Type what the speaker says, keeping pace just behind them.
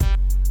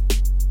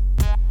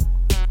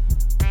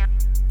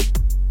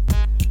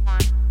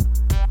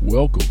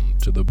Welcome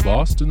to the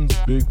Boston's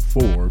Big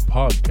Four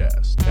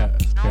podcast.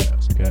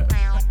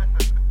 Cast.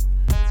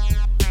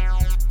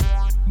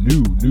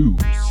 New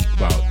news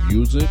about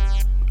music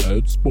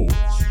and sports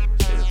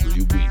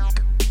every week,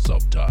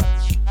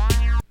 sometimes.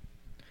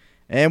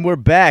 And we're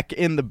back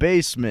in the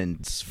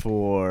basement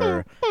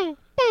for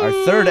our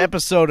third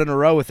episode in a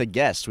row with a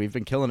guest. We've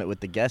been killing it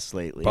with the guests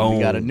lately. Boom.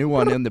 We got a new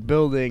one in the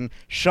building.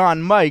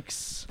 Sean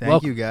Mikes.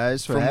 Thank you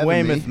guys for from having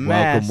Weymouth, me.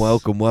 Mass.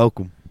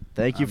 Welcome.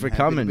 Thank you I'm for happy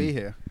coming. to be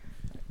here.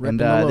 And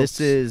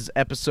this is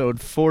episode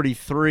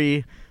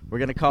 43. We're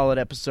going to call it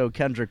episode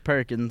Kendrick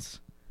Perkins.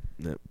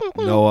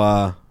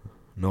 No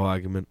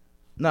argument.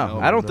 No,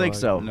 I don't think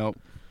so. Nope.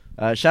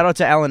 Shout out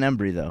to Alan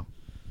Embry, though.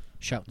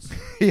 Shouts.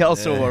 He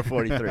also wore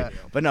 43.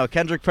 But no,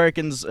 Kendrick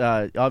Perkins,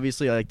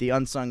 obviously like the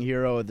unsung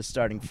hero of the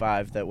starting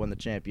five that won the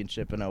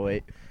championship in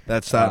 08.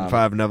 That starting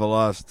five never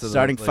lost. To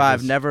Starting the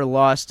five Lakers. never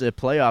lost a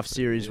playoff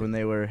series when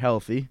they were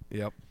healthy.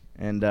 Yep.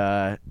 And,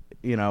 it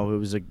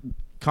was a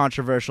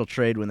controversial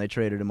trade when they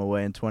traded him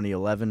away in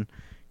 2011.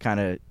 Kind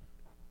of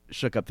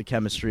shook up the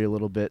chemistry a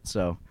little bit.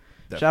 So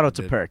shout out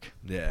to Definitely Perk.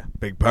 Yeah,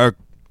 Big Perk.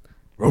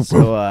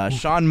 So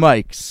Sean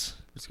Mikes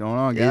What's going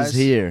on, guys? is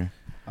here.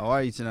 How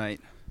are you tonight?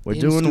 We're In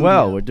doing studio.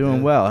 well. We're doing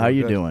Yeah, well. How doing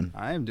you good. doing?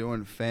 I am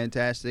doing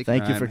fantastic.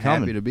 Thank and you for I'm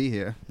coming. happy to be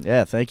here.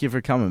 Yeah, thank you for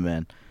coming,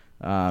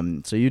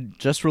 man. So you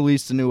just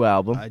released a new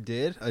album. I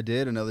did.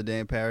 Another Day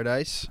in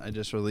Paradise. I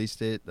just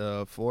released it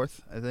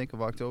 4th, I think,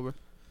 of October.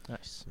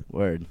 Nice.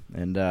 Word.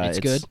 And It's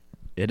good.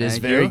 It is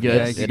Thank very you.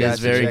 good. Thank you It guys is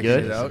for very checking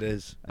good. it out. It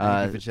is.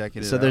 Thank you for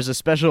checking it So out. there's a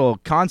special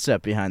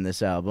concept behind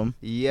this album.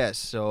 Yes,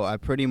 so I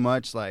pretty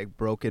much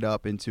broke it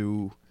up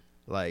into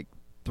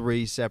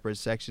 3 separate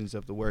sections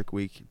of the work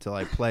week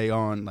to play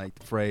on the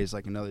phrase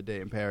Another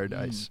Day in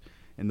Paradise.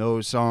 And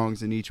those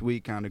songs in each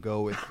week kind of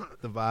go with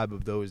the vibe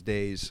of those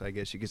days, I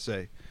guess you could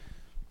say.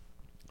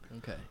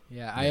 Okay.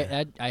 Yeah,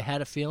 I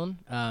had a feeling.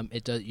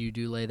 You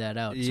do lay that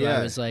out. So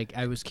Yeah.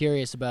 I was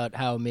curious about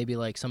how maybe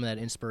some of that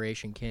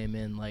inspiration came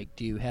in.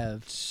 Do you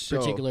have So-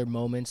 particular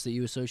moments that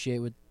you associate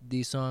with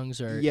these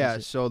songs, or Yeah,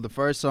 is it- so the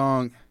first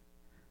song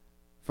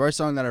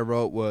that I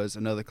wrote was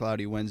Another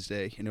Cloudy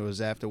Wednesday, and it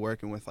was after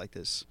working with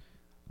this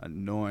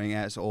annoying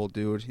ass old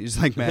dude. He's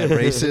mad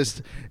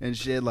racist and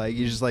shit.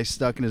 He's just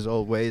stuck in his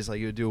old ways.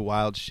 He would do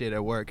wild shit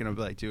at work, and I'd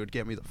be like, dude,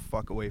 get me the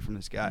fuck away from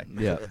this guy.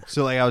 Yeah.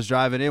 So I was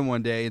driving in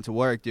one day into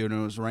work, dude,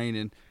 and it was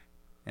raining,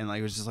 and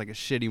it was just a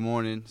shitty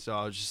morning. So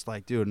I was just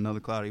like, dude, another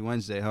cloudy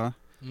Wednesday, huh?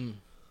 Mm.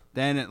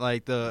 Then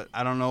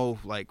I don't know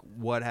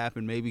what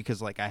happened, maybe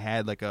because I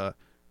had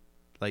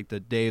the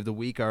day of the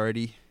week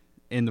already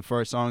in the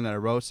first song that I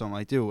wrote. So I'm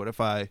like, dude, what if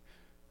I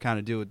kind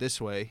of do it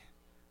this way?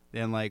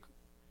 Then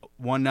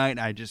one night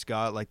I just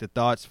got the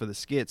thoughts for the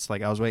skits. I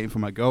was waiting for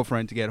my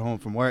girlfriend to get home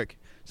from work,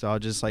 so I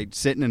was just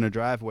sitting in the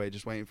driveway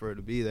just waiting for her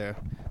to be there.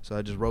 So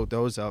I just wrote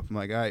those up. I'm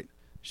like, all right,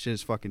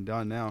 shit's fucking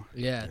done now.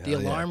 Yeah, the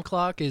Hell yeah. alarm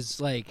clock is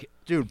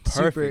Dude,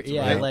 super. perfect.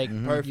 Yeah, right?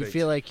 you Perfect.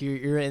 feel like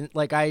you're in.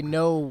 I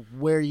know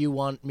where you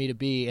want me to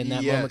be in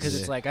that moment because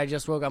Yes. it's I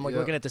just woke. I'm Yeah.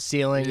 looking at the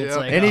ceiling. It's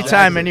Yeah. Anytime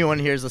exactly. anyone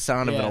hears the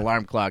sound of an Yeah.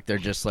 alarm clock, they're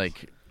just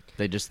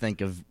they just think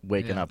of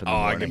waking Yeah. up in the Oh,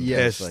 I morning. get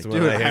Yes. pissed Dude,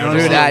 when I I hear don't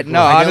it. Dude, know.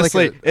 no, I get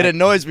honestly, it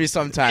annoys me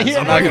sometimes. Yeah,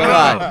 I'm not gonna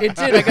lie. It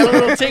did. I got a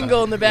little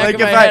tingle in the back of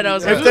my head. I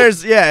was like,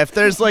 if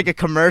there's a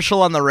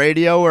commercial on the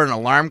radio or an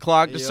alarm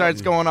clock just Yeah.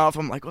 starts going off,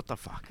 I'm like, what the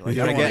fuck? I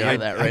don't want to hear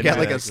that right I get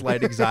now. a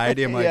slight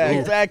anxiety. I'm like, yeah, ooh.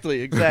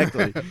 exactly.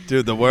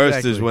 Dude, the worst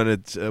is Exactly. when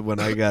it's when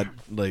I got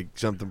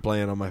something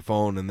playing on my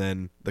phone and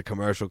then the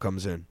commercial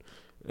comes in.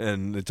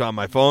 And it's on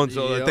my phone,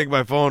 so I Yep. think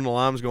my phone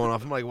alarm's going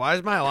off. I'm like, why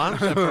is my alarm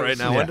set for right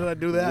now? Yeah. When did I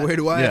do that? Where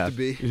do I Yeah. have to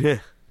be? Yeah.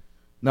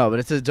 No, but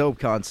it's a dope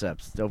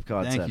concept. Thank you,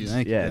 Yeah,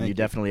 thank and you. you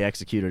definitely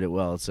executed it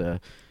well. It's the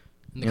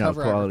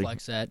cover quality. art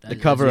reflects that. The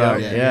cover Yeah,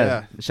 art, yeah, yeah.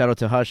 yeah. Shout out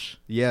to Hush.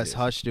 Yes,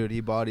 Hush, dude,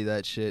 he bodied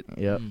that shit.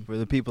 Yep, Mm. For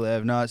the people that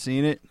have not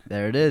seen it,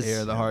 there it is.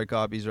 here are the hard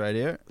copies right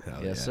here. Hell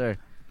Yes, yeah. sir.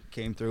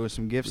 Came through with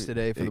some gifts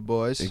today for the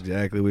boys.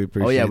 Exactly. We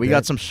appreciate Oh yeah, we got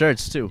that. some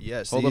shirts too.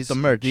 Yes, Hold up the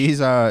merch. These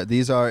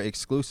are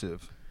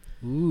exclusive.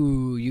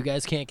 Ooh, you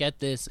guys can't get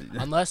this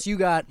unless you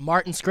got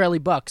Martin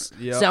Shkreli bucks.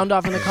 Yep. Sound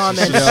off in the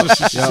comments.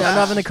 Yep. Sound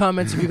off in the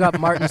comments if you got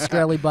Martin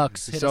Shkreli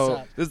bucks. Hit So- us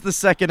up. This is the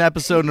second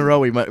episode in a row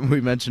we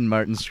mentioned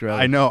Martin Shkreli.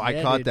 I know, I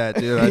Yeah, caught dude. that,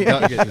 dude. I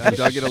dug it. I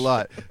dug it a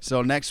lot.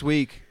 So next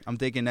week, I'm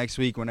thinking next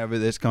week, whenever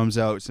this comes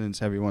out,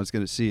 since everyone's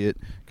gonna see it,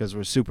 because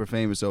we're super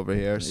famous over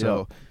here.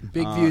 So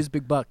Big views,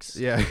 big bucks.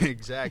 yeah,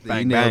 exactly.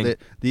 Bang, you nailed bang.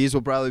 it. These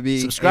will probably be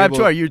Subscribe to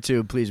able- our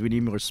YouTube, please. We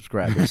need more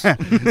subscribers.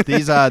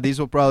 these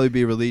will probably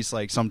be released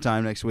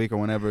sometime next week or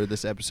whenever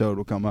this episode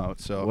will come out.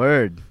 So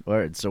Word.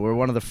 So we're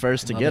one of the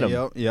first to get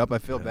them. Yep. I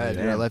feel bad,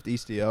 dude. I yeah. left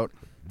Eastie out.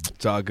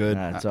 It's all good.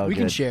 It's all We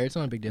good. can share. It's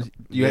not a big deal.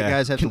 You Yeah.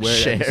 guys have to Can wear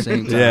it at the share.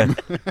 same Yeah.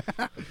 time.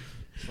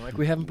 Like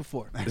we haven't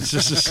before.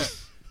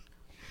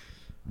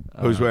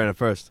 Who's wearing it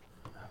first?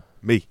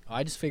 Me.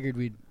 I just figured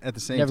we'd. At the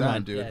same Never time,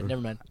 mind. dude. Yeah,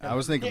 never mind. I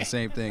was thinking the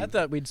same thing. I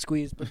thought we'd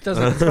squeeze, but it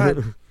doesn't. It's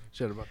fine.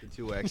 Should have brought the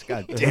 2X.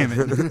 God damn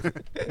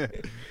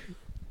it.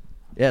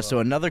 Yeah, so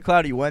Another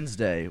Cloudy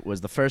Wednesday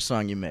was the first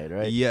song you made,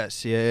 right?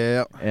 Yes,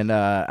 yeah. And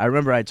I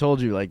remember I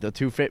told you like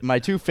my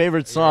two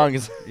favorite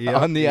songs Yep,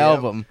 on the yep.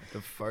 album,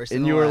 The first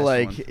and the you were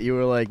last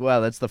like, wow,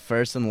 that's the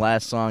first and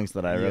last songs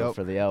that I wrote Yep,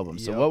 for the album.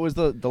 So yep. what was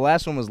the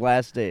last one? Was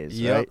Last Days,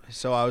 Yep. right?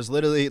 So I was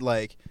literally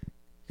like,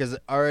 because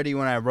already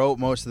when I wrote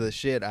most of the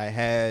shit, I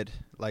had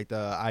like the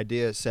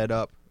idea set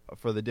up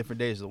for the different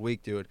days of the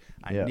week, dude.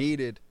 I Yeah.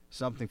 needed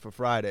something for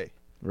Friday.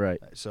 Right.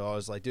 So I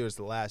was like, dude, it's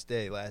the last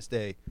day.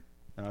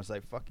 And I was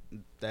like, fuck,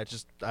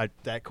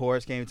 that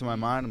chorus came to my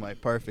mind. I'm like,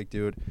 perfect,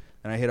 dude.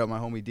 And I hit up my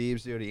homie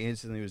Deebs, dude. He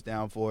instantly was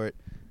down for it.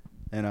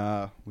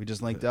 And we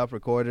just linked up,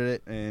 recorded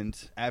it. And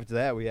after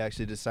that, we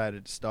actually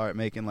decided to start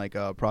making like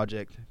a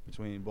project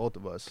between both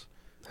of us.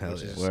 Hell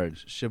which yeah. is- Word.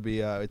 Should be,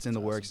 it's in the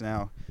works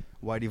now.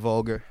 Whitey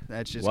Vulgar.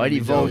 That's just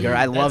Whitey Vulgar.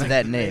 I love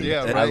that name.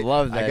 Yeah, I right.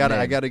 love that I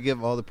name. gotta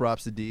give all the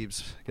props to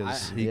Deebs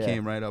because he Yeah.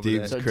 came right up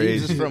Deebs with So that.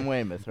 crazy. Deebs is from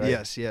Weymouth, right?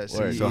 Yes. Word.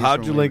 So he's how'd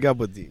from you link Weymouth. up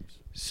with Deebs?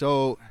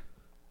 So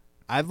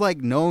I've like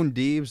known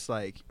Deebs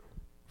like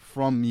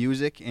from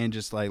music and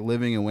just like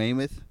living in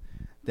Weymouth.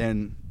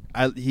 Then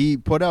he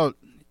put out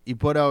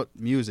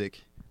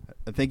music.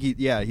 I think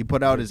he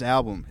put out his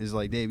album, his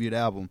like debut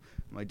album.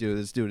 I'm like, dude,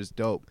 this dude is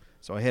dope.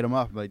 So I hit him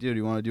up. I'm like, dude,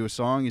 you want to do a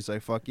song? He's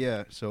like, fuck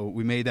yeah. So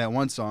we made that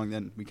one song.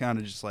 Then we kind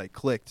of just like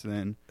clicked.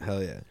 Then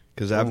Hell yeah.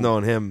 Because I've Boom.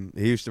 known him.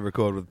 He used to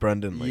record with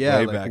Brendan like yeah,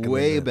 way like back. in the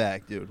way day.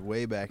 back, dude,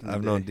 way back. In the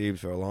I've day. known Deebs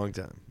for a long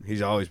time.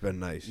 He's always been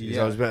nice. He's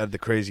Yeah. always been had the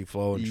crazy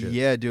flow and shit.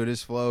 Yeah, dude,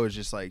 his flow is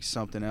just like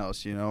something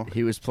else, you know.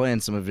 He was playing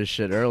some of his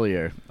shit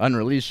earlier,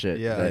 unreleased shit.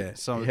 Yeah, that yeah.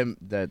 Some-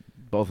 that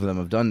both of them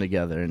have done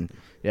together, and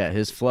yeah,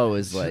 his flow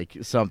is like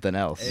something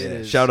else. It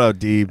is. Shout out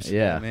Deebs.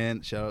 Yeah.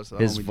 man. Shout out to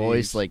His homie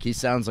voice, Deebs. like he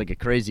sounds like a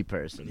crazy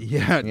person.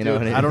 Yeah, You dude. know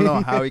what I I don't mean?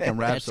 know how he can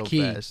rap That's so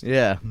key. fast.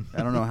 Yeah.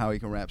 I don't know how he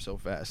can rap so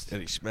fast. And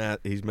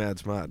he's mad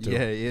smart too.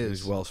 Yeah, he is.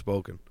 He's well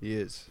spoken. He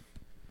is.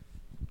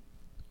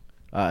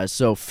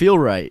 So Feel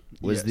Right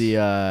was Yes.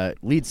 the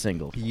lead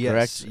single, Yes,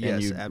 correct? yes,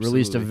 and you absolutely.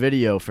 released a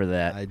video for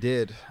that, I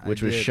did.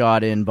 which I was did.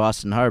 shot in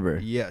Boston Harbor.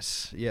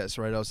 Yes,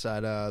 right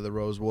outside the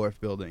Rose Wharf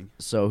building.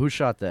 So who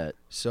shot that?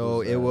 So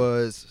Was, it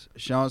was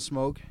Sean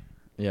Smoke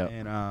Yeah.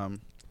 and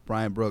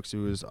Brian Brooks,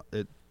 who was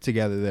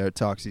together there,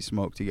 Toxie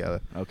Smoke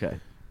together. Okay.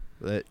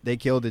 They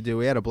killed it, dude.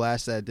 We had a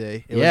blast that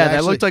day. It was Yeah, that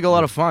actually- looked like a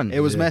lot of fun.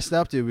 It was Yeah. messed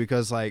up, dude,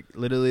 because like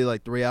literally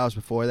like 3 hours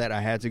before that,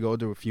 I had to go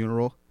to a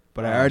funeral.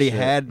 But I Oh, already shit.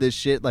 had this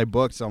shit like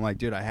booked, so I'm like,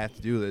 dude, I have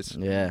to do this.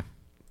 Yeah.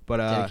 But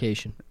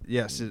Dedication.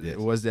 yes, Yes. it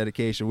was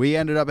dedication. We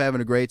ended up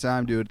having a great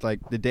time, dude. Like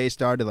the day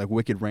started like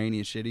wicked rainy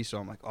and shitty, so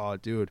I'm like, oh,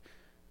 dude,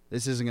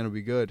 this isn't gonna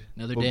be good.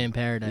 Another But- day in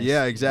paradise.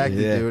 Yeah,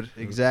 exactly, Yeah. dude.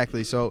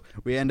 Exactly. So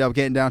we end up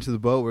getting down to the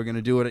boat. We're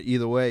gonna do it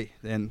either way.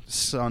 And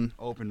sun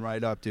opened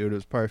right up, dude. It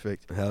was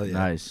perfect. Hell yeah.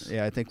 Nice.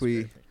 Yeah, I think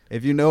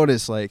if you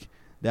notice, like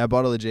that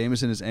bottle of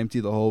Jameson is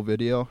empty the whole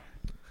video,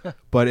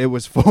 but it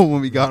was full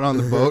when we got on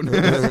the boat.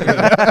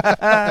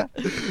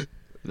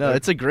 No,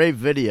 it's a great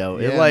video.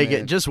 Yeah, it like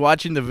man. just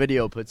watching the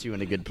video puts you in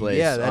a good place.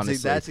 Yeah, honestly.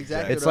 that's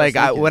exactly. It's what like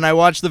I was thinking. when I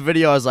watched the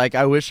video, I was like,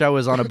 I wish I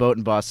was on a boat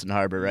in Boston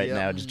Harbor right Yeah.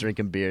 now, just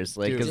drinking beers,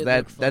 like Dude. because It that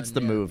looked fun, that's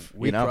the yeah. move.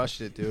 we you know?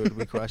 crushed it, dude.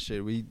 We crushed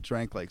it. We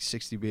drank like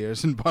 60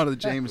 beers and bottle of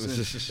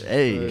Jameson.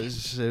 Hey, It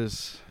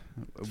was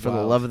for the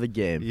wild. love of the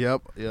game.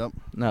 Yep.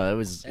 No, it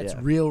was. That's yeah.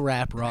 real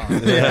rap raw.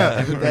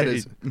 Yeah, that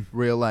is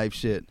real life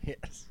shit.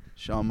 Yes.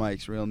 Sean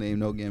Mike's real name,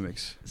 no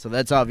gimmicks. So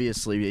that's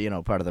obviously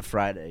part of the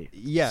Friday.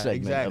 Yeah, segment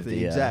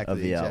exactly, of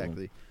the album.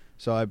 exactly.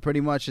 So I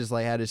pretty much just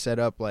like had to set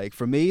up like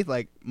for me,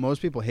 like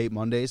most people hate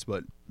Mondays,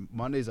 but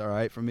Mondays are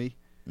alright for me.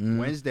 Mm.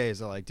 Wednesdays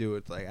are like, dude,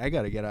 it's like I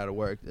gotta get out of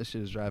work. This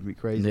shit is driving me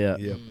crazy. Yeah.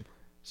 Yep.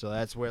 So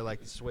that's where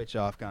like the switch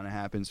off kind of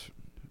happens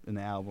in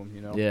the album,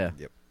 you know. Yeah.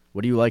 Yep.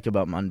 What do you like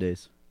about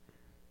Mondays?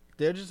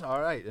 They're just all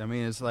right. I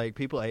mean, it's like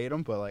people hate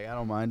them, but like I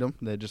don't mind them.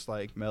 They're just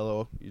like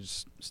mellow. You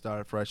just start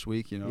a fresh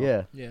week, you know.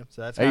 Yeah. Yeah.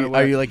 So that's Are kind you, of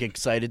are you like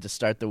excited to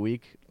start the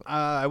week?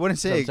 I wouldn't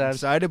say Sometimes?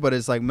 excited, but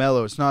it's like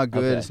mellow. It's not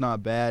good. Okay. It's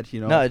not bad. You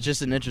know. No, it's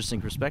just an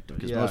interesting perspective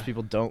because Yeah. most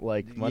people don't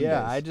like Mondays.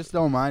 Yeah, I just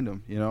don't mind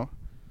them. You know.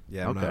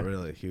 Yeah, I'm Okay. not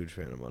really a huge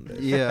fan of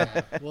Mondays.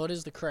 Yeah. Well, it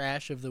is the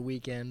crash of the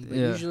weekend. But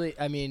Yeah. usually,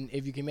 I mean,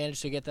 if you can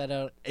manage to get that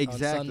out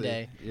Exactly. on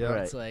Sunday, Yeah.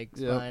 Right. it's like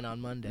Yep. fine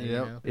on Monday. Yep.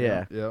 You know?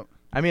 Yeah. Yep.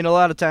 I mean, a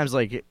lot of times,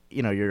 like,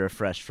 you're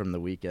refreshed from the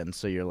weekend,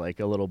 so you're, like,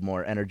 a little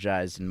more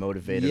energized and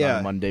motivated Yeah, on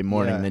a Monday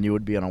morning yeah. than you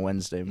would be on a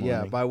Wednesday morning.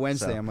 Yeah. By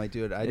Wednesday, So, I'm like,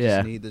 dude, I Yeah.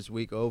 just need this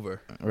week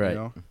over. Right. You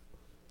know?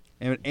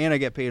 And I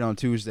get paid on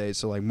Tuesdays,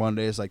 so like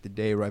Monday is like the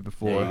day right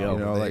before. There you go.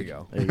 know, There like you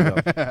go. There you go.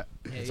 Yeah,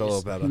 It's you're a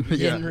little just better.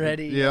 Getting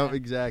ready. Yeah. yeah.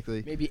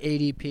 Exactly. Maybe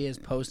ADP has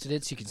posted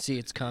it so you can see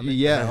it's coming.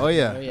 Yeah. Oh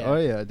yeah. Oh, yeah. Oh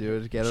yeah,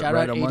 dude. Get Shout it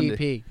right out on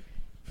Monday.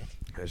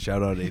 ADP.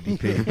 Shout out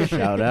ADP.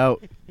 Shout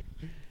out.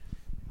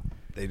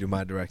 They do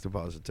my direct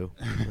deposit too.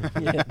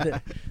 Yeah,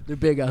 they're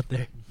big out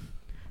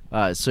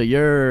there. So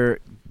your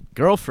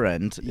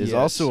girlfriend is Yes.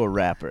 also a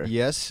rapper.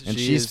 Yes. And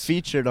she she's is,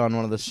 featured on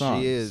one of the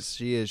songs. She is.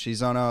 She is.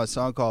 She's on a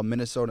song called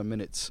Minnesota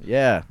Minutes.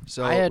 Yeah.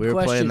 So I had we were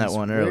questions. playing that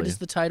one Where earlier. does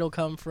the title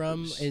come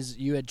from? Is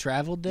you had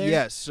traveled there?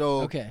 yes.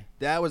 So Okay.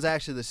 that was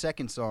actually the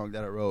second song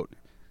that I wrote.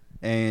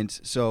 And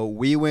so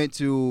we went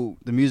to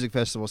the music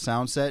festival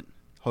Soundset,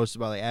 hosted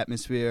by like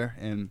Atmosphere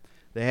and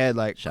They had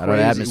like Shout out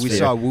crazy. Atmosphere. We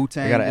saw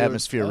Wu-Tang. I got an dude.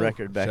 Atmosphere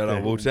record back Shout there.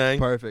 out Wu-Tang.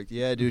 Perfect.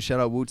 Yeah, dude. Shout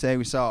out Wu-Tang.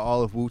 We saw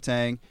all of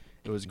Wu-Tang.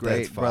 It was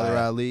great. That's Brother fire.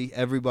 Ali.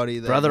 Everybody.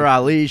 That Brother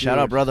Ali. Shout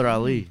Dude. out Brother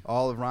Ali.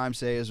 All of Rhyme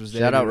Sayers was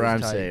there. Shout out dude. It was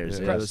Rhyme tight. Sayers,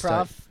 Yeah, yeah. it was tight.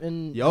 Prof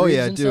and Oh Reeves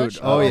yeah, and dude.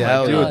 such? Oh yeah,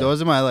 hell dude. yeah. Those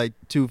are my like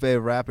 2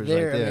 favorite rappers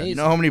They're right there. amazing. You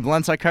know how many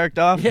blunts I kirked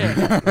off?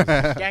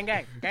 Yeah. gang,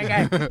 gang, gang,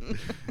 gang.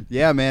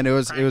 Yeah, man, it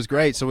was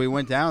great. So we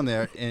went down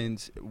there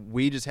and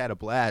we just had a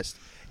blast.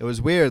 It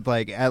was weird.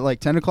 Like at like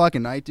 10 o'clock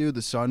at night, dude,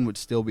 the sun would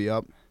still be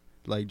up,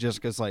 like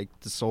just because like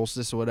the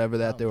solstice or whatever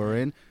that they were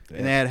in,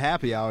 and they had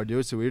happy hour,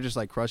 dude. So we were just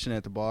like crushing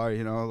at the bar,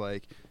 you know,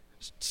 like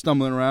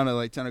stumbling around at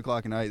like 10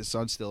 o'clock at night. The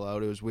sun's still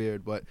out. It was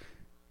weird, but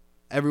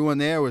everyone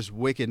there was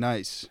wicked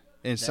nice.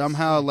 And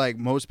somehow, sick. like,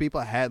 most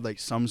people had, like,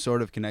 some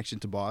sort of connection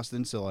to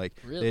Boston. So, like,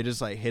 Really? they just,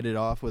 like, hit it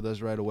off with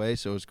us right away.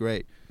 So it was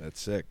great. That's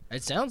sick.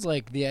 It sounds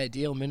like the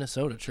ideal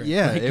Minnesota trip.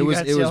 Yeah, Like, it you was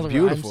got to see all the Rhyme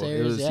beautiful. It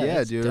Sayers. was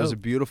that's dude. It was a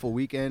dope. beautiful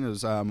weekend. It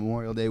was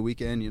Memorial Day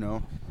weekend. You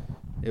know,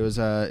 it was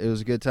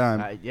a good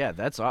time. Yeah,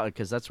 that's odd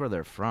because that's where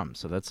they're from.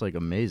 So that's like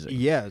amazing.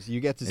 Yes, you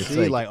get to It's see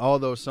like- like all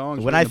those songs.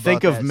 When written I about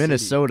think that of city.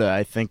 Minnesota,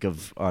 I think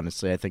of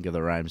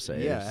the Rhyme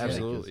Sayers. Yeah, Like,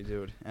 absolutely,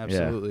 dude.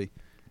 Absolutely.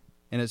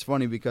 And it's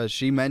funny because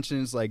she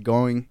mentions like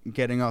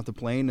getting off the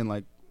plane and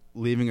like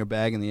leaving her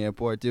bag in the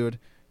airport, dude.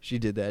 She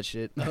did that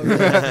shit. Oh,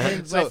 really?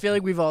 And So- I feel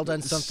like we've all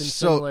done something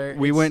so similar.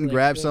 we It's went and like,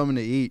 grabbed yeah. something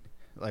to eat,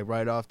 like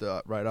right off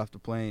the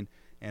plane,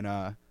 and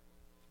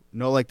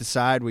like the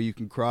side where you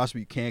can cross but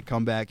you can't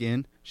come back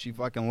in. She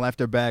fucking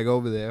left her bag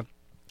over there.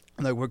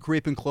 And, like we're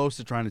creeping close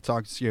to trying to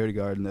talk to the security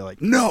guard, and they're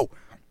like, "No,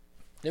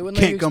 They wouldn't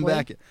let you can't come explain?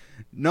 back."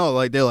 No,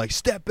 like they're like,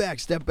 "Step back,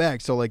 step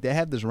back." So like they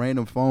have this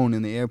random phone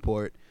in the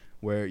airport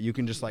where you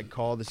can just like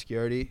call the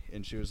security,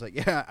 and she was like,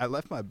 "Yeah, I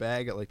left my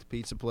bag at like the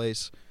pizza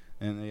place."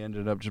 And they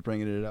ended up just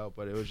bringing it out,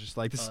 but it was just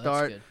like the Oh, that's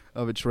start good.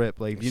 of a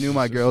trip. Like if you knew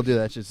my girl, dude,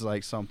 that's just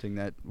like something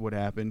that would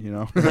happen, you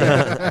know?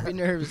 I'd be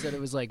nervous that it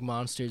was like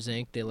Monsters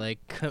Inc. They like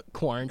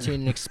quarantine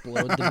and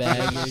explode the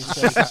bag.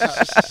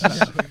 Or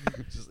something.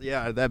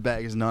 Yeah, that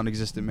bag is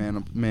non-existent,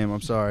 ma'am.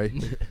 I'm sorry.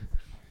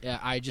 Yeah,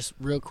 I just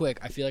real quick.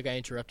 I feel like I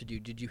interrupted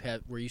you.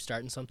 Were you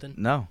starting something?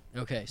 No,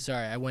 Okay,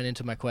 sorry. I went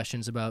into my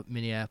questions about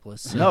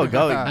Minneapolis. So. no,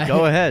 go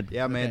ahead.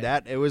 Yeah, man,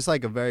 Okay. it was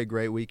like a very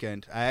great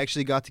weekend. I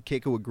actually got to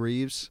kick it with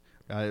Greaves.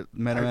 I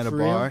met him at a For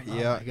real? bar. Oh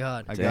Yeah. my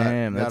God. I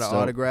Damn, got that's an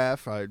dope.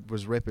 autograph. I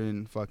was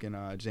ripping fucking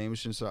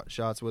Jameson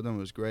shots with him. It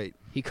was great.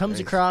 He comes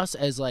Nice. across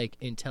as like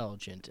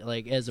intelligent,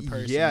 like as a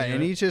person. Yeah, you know?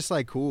 and he's just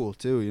like cool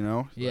too, you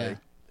know. Yeah. Like,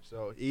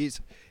 so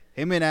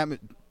him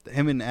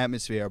and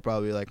Atmosphere are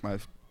probably like my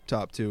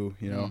top 2,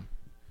 you know.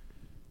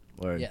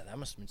 Word. Yeah, that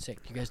must have been sick.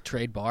 You guys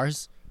trade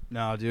bars?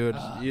 No, dude,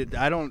 you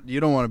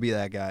don't want to be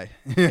that guy.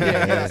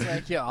 Yeah, it's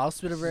like, yeah, I'll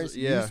spit a verse,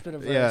 Yeah, you spit a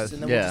verse, yeah. and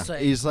then Yeah. we'll just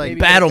say, He's like, maybe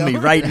Battle get me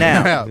going. right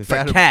now Yeah, for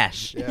battle-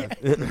 cash. Yeah.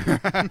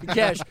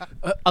 Cash.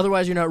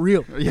 Otherwise, you're not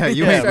real. Yeah,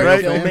 you You ain't start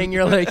real, filming, fam.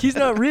 you're like, he's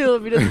not real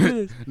if he doesn't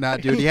do this. Nah,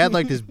 dude, he had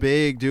like this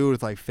big dude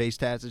with like face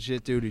tats and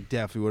shit, dude. He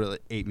definitely would have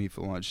like, ate me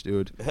for lunch,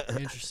 dude.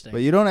 Interesting.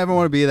 But you don't ever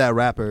want to be that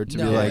rapper to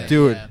No, be like, yeah,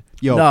 dude, yeah.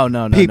 yo,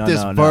 No, peep no,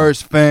 this no,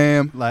 verse,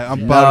 fam. Like I'm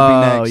Yeah. about to be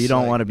No, next. you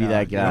don't Like, wanna be nah,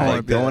 that you don't guy. wanna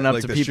Like, be that- going up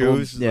like to the people-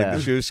 shoes, yeah. like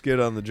the shoe skit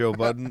on the Joe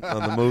Budden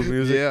on the Move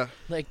music. Yeah.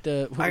 Like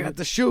the I got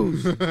the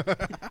shoes.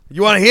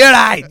 You want to hear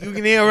that? You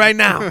can hear it right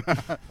now.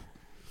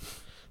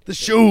 The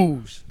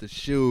shoes. The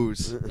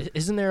shoes.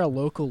 Isn't there a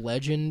local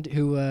legend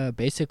who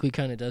basically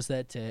kind of does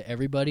that to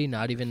everybody,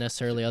 not even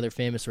necessarily other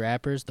famous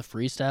rappers? The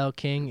Freestyle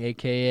King,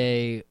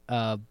 aka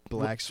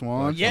Black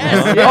Swan.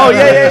 Yes. Oh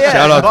yeah.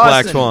 Shout out to Black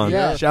Boston. Swan.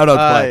 Yeah. Shout out to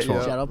Black Yeah.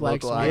 Swan. Shout out Black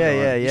Local Swan. icon. Yeah, You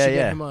yeah, should get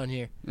yeah. him on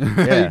here. You Yeah.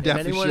 If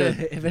definitely anyone,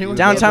 should. if anyone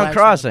Downtown Black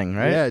Crossing,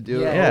 right? Yeah,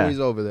 dude. Yeah. Always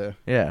over there.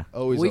 Yeah.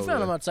 Always we over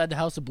found there. him outside the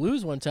House of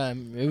Blues one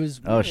time. It was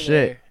Oh, we were shit.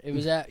 there. It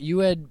was at you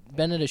had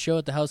been at a show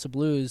at the House of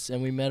Blues,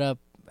 and we met up.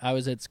 I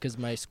was at because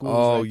my school.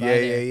 Oh was right by yeah,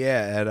 there.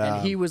 yeah. At,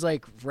 And he was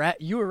like,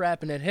 you were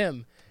rapping at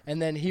him,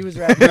 and then he was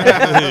rapping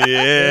at him. It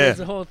yeah. was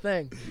the whole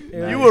thing.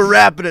 It You was- were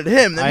rapping at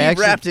him, then I he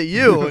actually- rapped at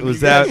you.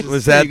 Was that you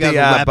was guys that were the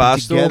rapping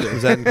Barstool? together.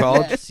 Was that in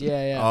college? Yes,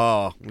 yeah.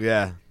 Oh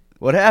yeah,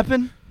 What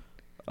happened?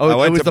 I Oh, it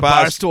went was to the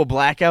Boston. Barstool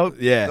blackout.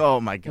 yeah.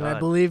 Oh my And I god.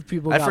 believe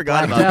people I got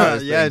forgot blacked about out.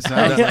 that. Yeah, it's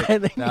I not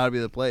think- that would be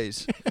the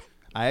place.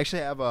 I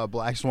actually have a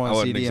Black I Swan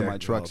wasn't CD in my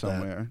exactly truck about that.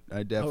 somewhere.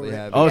 I definitely really?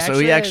 have. Oh, it. so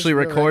Actually he has actually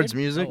real records record?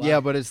 music? Oh, wow. Yeah,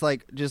 but it's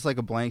like just like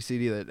a blank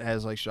CD that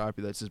has like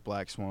Sharpie that says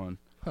Black Swan.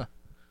 Huh.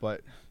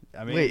 But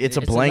I mean, Wait, it's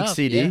a It's blank enough,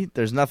 CD? yeah.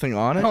 There's nothing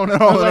on it? no, no, Or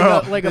no, like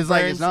no. a- like a it's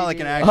like burned it's not like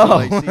an CD. actual Oh.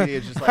 like CD.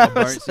 It's just I like a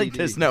burnt was like, CD.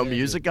 there's no Yeah.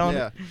 music on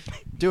Yeah, it?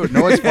 dude.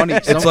 No, it's funny.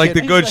 It's like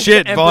the good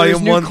shit, Emperor's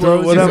volume New 1 through Clothes,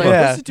 he's whatever. Like,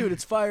 Yeah. listen to it,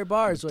 it's fire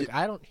bars. Like,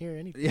 I don't hear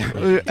anything. Yeah. Have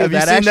you That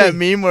seen that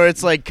actually- meme where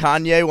it's like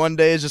Kanye one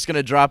day is just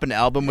gonna drop an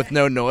album with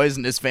no noise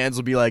and his fans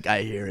will be like,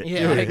 I hear it.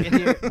 Yeah, I can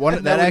hear. One, I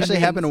know that what it actually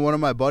means. happened to one of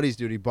my buddies,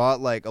 dude. He bought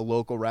like a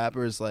local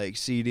rapper's like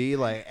CD,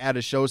 like at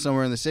a show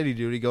somewhere in the city,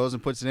 dude. He goes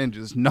and puts it in.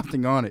 There's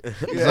nothing on it.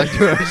 He's like,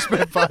 dude, I just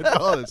spent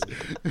 $5.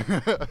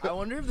 I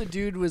wonder if the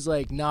dude was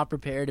like not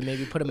prepared and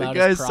maybe put him The out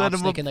guy as sent props,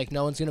 him a- thinking like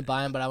no one's gonna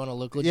buy him, but I want to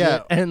look legit.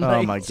 Yeah. And Oh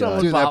like my God.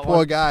 someone Dude, bought that poor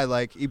one. guy.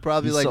 Like he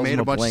probably He like sells made them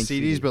a a bunch of blank CDs,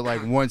 CD. but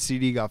like one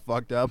CD got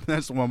fucked up.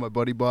 That's the one my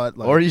buddy bought.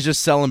 Like, Or he's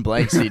just selling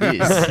blank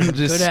CDs,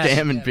 just Good ass,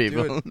 scamming yeah,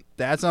 people. dude,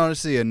 that's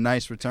honestly a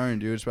nice return,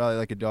 dude. It's probably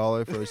like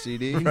 $1 for a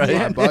CD. Right?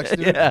 $5,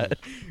 dude. Yeah.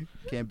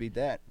 Can't beat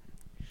that.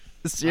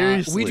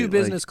 Seriously, we do like,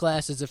 business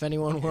classes. If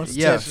anyone wants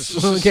Yes. to,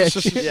 we'll get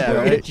you, Yeah,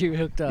 we'll right. get you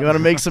hooked up. You want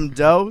to make some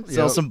dough?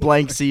 Sell Yep. some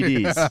blank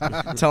CDs.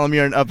 Tell them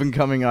you're an up and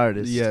coming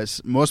artist.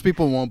 Yes, most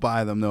people won't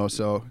buy them though.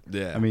 So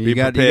Yeah, I mean, be you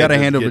got prepared to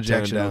to handle get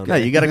rejection. turned Okay? down.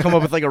 No, you got to come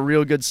up with like a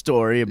real good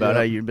story about Yep.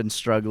 how you've been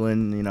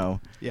struggling. You know,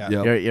 Yeah,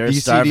 Yep. you're a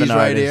These starving CDs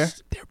right here,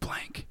 artist. they're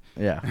blank.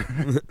 Yeah,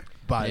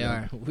 Buy They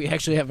them. are. We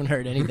actually haven't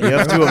heard anything. you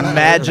have to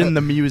imagine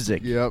the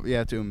music. Yep, you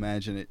have to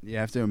imagine it. You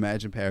have to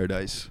imagine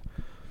paradise.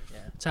 Yeah,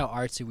 that's how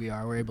artsy we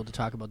are. We're able to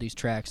talk about these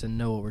tracks and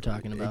know what we're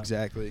talking about.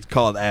 Exactly. It's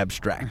called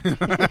abstract.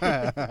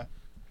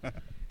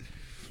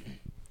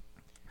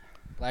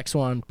 Black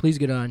Swan, please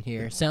get on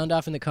here. Sound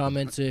off in the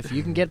comments if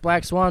you can get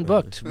Black Swan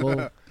booked.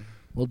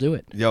 We'll do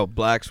it. Yo,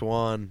 Black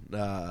Swan.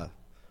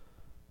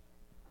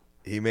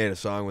 He made a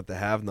song with the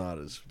Have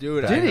Notters.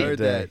 Dude, Did I he? heard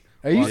that.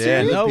 Are you Yeah,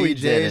 serious? no, he PJs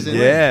didn't. and-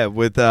 Yeah,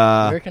 with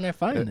Where can I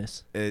find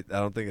this? I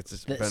don't think it's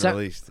The been sou-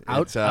 released.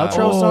 It's,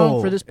 Outro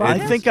song for this I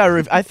podcast?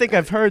 think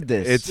I've heard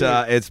this.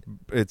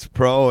 It's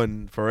Pro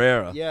and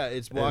Ferreira. Yeah,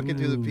 it's walking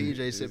through the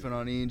PJ sipping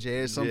on E&J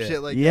or some Yeah.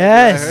 shit like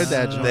Yes. that. I heard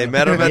that. joint. They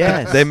met him at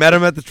Yes. they met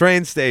him at the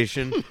train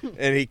station,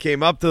 and he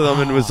came up to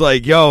them and was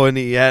like, "Yo," and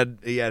he had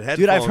headphones.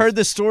 Dude, I've heard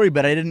this story,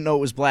 but I didn't know it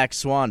was Black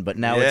Swan. But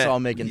now it's Yeah. all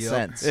making Yep.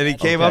 sense. And he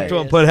came Okay. up to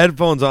him, put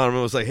headphones on him,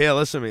 and was like, "Hey,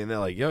 listen to me." And they're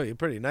like, "Yo, you're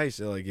pretty nice."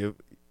 They're like, "You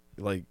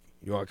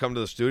want to come to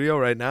the studio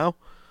right now?"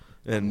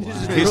 And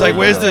he's like,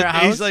 "Where's Their the?"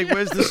 house? He's like,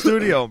 "Where's the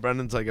studio?" And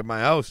Brendan's like, "At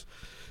my house."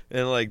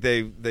 And like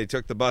they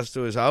took the bus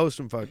to his house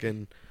and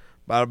fucking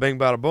bada bing,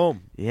 bada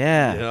boom.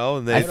 Yeah. You know,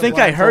 and I they. think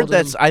I heard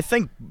that. blindfolded I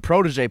think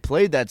Protege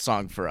played that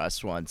song for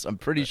us once. I'm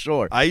pretty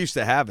sure. I used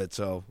to have it,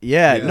 so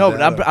Yeah, Yeah, no,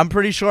 but that- I'm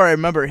pretty sure I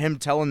remember him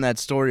telling that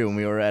story when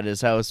we were at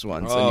his house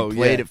once, and Oh, he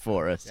played yeah. it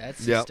for us.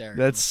 That's Yep.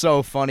 hysterical. That's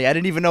so funny. I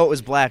didn't even know it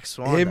was Black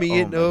Swan. hit me Oh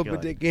in my the God.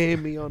 but they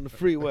gave me on the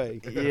freeway.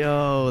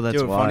 Yo, that's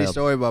Dude, wild. funny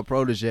story about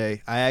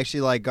Protege. I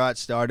actually like got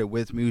started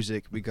with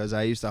music because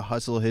I used to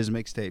hustle his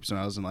mixtapes when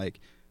I was in like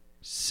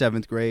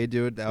 7th grade,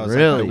 dude. That was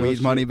Really? like my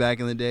weed money back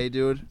in the day,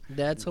 dude.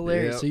 That's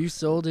hilarious. Yeah. So you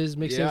sold his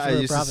mixtape Yeah, for I a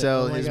used to profit.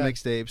 sell Oh my his God.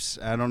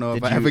 mixtapes. I don't know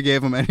if Did I ever you-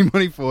 gave him any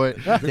money for it.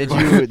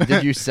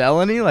 Did you sell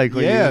any? Like,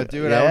 were Yeah, you,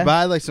 dude. I would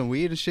buy like some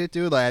weed and shit,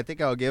 dude. Like I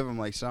think I'll give him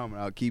like some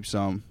and I'll keep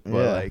some. But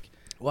Yeah. like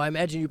Well, I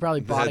imagine you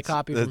probably bought a That's-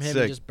 copy from that's him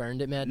sick. and just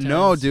burned it mad times.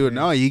 no, dude, or-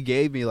 no. He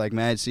gave me like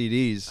mad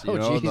CDs. You Oh,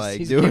 know, jeez, like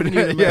he's dude. giving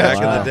you the yeah. Back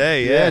in Wow. the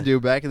day, Yeah, yeah.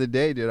 dude. Back in the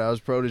day, dude, I was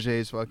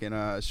Protege's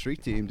fucking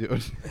street team, dude.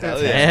 Hell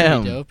That's yeah.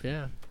 Damn. pretty dope.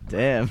 Yeah.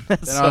 Damn.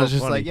 That's Then so I was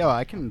just funny. like, yo,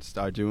 I can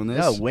start doing this.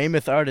 Yeah,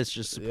 Weymouth artists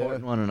just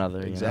supporting Yeah. one another.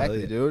 you know?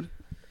 Exactly, yeah. dude.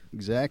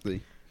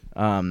 Exactly.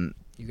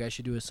 You guys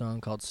should do a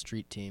song called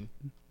Street Team.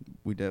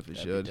 We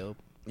definitely That'd should. be dope.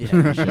 Yeah,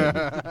 we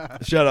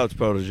should. Shout out to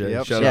Protege.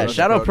 Yep. Shout Yeah, out.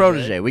 shout out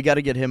Protege. Protege. We got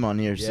to get him on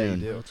here Yeah, soon.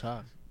 you do. Real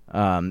talk.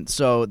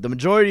 So the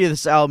majority of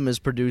this album is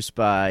produced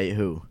by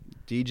who?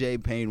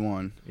 DJ Pain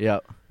One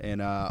Yep.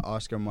 and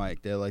Oscar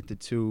Mike. They're like the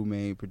two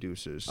main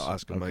producers.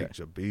 Oscar Okay. Mike's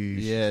a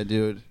beast. Yeah,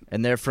 dude.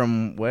 And they're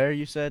from where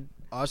you said?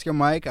 Oscar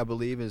Mike, I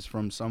believe, is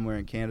from somewhere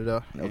in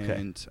Canada, Okay.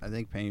 and I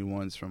think Pain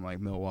One's from like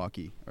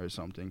Milwaukee or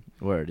something.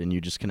 Word. And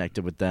you just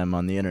connected with them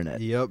on the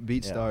internet. Yep,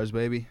 Beat Yeah. Stars,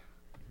 baby.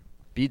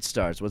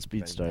 BeatStars. What's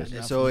BeatStars?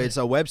 Not So familiar. it's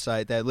a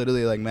website that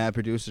literally like mad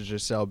producers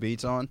just sell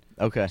beats on.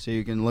 Okay. So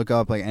you can look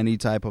up like any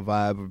type of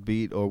vibe or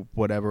beat or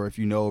whatever. If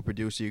you know a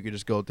producer, you can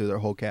just go through their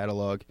whole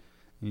catalog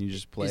and you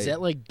just play. Is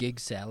that like Gig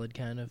Salad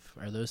kind of?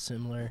 Are those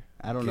similar?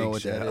 I don't know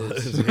what that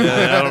is.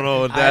 Yeah, I don't know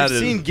what that I've is.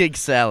 seen Gig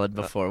Salad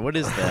before. What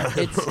is that?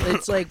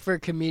 It's like for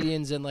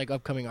comedians and like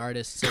upcoming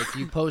artists. Like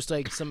you post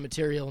like some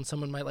material and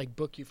someone might like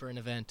book you for an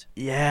event.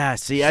 Yeah,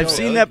 see, I've So-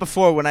 seen that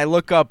before. When I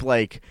look up,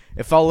 like,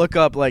 if I'll look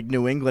up, like,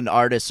 New England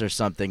artists or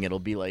something, it'll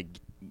be like,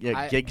 yeah,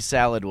 I- Gig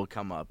Salad will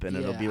come up, and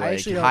it'll Yeah, be I like,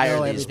 actually don't hire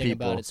know these everything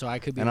people. about it, so I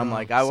could be And I'm wrong.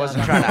 like, I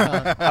wasn't Sound trying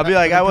off. to. I'll be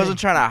like, I wasn't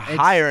trying to It's-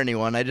 hire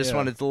anyone. I just Yeah.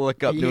 wanted to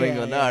look up New Yeah,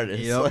 England yeah.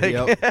 artists. Yep,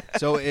 Like- yep.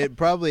 So it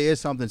probably is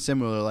something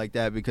similar like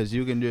that because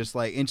you can just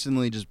like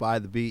instantly just buy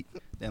the beat,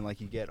 then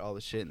like you get all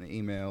the shit in the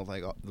email,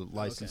 like all the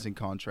licensing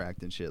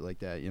contract and shit like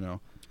that, you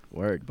know.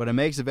 Word. But it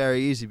makes it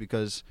very easy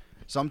because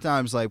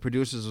sometimes like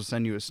producers will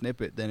send you a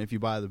snippet. Then if you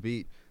buy the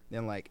beat,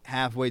 then like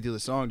halfway through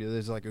the song, dude,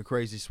 there's like a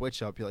crazy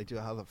switch up. You're like, dude,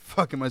 how the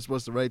fuck am I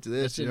supposed to write to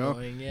this? That's you know.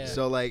 annoying, yeah.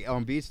 So like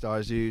on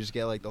BeatStars, you just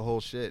get like the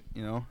whole shit.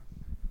 You know.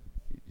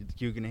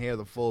 You can hear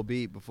the full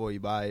beat before you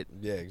buy it.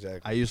 Yeah,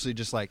 exactly. I usually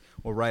just like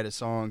will write a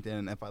song.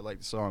 Then if I like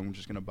the song, I'm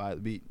just gonna buy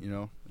the beat. You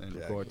know, and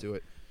record to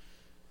it.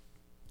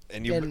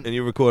 And you And- and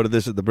you recorded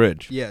this at the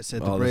bridge. Yes,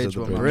 at the Oh, this bridge is at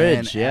with the my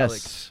Bridge, man yes.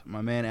 Alex.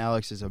 My man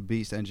Alex is a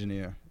beast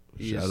engineer.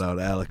 He Shout is- out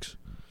Alex.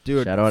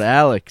 dude. Shout out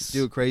Alex.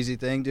 Dude, crazy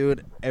thing,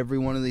 dude. Every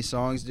one of these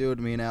songs, dude,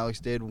 me and Alex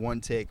did one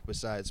take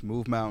besides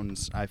Move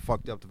Mountains. I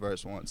fucked up the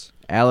verse once.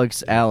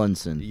 Alex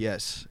Allenson.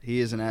 Yes, he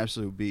is an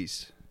absolute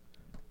beast.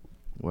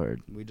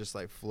 Word. We just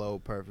like flow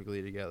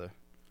perfectly together.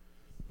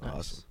 Nice.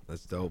 Awesome.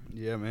 That's dope.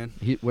 Yeah, man.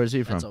 Where's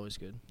he from? That's always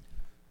good.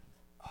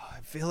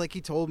 feel like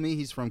he told me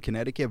he's from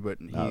Connecticut, but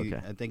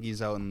Okay. I think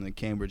he's out in the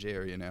Cambridge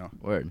area now.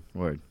 Word.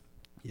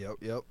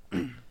 Yep.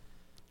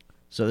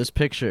 So this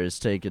picture is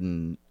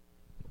taken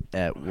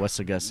at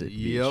Wassagusset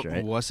Beach,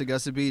 right?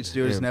 Wassagussit Beach,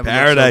 dude. It's Yeah, never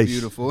paradise.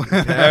 looked so beautiful.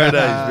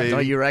 Paradise, baby.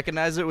 Don't you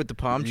recognize it with the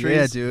palm trees?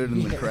 Yeah, dude,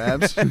 and the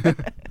crabs.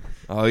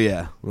 Oh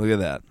yeah, look at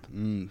that.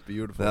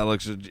 Beautiful. That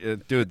looks,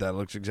 dude. That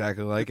looks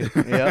exactly like it.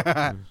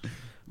 Yep.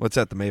 What's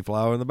that? The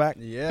Mayflower in the back?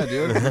 Yeah,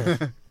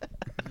 dude.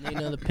 You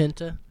know the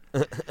Pinta.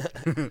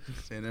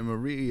 Santa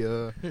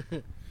Maria.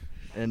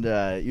 And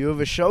you have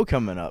a show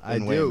coming up I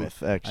in do.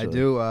 Weymouth, actually. I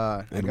do.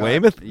 In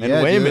Weymouth? Yeah,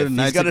 In Weymouth. dude, He's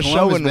Knights got of a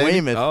show Columbus, in baby.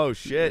 Weymouth. Oh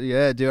shit!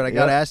 Yeah, dude. I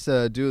got Yep. asked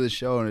to do the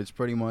show, and it's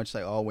pretty much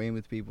like all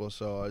Weymouth people.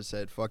 So I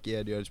said, "Fuck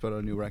yeah, dude! I just put out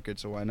a new record,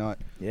 so why not?"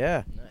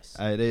 Yeah. Nice.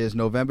 It is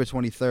November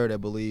 23rd, I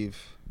believe.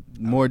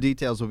 More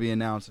details will be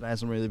announced. It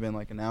hasn't really been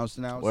like announced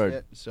Word.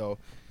 yet. So,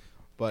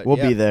 but We'll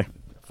yeah, be there.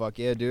 Fuck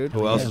yeah, dude.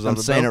 Who else is on I'm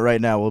the saying it bill? right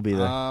now. We'll be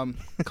there.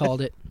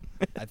 Called it.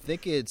 I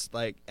think it's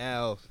like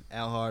Al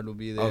Hard will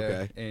be there,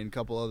 Okay. and a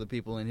couple other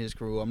people in his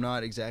crew. I'm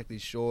not exactly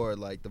sure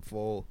like the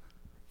full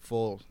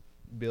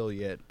bill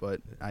yet,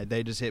 but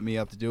they just hit me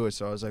up to do it,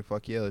 so I was like,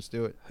 "Fuck yeah, let's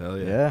do it." Hell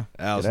yeah. Yeah.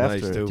 Al's Get after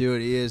nice it. too.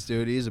 Dude, he is,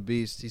 dude. He's a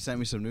beast. He sent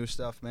me some new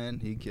stuff, man.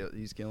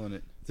 He's killing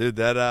it. Dude,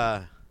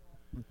 that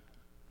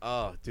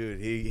oh, dude,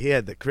 he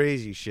had the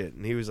crazy shit,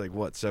 and he was like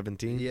what,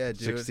 17? Yeah,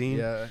 dude. 16?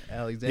 Yeah,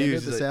 Alexander He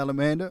was the like-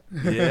 Salamander.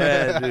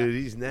 Yeah, dude,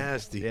 he's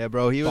nasty. Yeah,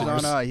 bro. He was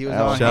Bars. on. He was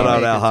Al. on. Shout out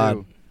Haymaker, Al Hard.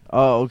 too.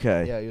 Oh,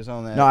 okay. Yeah, he was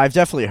on that. No, I've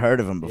definitely heard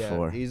of him Yeah,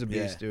 before. he's a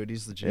beast, Yeah. dude.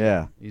 He's legit.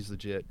 Yeah. He's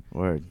legit.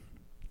 Word.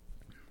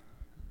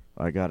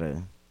 I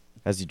gotta.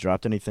 Has he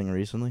dropped anything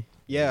recently?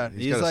 Yeah,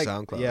 He's got a like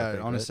SoundCloud, I yeah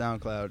think, on right? his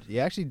SoundCloud. He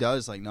actually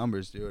does like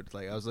numbers, dude.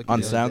 Like I was looking On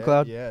the other day.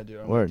 SoundCloud? Yeah, dude.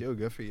 I'm Word. like, dude,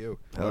 good for you.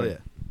 Hell yeah.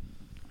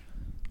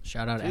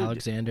 Shout out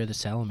Alexander the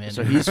Salamander.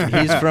 So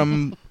he's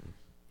from.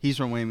 He's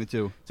from Weymouth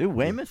too. Dude,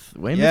 Weymouth.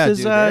 Weymouth Yeah, is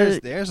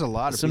dude. There's a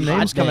lot of some people.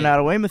 names coming out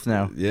of Weymouth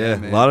now. Yeah,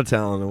 man. a lot of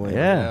talent away.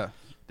 Yeah.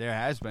 There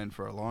has been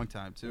for a long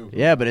time too.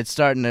 Yeah, but it's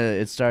starting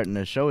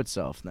to show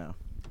itself now.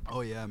 Oh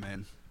yeah,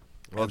 man.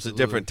 Well, it's a Absolutely.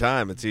 different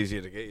time. It's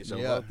easier to get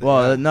yourself Yeah. up.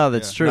 Well, Yeah. no,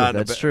 that's Yeah. true. Not in a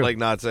That's ba- true. Like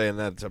not saying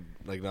that to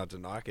not to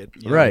knock it,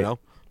 Right. You know?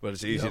 But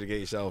it's easy Yep. to get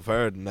yourself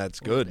heard, and that's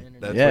good.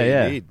 That's yeah, what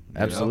yeah, you need. you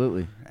know?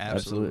 absolutely,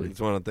 Absolutely. It's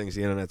one of the things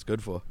the internet's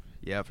good for.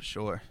 Yeah, for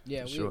sure.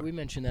 Yeah, Sure. we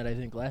mentioned that I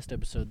think last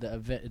episode.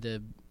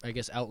 The I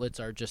guess outlets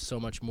are just so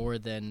much more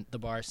than the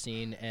bar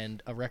scene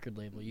and a record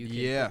label. You can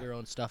Yeah. put your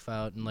own stuff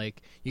out, and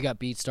like you got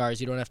BeatStars.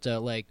 You don't have to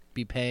like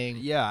be paying.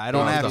 Yeah, I You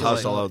don't have to to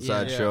hustle like,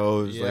 outside yeah.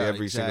 shows, Yeah, like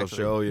every single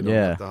exactly. show. You don't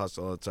Yeah. have to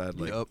hustle outside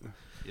like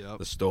Yep.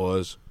 the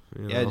stores.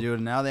 You Yeah, know?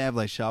 dude. Now they have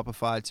like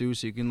Shopify too,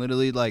 so you can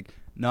literally like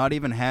not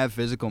even have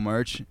physical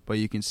merch, but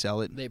you can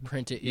sell it. They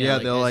print it. Yeah,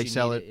 like, they'll as like you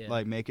sell need it, yeah.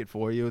 like make it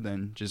for you,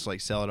 then just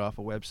like sell it off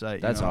a website.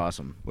 you That's know?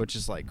 awesome. Which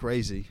is like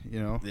crazy,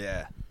 you know.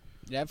 Yeah.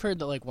 Yeah, I've heard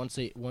that like once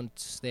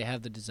they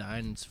have the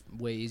design, it's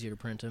way easier to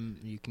print them.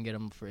 You can get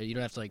them for. You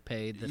don't have to like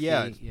pay the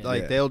Yeah, fee.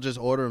 like Yeah. they'll just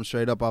order them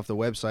straight up off the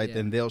website, Yeah.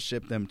 then they'll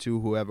ship them to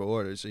whoever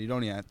orders. So you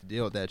don't even have to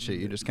deal with that shit.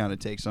 You just kind of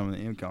take some of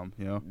the income,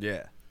 you know.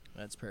 Yeah.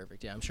 That's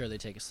perfect. Yeah, I'm sure they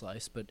take a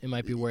slice, but it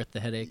might be worth the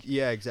headache.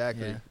 Yeah,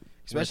 exactly. Yeah.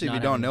 Especially if not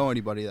you don't having- know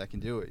anybody that can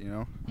do it, you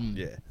know. Mm.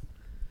 Yeah.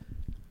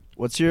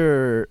 What's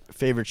your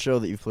favorite show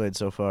that you've played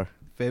so far?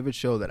 Favorite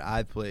show that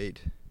I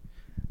played,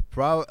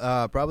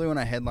 probably when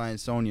I headlined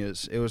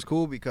Sonia's. It was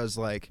cool because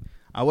like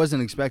I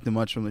wasn't expecting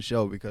much from the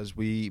show because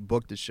we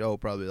booked the show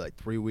probably like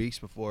 3 weeks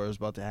before it was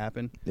about to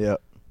happen. Yeah.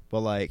 But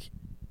like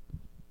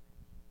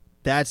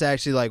that's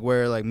actually like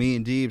where like me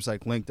and Deebs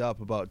like linked up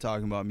about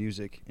talking about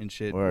music and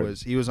shit. Word.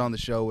 He was on the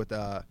show with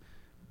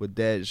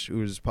Dej, who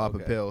was Papa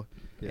Okay. Pill,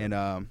 Yeah.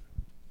 and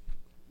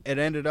it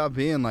ended up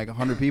being like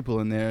 100 people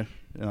in there.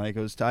 And like it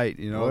was tight,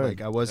 you know. Word.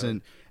 Like I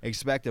wasn't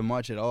expecting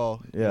much at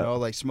all. Yeah. You know,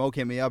 like Smoke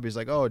hit me up. He's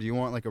like, "Oh, do you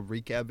want like a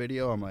recap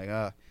video?" I'm like,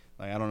 like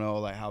I don't know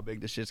like how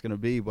big this shit's gonna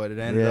be, but it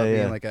ended Yeah, up yeah.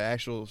 being like an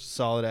actual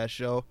solid ass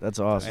show. That's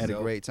I awesome. had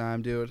a great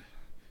time, dude.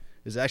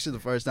 It was actually the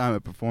first time I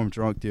performed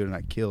drunk, dude, and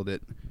I killed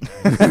it.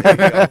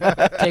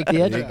 Take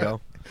the edge There you out.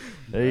 go.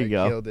 There you I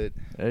go. Killed it.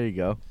 There you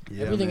go.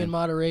 Yeah, Everything man. in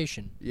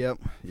moderation. Yep.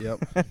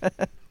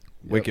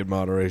 Wicked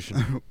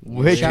moderation.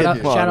 Wicked Shout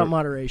out moder-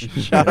 moderation.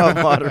 Shout out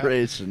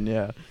moderation.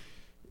 Yeah.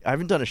 I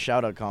haven't done a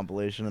shout out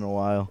compilation in a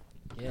while.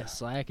 Yeah,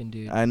 slacking,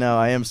 dude. I know.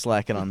 I am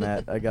slacking on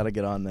that. I gotta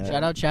get on that.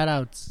 Shout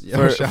outs. Yeah,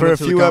 For, shout for out a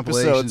to the few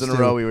episodes compilations, in a too.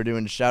 row, we were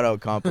doing shout out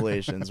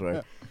compilations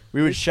where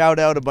we would shout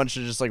out a bunch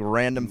of just like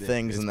random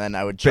things, and then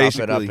I would chop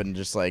it up basically- and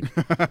just like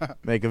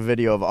make a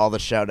video of all the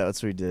shout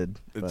outs we did.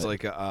 It's But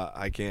like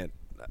I can't.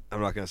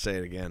 I'm not gonna say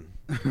it again.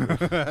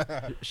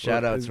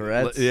 shout out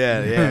Tourette's.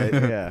 Yeah, yeah,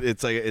 Yeah.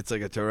 It's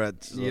like a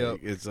Tourette's. Yep.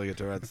 It's like a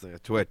Tourette's thing, a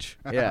Twitch.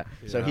 Yeah.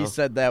 So You he know?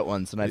 said that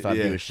once, and I thought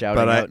Yeah. he was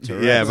shouting but out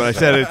Tourette's. Yeah, but I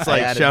said it's I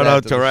like added shout that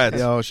out to the Tourette's.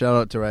 Yo, shout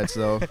out Tourette's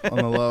though on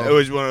the low. It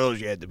was one of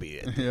those you had to be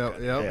in. Yep.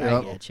 Yeah. I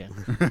Yep.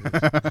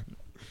 getcha.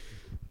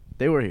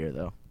 They were here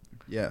though.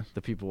 Yeah.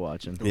 The people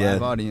watching. The Yeah.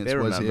 live audience They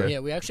was remember. here. Yeah,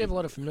 we actually have a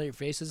lot of familiar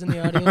faces in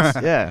the audience.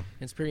 Yeah.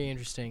 It's pretty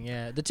interesting.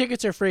 Yeah, the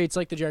tickets are free. It's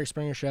like the Jerry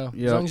Springer show.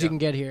 Yeah. As long as you can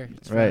get here,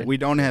 it's Right. fine. We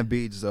don't have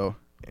beads though.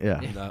 Yeah.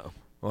 Yeah. No.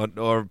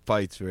 or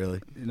fights really.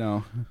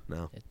 No,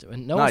 No. No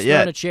Not one's yet.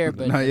 throwing a chair,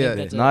 but Not I think yet.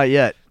 that's a Not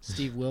yet.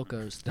 Steve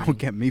Wilkos thing. don't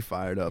get me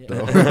fired up Yeah.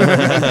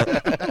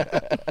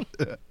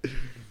 though.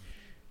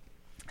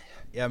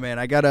 Yeah, man,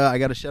 I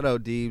gotta shout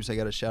out Deebs. I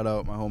gotta shout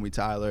out my homie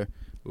Tyler,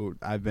 who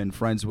I've been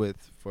friends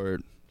with for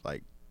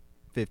like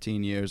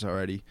 15 years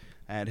already.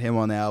 I had him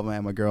on the album. I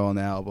had my girl on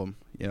the album.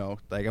 You know,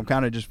 like I'm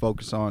kind of just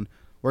focused on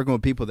working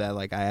with people that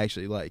like I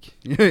actually like.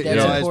 you know,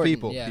 as important,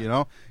 people. yeah. You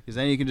know, because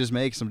then you can just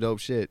make some dope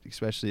shit,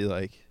 especially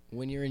like.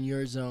 When you're in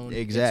your zone,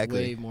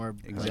 Exactly. it's way more.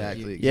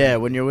 Exactly. Yeah,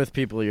 when you're with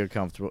people you're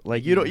comfortable.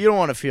 Like you don't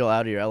want to feel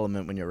out of your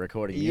element when you're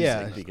recording music.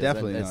 Yeah, because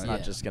definitely then it's not. not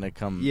Yeah. just gonna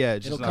come. Yeah,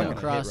 it's It'll just come not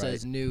gonna across hit right.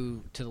 as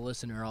new to the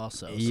listener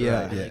also. So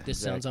Yeah. like, Yeah, this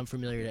sounds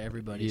unfamiliar to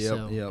everybody. Yep,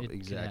 so yep, it could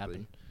exactly.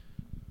 happen.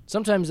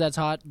 Sometimes that's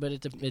hot, but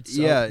it's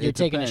Yeah, you're it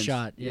taking depends. a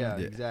shot. Yeah,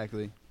 Yeah.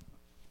 exactly.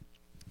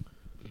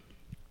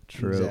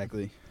 True.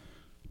 Exactly.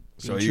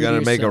 So Be you true to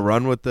gonna make a yourself.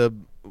 run with the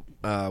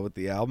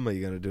album? Are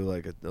you gonna do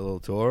like a little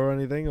tour or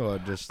anything, or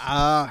just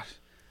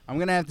I'm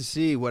gonna have to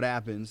see what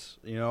happens.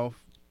 You know,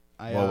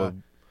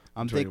 I'm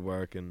between thinking.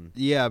 work and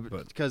Yeah,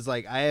 but- because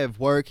like I have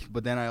work,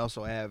 but then I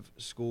also have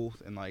school,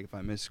 and like if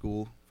I miss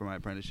school for my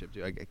apprenticeship,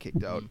 dude, I get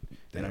kicked out,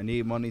 and I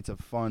need money to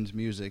fund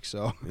music.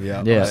 So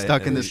yeah, Yeah. I'm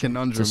stuck in this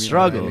conundrum. It's a you know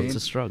what I struggle. mean? It's a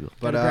struggle.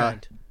 But Gotta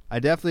grind.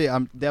 I'm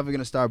definitely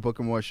gonna start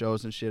booking more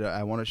shows and shit.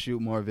 I want to shoot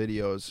more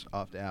videos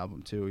off the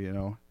album too. You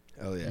know,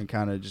 Hell yeah. and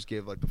kind of just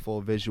give like the full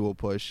visual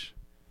push.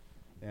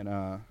 And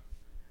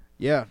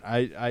yeah,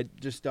 I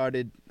just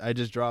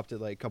dropped it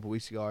like a couple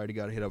weeks ago. I already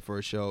got hit up for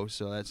a show,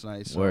 so that's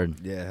nice. So Word.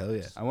 Yeah, hell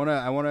yeah.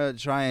 I wanna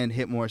try and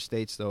hit more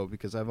states though,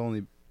 because I've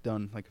only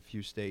done like a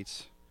few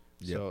states.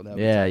 Yep. So that'd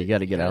be Yeah, tight. you got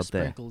to get Gotta out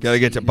there. sprinkle the Gotta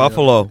get to seed.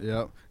 Buffalo. Yep.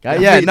 Yeah,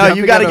 Definitely- no, you got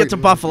to definitely get to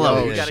Buffalo.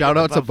 Yo, You gotta shout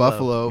get out to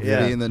Buffalo Yeah.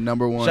 for being the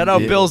number one. Shout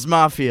out Yeah. Bill's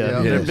Mafia.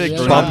 Yeah. They're Yeah. big Yeah.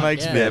 Sean Yeah.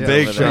 Mike's Yeah. fans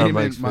Big over Sean there. Name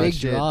Mike's it my Big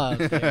shit. job.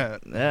 Yeah.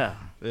 Yeah.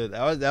 Dude,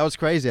 that was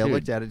crazy. I Dude.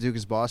 looked at it, dude,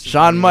 because Boston.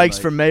 Sean Mike's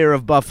for mayor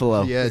of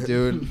Buffalo. Yeah,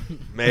 dude.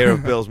 Mayor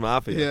of Bill's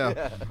Mafia.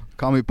 Yeah.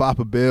 Call me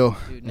Papa Bill.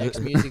 Dude, next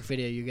music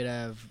video, you're gonna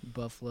have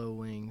buffalo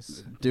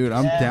wings. Dude,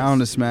 I'm down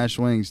to smash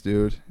wings,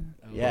 dude.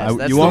 Yes, I-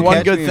 that's you the won't one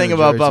catch good me in thing New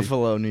about Jersey.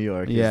 Buffalo, New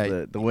York. Yeah.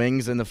 Is the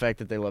wings and the fact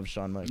that they love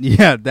Sean Mike.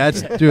 Yeah,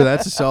 that's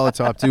a solid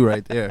top two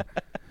right there.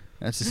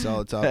 That's a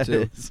solid top That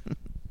two. is.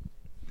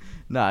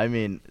 No, I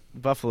mean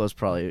Buffalo's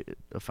probably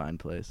a fine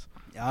place.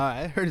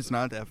 I heard it's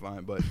not that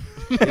fine, but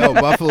yo,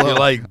 Buffalo. You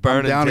like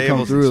burning down to come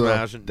tables through, and though.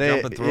 smashing, They,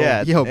 jumping through.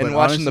 yeah, Yo, and but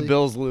watching the honestly-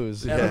 Bills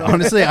lose. Yeah.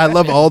 Honestly, I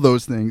love all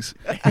those things.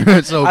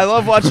 So I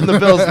love watching the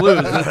Bills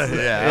lose. yeah, I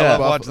Yeah. love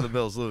watching the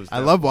Bills lose. I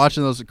too. love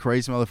watching those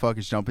crazy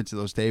motherfuckers jump into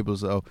those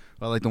tables though.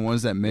 But like the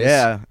ones that miss.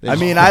 Yeah, they I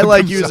just mean, fuck I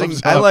like themselves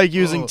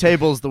using up. Oh.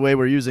 tables the way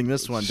we're using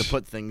this one to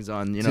put things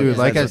on. You know, Dude, 'cause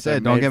like I that's what said, they're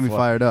don't made get me for.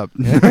 fired up.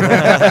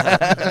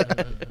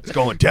 It's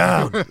going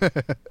down.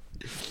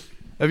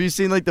 Have you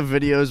seen like the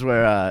videos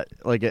where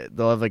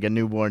they'll have like a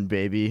newborn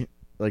baby,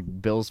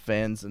 like Bills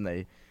fans,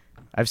 and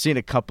I've seen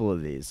a couple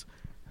of these,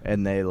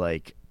 and they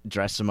like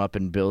dress them up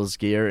in Bills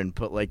gear and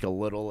put like a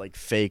little like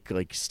fake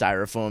like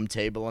styrofoam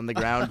table on the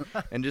ground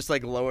and just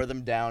like lower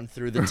them down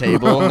through the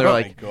table, and they're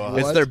like God.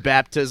 it's their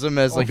baptism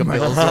as like a my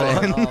Bills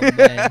God. fan. Oh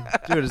man,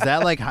 Dude, is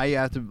that like how you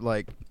have to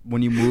like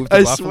when you move to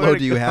I Buffalo? swear to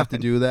Do you God. have to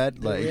do that?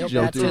 the Like real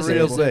jump through a baptism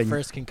real is table? the thing.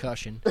 first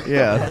concussion.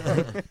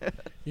 Yeah.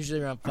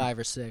 Usually around 5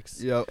 or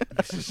 6. Yep.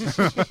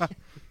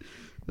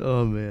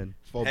 Oh man,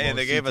 Full Hey, and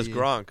they gave us CTE.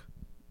 Gronk.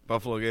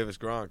 Buffalo gave us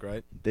Gronk,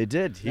 right? they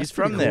did. He's That's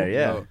from pretty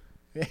there. cool.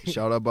 Yeah.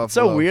 Shout out Buffalo. It's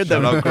so weird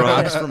that Shout out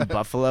Gronk. Gronk's from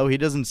Buffalo. He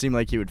doesn't seem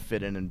like he would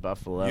fit in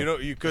Buffalo. You know,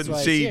 you couldn't why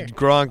it's see here.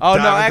 Gronk Oh,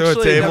 no, diving through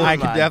actually, a table. never I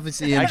could mind. definitely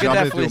see I him could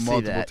jumping definitely through see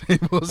multiple that.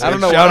 tables. I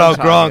don't know Shout what I'm out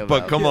talking Gronk, but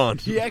about. come on.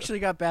 He actually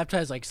got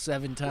baptized like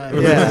 7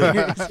 times.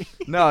 Yeah.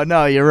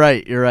 No, you're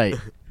right. You're right.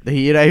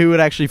 He would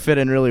actually fit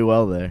in really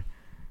well there,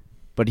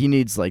 but he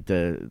needs like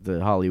the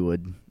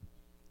Hollywood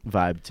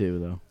vibe too,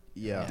 though.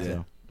 Yeah.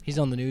 So, He's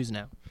on the news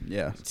now.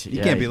 Yeah. You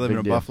Yeah, can't be he's a living big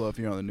in deal. Buffalo if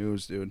you're on the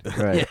news, dude.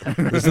 right.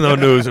 There's no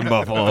news in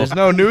Buffalo. There's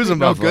no news in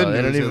No Buffalo. good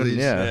They don't news, at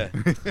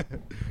even. least. Yeah.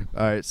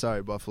 All right,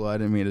 sorry, Buffalo. I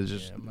didn't mean to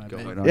just Yeah, my go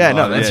bad. right on. Yeah. that.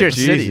 No, Oh, that's yeah, your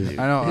city. Jesus. Dude.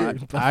 I know. I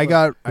Buffalo.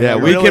 got. Yeah,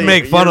 got we really- can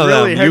make fun you're of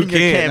really them. You hurting your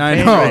can't.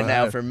 campaign I know. right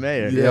now for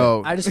mayor.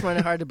 Yo, I just find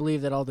it hard to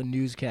believe that all the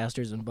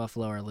newscasters in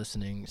Buffalo are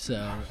listening. So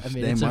I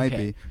mean, they it's might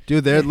okay. be,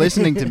 dude. They're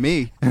listening to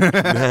me.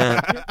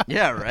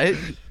 Yeah. Right.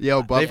 Yo,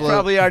 They've Buffalo.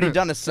 probably already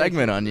done a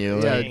segment on you.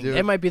 Yeah, Dang, dude.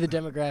 It might be the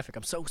demographic.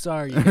 I'm so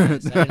sorry, you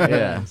guys. I didn't Yeah.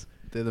 realize.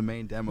 They're the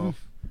main demo.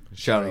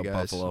 Shout Sorry, out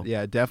guys. Buffalo.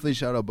 Yeah, definitely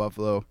shout out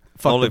Buffalo.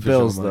 Fuck Only the for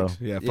Bills Sean though, Mike's.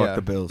 Yeah, fuck Yeah.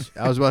 the Bills.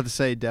 I was about to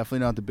say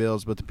definitely not the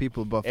Bills, but the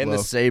people of Buffalo. and the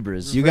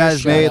Sabres. You Reverse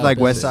guys made shout-out like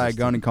Bills. West Side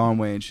Gun and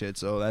Conway and shit,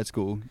 so that's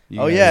cool.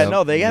 You Oh guys- yeah, Yep.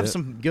 no, they have Yep.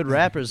 some good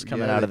rappers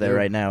coming Yeah, out of they there do.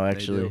 right now, They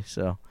actually. do.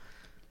 So,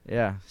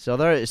 yeah,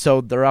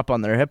 so they're up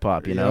on their hip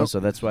hop, you know. Yep. So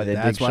that's why they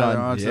That's dig why they're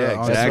Sean. on to- Yeah,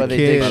 on That's to why the they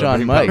dig kid. Sean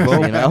Bing, Mike, bang,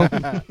 boom. you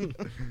know.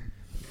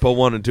 put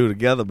 1 and 2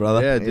 together,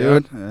 brother. Yeah,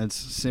 dude. That's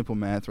simple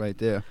math right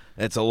there.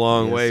 It's a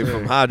long Yes, way sir.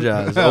 from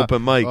Hajjaz,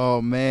 open mic.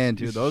 Oh man,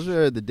 dude, those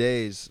were the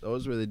days.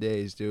 Those were the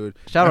days, dude.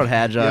 Shout out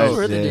Hajjaz. Those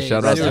were the Yeah, days.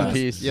 shout out Rest to in him.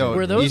 peace. Yo,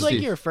 Were those easy.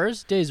 like your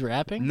first days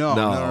rapping? No.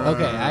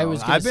 Okay, I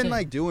was gonna I've been say-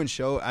 like doing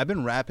I've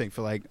been rapping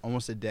for like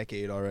almost a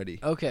decade already.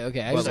 Okay. I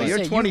Well, was so gonna you're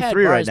say, you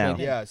 23 had right bars now. back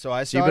then. Yeah, so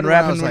I So you've started been when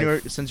I rapping was, when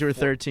like, since you were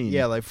 13.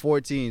 Yeah, like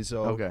 14.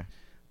 So Okay.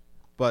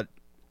 but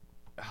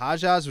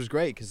Hajjaz was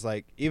great because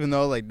like even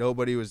though like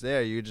nobody was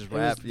there, you just It was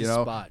rap. the You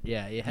know, spot.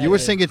 Yeah, had you were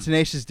to- singing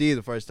Tenacious D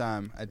the first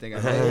time I think I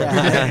heard.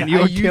 Yeah, and you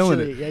were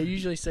killing it. I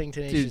usually sing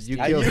Tenacious Dude, you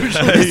D. I killed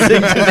usually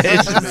sing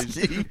Tenacious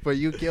it. But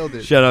you killed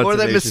it. Shout out Or to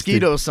that Tenacious D.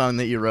 mosquito song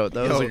that you wrote.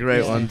 That was Yo, a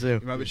great yeah. one too.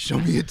 Remember, show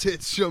me your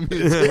tits, show me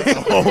your tits.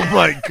 Oh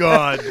my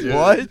God, dude.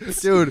 What?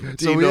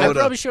 Dude, so we I were,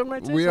 probably showed my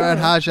tits. we were at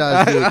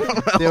Hajjaz,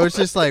 dude. There was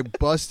this like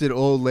busted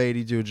old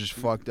lady, dude, just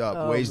fucked up,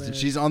 Oh, wasted. man.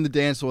 She's on the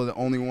dance floor, the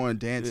only one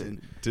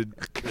dancing.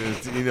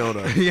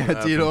 Tino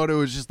Yeah, Tino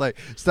was just like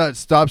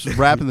stops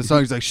rapping the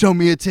song. He's like, "Show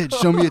me your tits,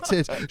 show me your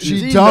tits."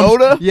 She Tino?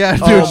 dumped. Yeah,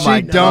 dude, Oh she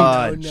my dumped.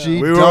 God.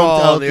 She We were dumped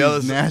all out on the these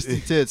other side.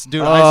 nasty tits,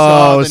 dude. I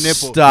saw Oh, the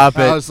nipple. stop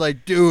I it. was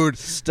like, dude.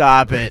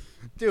 Stop it.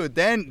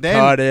 Then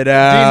Cut it Dean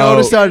out.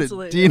 Oda started.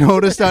 Cancel it. Dean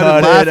Oda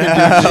started Cut it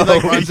laughing. Dude. She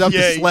like out. runs up to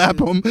Yeah. slap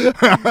him.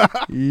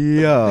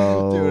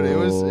 Yo. Dude, it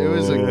was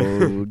a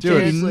Dude,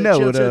 Seriously,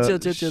 no,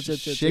 chill.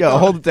 Shit. Yo,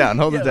 hold it down,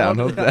 hold it down,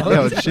 hold it down.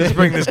 Yo, Let's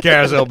bring this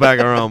carousel back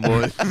around,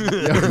 boys.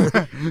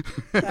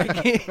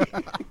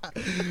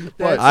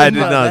 I did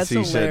not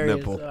see said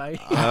nipple.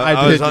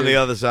 I was did, on the dude.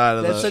 other side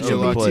of That's the, such a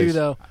of the me place. too,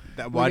 though.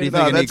 Why do you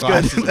No, think I need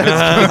that's good. glasses?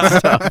 That's good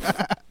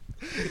stuff.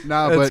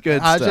 No, That's but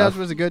good Hajjaz stuff.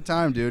 was a good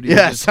time, dude. He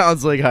Yeah, just-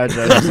 sounds like hard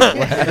drive.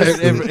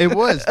 it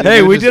was. dude. Hey,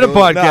 It we was did a just-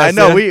 podcast.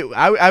 No, I know. there.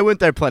 I went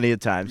there plenty of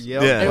times.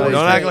 Yep. Yeah, It was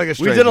don't great. act like a We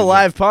stranger. did a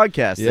live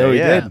podcast. Yeah, there, we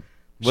yeah. did.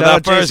 With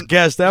our first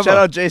guest ever. Shout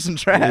out Jason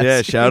Trask.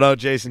 Yeah, shout out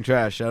Jason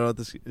Trash. Shout out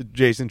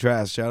Jason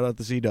Trash. Shout out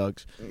the Sea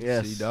Dogs.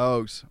 Yes. Sea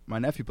Dogs. My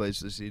nephew plays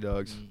for the Sea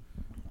Dogs.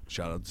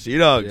 Shout out the Sea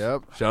Dogs.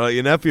 Yep. Shout out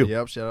your nephew.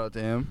 Yep. Shout out to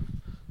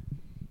him.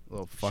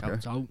 Little fucker.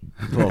 Shouts out.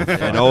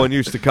 And Owen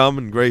used to come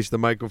and grace the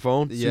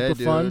microphone. Yeah, Super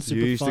dude. fun. You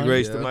Super used to fun.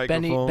 grace the Yeah.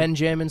 microphone.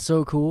 Benjamin's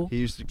so cool. He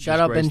used to Shout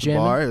just out grace the Benjamin.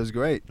 bar. It was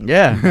great.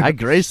 Yeah, I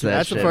graced that.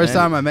 That's shit, the first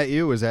man. time I met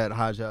you was at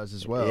Hajjaz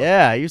as well.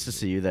 Yeah, I used to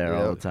see you there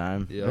all Yep. the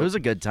time. Yep. It was a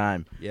good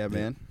time. Yeah,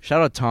 man.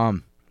 Shout out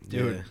Tom.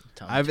 Dude.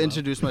 Yeah. I've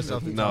introduced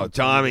myself to No, Tom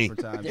Tommy.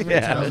 different times.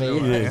 Different Yeah. Tommy,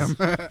 Who I yes.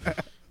 am.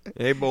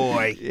 Hey,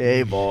 boy.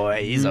 Hey boy,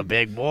 he's a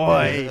big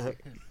boy.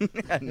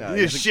 No,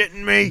 You he's,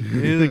 shitting me?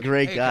 he's a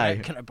great Hey, guy.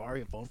 Can I borrow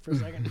your phone for a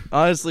second?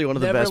 Honestly, one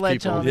of the Never best let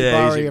people. Tommy Yeah,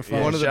 borrow he's a- your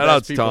phone. One of the Shout out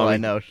best to people Tommy. I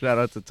know. Shout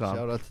out to Tom.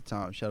 Shout out to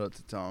Tom. Shout out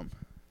to Tom.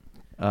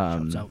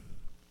 Shouts out.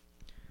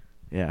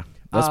 Yeah.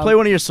 Let's Um, play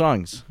one of your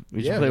songs.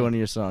 We should yeah, play man. one of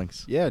your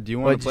songs. Yeah, do you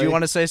Wait, want do to play? you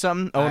want to say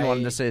something? Owen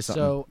wanted to say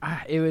something. So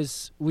it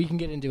was. We can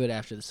get into it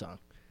after the song.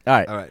 All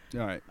right. All right.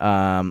 All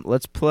right.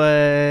 Let's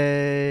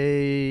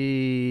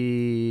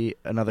play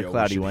another Yo,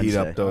 cloudy we should Wednesday. heat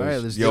up those. All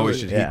right, let's Yo, do we it.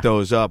 should Yeah. heat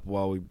those up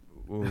while we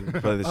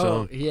play the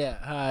Oh song.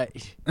 yeah.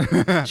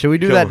 Should we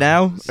do Go. that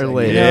now or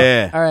later?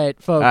 Yeah. All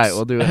right, folks. All right,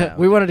 we'll do it now.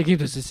 we wanted to keep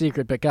this a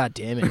secret, but god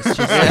damn it, it's just.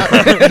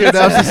 Dude,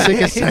 that was the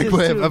sickest It's segue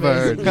I've too ever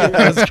heard. amazing.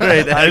 That's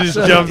great. I just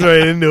jumped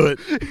right into it.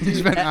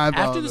 He's been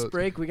After eyeballing this those.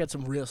 break, we got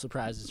some real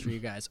surprises for you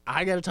guys.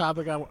 I got a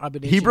topic I've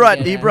been. He itching brought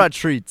to get at.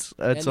 treats.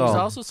 And That's there's all.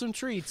 also some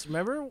treats.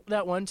 Remember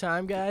that one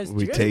time, guys? We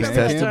Do you guys taste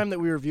remember tested. that time that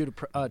we reviewed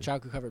a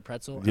chocolate covered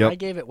pretzel? And Yep. I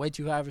gave it way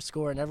too high of a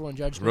score, and everyone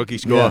judged me. Rookie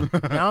score.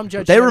 Now I'm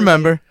judging. They everybody.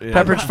 remember. Yeah.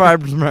 Pepperidge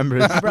Farm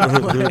remembers.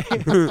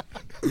 I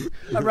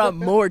brought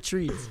more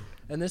treats,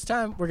 and this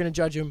time we're gonna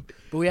judge them,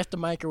 but we have to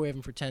microwave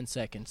them for 10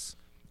 seconds.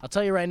 I'll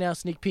tell you right now,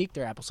 sneak peek,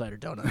 they're apple cider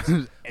donuts.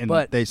 And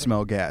But- they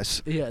smell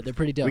gas. Yeah, they're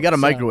pretty dope. We got to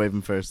So, microwave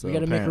them first, though. We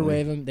got to apparently.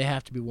 microwave them. They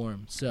have to be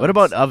warm. So What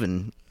about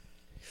oven?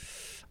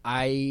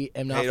 I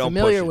am not Hey, don't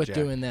familiar push it, with Jack.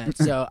 doing that,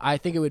 so I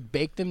think it would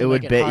bake them. It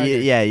would be.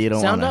 Yeah, you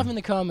don't Sound want off in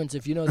the comments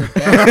if you know the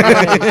best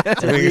way I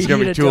to think it's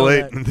gonna reheat be a too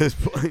late donut. at this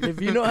point.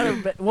 If you know how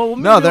to, well,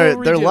 No, maybe they're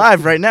we'll redo.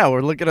 live right now.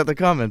 We're looking at the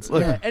comments.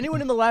 Look. Yeah,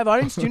 anyone in the live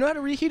audience, do you know how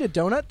to reheat a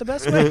donut the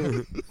best way?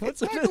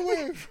 What's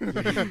microwave?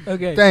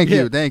 Okay. Thank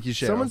yeah. you. Thank you,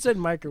 Cheryl. Someone said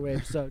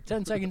microwave, so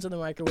 10 seconds in the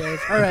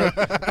microwave. All right,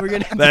 we're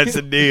gonna That's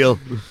a deal.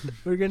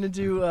 we're gonna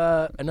do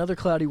another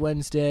cloudy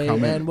Wednesday,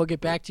 Coming. and we'll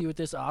get back to you with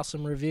this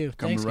awesome review.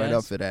 Coming Thanks, right guys.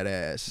 up for that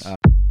ass.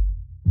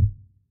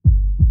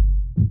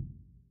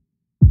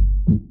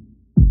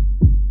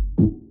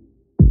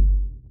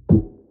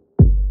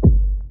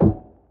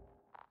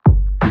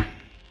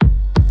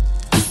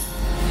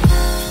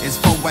 It's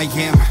 4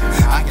 a.m.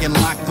 I can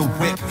lock the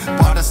whip.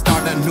 About to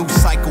start a new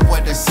cycle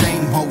with the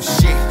same old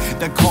shit.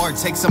 The car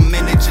takes a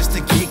minute just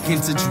to kick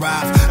into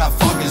drive. I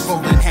fuckers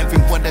rolling heavy,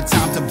 what a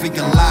time to be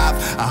alive.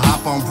 I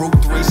hop on Route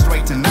 3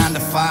 straight to 9 to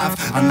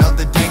 5.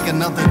 Another day,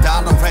 another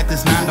dollar at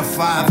this 9 to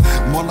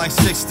 5. More like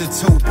 6 to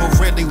 2, but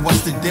really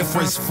what's the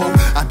difference, fool?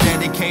 I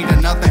dedicate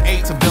another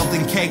 8 to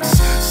building cakes,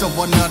 so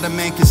another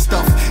man can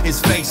stuff his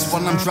face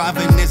while I'm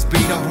driving this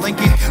beat up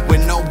Lincoln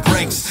with no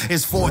brakes.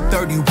 It's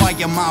 4:30, why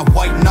am I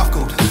white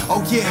knuckled?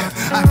 Oh yeah,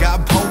 I got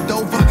pulled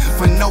over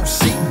for no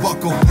seat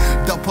buckle.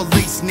 The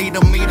police need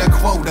a meter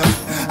quota.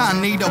 I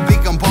need a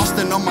big in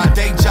Boston or my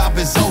day job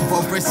is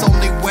over. It's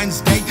only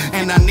Wednesday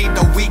and I need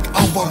a week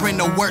over. In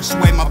the worst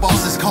way, my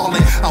boss is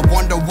calling. I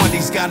wonder what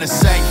he's gotta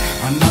say.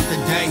 Another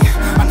day,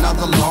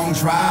 another long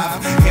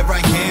drive. Here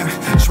I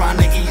am, trying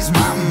to ease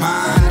my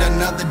mind.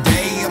 Another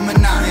day of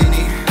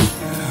monotony.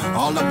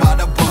 All about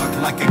a buck,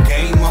 like a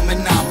game of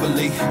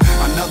Monopoly.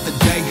 Another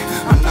day,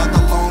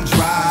 another long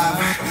drive.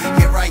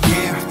 Here I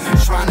am,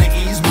 trying to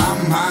ease my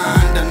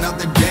mind.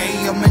 Another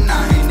day of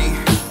monotony.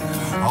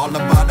 All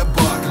about a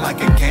buck,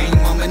 like a game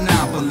of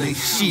Monopoly.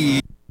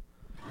 Shit.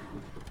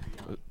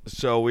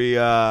 So we,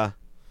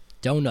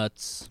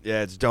 Donuts.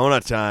 yeah, it's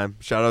donut time.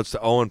 Shout outs to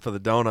Owen for the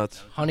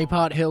donuts.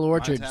 Honeypot Hill Mine's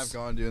Orchards. half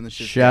gone doing this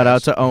shit. Shout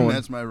out to Owen.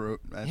 That's my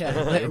route. That's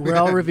Yeah, we're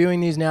all reviewing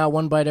these now.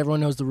 One bite,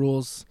 everyone knows the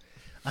rules.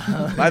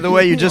 By the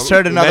way, you just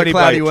heard another Many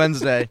Cloudy bites.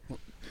 Wednesday.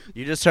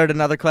 You just heard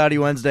another Cloudy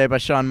Wednesday by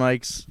Shawn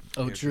Mikes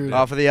Oh, true.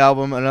 off of the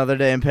album Another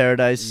Day in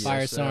Paradise.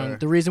 Fire Yes, song. sir.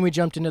 The reason we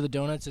jumped into the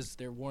donuts is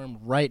they're warm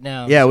right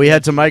now. Yeah, so we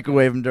had to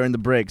microwave them during the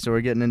break, so we're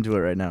getting into it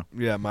right now.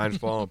 Yeah, mine's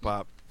falling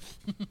apart.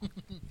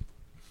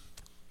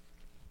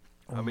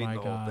 Oh I'm eating my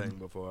the whole God. thing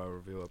before I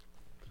review it.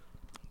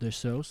 They're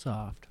so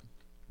soft.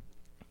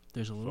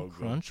 There's a little So good.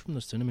 crunch from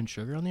the cinnamon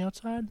sugar on the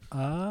outside.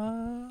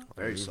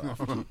 Very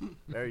soft.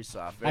 Very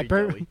soft. I Very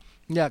per- doughy.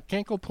 Yeah,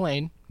 can't go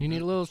plain. You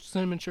need a little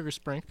cinnamon sugar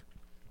sprinkle.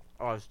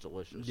 Oh, it's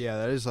delicious. Yeah,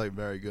 that is like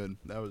very good.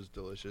 That was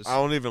delicious. I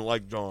don't even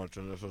like donuts,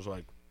 and this was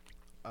like,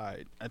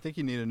 Alright, I think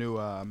you need a new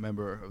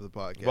member of the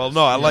podcast. Well,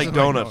 no, I He like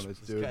doesn't donuts.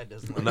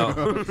 dude.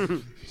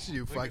 no,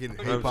 You fucking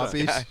hate I'm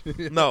puppies.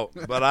 no,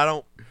 but I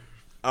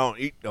don't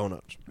eat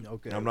donuts.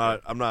 Okay. I'm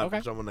not Okay.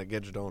 someone that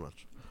gets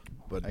donuts.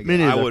 But Me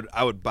neither.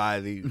 I would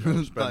buy these,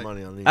 spend Like-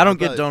 money on these. I don't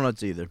get thought-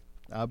 donuts either,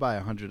 I'll buy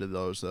 100 of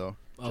those though.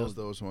 Oh. Just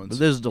those but ones.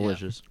 this is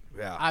delicious.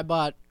 Yeah. I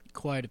bought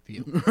quite a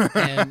few,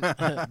 and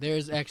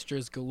there's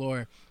extras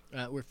galore.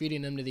 We're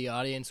feeding them to the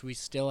audience. We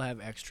still have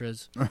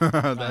extras.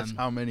 That's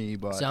how many he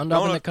bought. Sound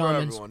off in the Donuts for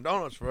comments. everyone.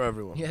 Donuts for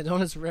everyone. Yeah,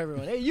 donuts for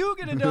everyone. Hey, you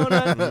get a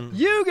donut.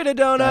 You get a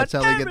donut. That's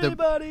how they get the-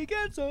 Everybody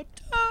gets a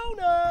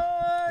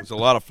donut. There's a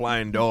lot of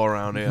flying dough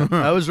around here.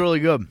 That was really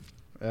good.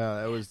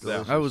 Yeah, that was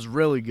delicious. That was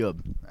really good.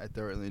 I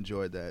thoroughly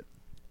enjoyed that.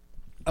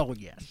 Oh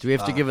yes. Do we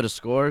have to give it a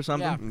score or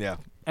something? Yeah. Yeah.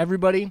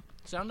 Everybody,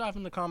 sound off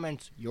in the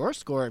comments your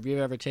score if you've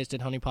ever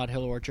tasted Honey Pot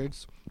Hill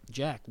Orchards.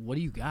 Jack, what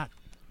do you got?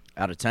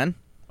 Out of 10?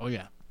 Oh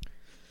yeah.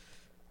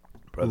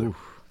 Brother. Oof,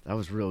 that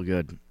was real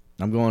good.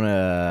 I'm going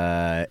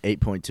to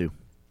 8.2.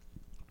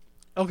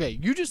 Okay,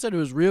 you just said it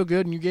was real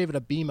good and you gave it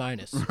a B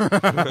minus. I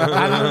don't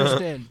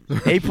understand.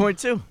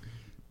 8.2.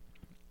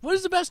 What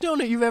is the best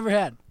donut you've ever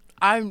had?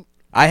 I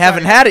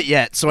haven't had it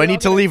yet, so I Yeah,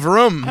 need to okay. leave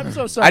room. I'm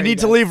so sorry. I need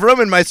to guys. leave room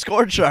in my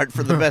score chart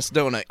for the best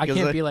donut. I 'cause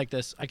can't be like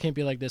this. I can't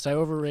be like this. I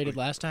overrated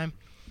last time,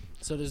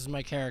 so this is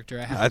my character.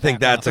 I, have I to think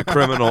back that's off. a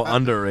criminal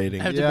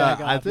underrating. I have to Yeah,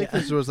 back I off, think yeah.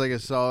 this was like a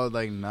solid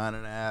like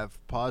 9.5,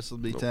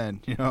 possibly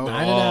 10. You know,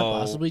 9.5, Oh.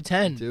 possibly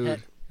 10. Dude,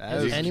 that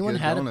Has was a anyone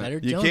good had a donut. better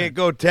You donut? can't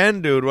go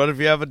 10, dude. What if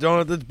you have a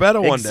donut that's better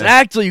one day?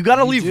 Exactly. You got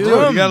to leave do. Dude,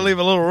 room. you gotta leave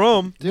a little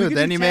room. We Dude, could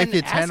then do you make 10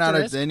 it 10 out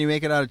of asterisk. then you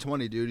make it out of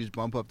 20, dude. You just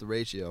bump up the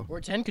ratio.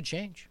 Or 10 could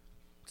change.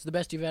 It's the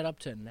best you've had up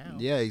to now.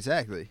 Yeah,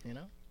 exactly. You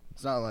know?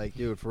 It's not like,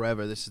 dude,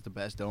 forever. This is the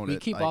best donut. We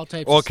keep like, all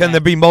types Or of can there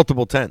stats. be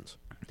multiple 10s?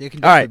 There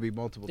can All definitely right. be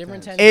multiple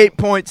Different 10s.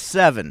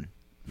 8.7.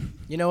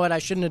 You know what? I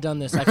shouldn't have done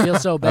this. I feel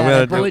so bad. gonna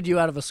I do- bullied you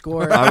out of a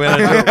score. I'm gonna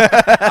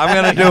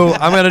do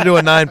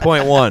a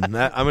 9.1.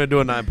 I'm gonna do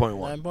a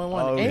 9.1. 9.1.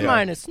 Oh, A yeah.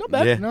 minus. No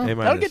bad. Yeah, No. A That'll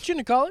minus. get you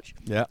into college.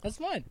 Yeah. That's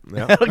fine.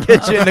 Yeah. That'll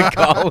get you into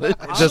college.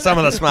 To some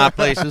of the smart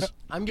places.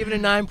 I'm giving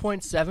it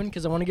 9.7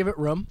 because I want to give it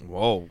room.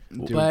 Whoa.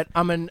 Dude. But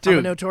I'm a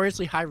Dude.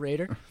 notoriously high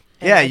rater.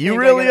 And Yeah, I you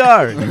think I really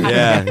gotta- are.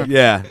 Yeah,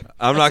 yeah.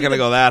 I'm not see gonna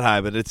the- go that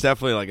high, but it's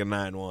definitely like a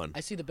 9.1. I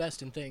see the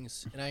best in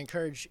things, and I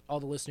encourage all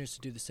the listeners to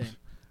do the same.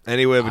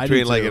 Anywhere I do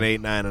between like too. an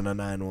 8.9 and a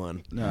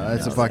 9.1. No,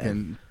 that's a Yeah.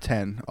 fucking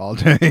 10 all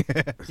day.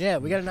 Yeah,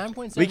 we got a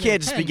 9.7. We and can't a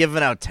just 10. be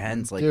giving out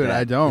 10s like Dude, that.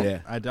 I don't. Yeah.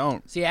 I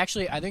don't. See,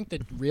 actually, I think the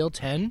real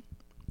 10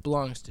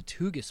 belongs to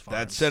Tugas Farms.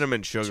 That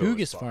cinnamon sugar. Tugas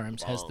was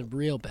Farms has the bomb.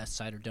 real best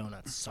cider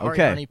donuts. Sorry,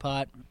 Okay. Honey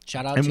Pot.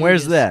 Shout out. And to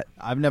where's Tugas. that?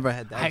 I've never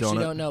had that I actually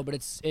donut. don't know, but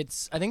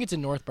it's. I think it's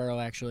in Northborough,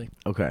 actually.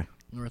 Okay.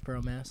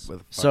 Northborough, Mass. Where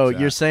the fuck's So that?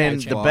 you're saying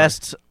Check. the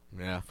best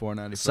Yeah.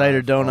 $4.95 cider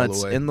all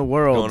donuts the way. in the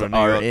world Going to New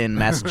are York. in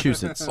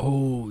Massachusetts.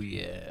 Oh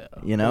yeah.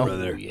 You know?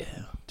 Brother. Oh yeah.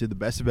 Dude, the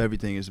best of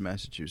everything is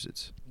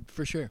Massachusetts.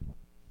 For sure.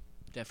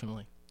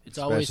 Definitely. It's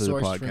always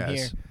Especially the sourced from podcast.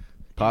 here.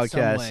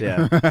 Podcast, way.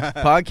 yeah.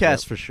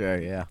 Podcast for sure,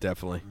 yeah.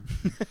 Definitely.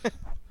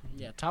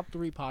 Yeah, top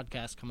 3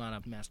 podcasts come out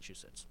of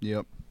Massachusetts,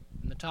 Yep.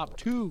 and the top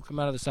 2 come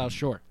out of the South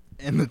Shore.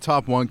 And the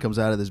top one comes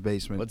out of this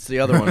basement. What's the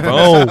other one?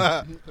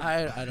 Boom.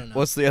 I don't know.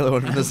 What's the other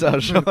one from the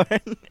South Shore?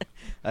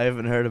 I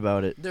haven't heard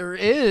about it. There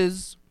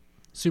is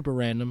super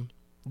random.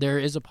 There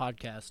is a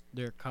podcast.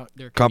 They're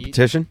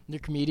Competition? They're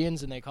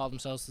comedians, and they call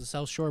themselves the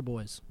South Shore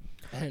Boys.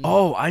 And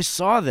Oh, I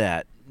saw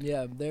that.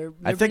 yeah, they're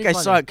I think pretty I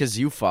funny. saw it because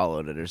you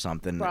followed it or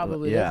something.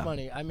 Probably, Yeah. they're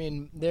funny. I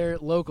mean, they're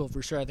local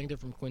for sure. I think they're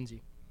from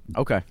Quincy.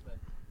 Okay.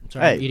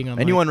 Sorry, I'm Hey, eating on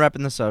anyone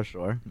repping the South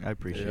Shore? I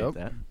appreciate Yep.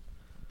 that.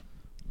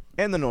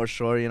 And the North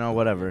Shore,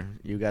 whatever.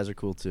 You guys are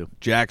cool too.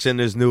 Jackson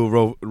is new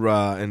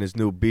in his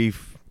new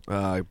beef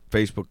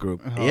Facebook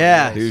group.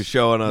 Yeah. He was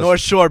showing us. North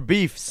Shore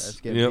beefs.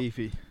 Let's get Yep.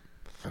 beefy.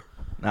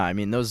 No, I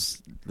mean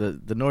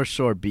the North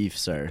Shore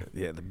beefs are.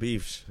 Yeah, the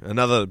beefs.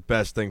 Another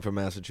best thing for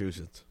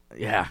Massachusetts.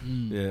 Yeah,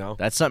 You know,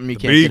 that's something you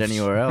The can't get beefs.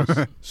 anywhere else.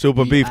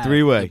 super beef Yeah,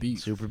 three-way. the beef.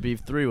 Super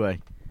beef 3-way.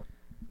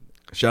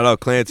 Shout out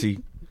Clancy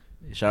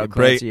Shout out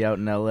Great. Clancy out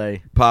in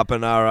L.A.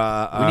 popping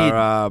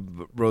our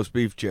roast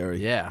beef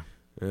cherry. Yeah,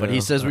 You but he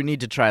know? says we need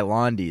to try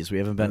Londi's. We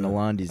haven't been to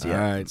Londi's yet,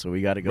 All right. so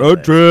we got to go.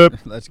 road there. trip.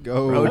 Let's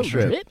go. Road Road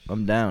trip. trip.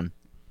 I'm down.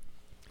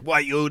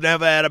 What, you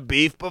never had a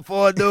beef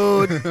before,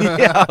 dude?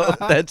 Yeah,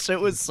 that shit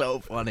was so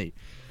funny.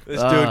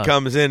 This dude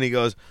comes in, he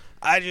goes,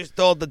 I just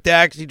told the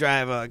taxi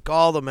driver, I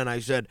called him and I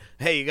said,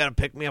 hey, you got to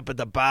pick me up at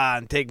the bar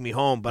and take me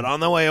home. But on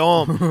the way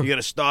home, you got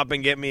to stop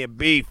and get me a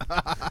beef.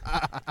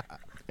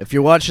 If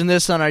you're watching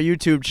this on our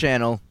YouTube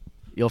channel,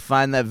 you'll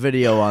find that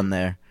video on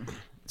there.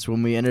 It's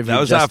when we interviewed That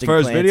was our Justin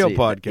first Clancy. video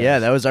podcast. Yeah,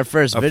 that was our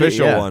first video.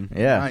 Official Yeah, one.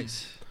 Yeah.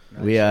 Nice.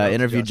 We Shout out to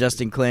interviewed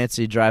Justin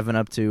Clancy driving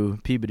up to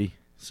Peabody.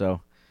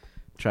 So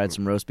tried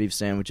some roast beef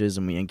sandwiches,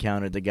 and we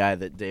encountered the guy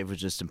that Dave was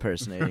just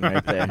impersonating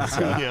right there.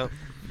 So. Yeah.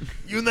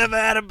 You never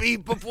had a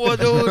beef before,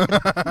 dude? Dude,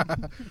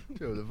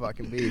 the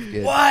fucking beef,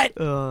 kid. What?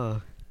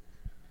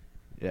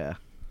 Yeah.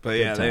 But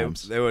yeah, Good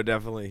times. they were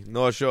definitely.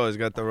 North Shore's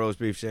got the roast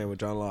beef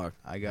sandwich on lock.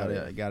 I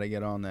gotta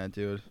get on that,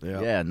 dude.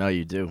 Yeah, no,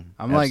 you do.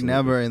 I'm like Absolutely.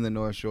 never in the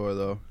North Shore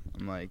though.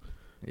 I'm like,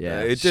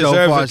 Yeah, It So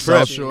deserves far a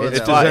South trip. Shore, it's,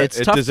 It fu- deser- it's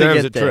it tough to deserves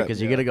get a there trip.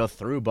 because you got to go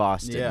through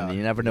Boston, Yeah. and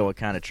you never know what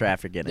kind of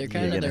traffic They're you're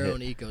kind of gonna their hit. own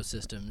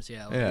ecosystems.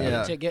 Yeah. Like,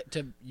 Yeah. To get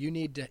to you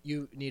need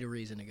a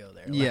reason to go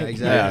there. yeah, Like,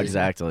 exactly. Yeah,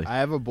 exactly. I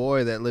have a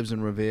boy that lives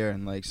in Revere,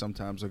 and like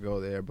sometimes I'll go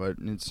there, but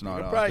it's not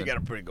You often. probably got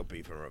a pretty good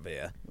beef in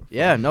Revere.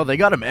 Yeah, no, they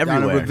got them Down in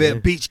everywhere. Revere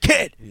Beach,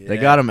 kid. They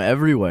got them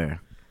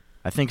everywhere.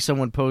 I think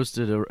someone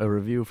posted a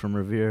review from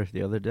Revere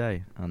the other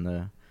day on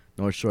the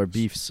North Shore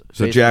Beefs.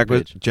 So Facebook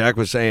Jack page.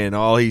 was saying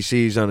all he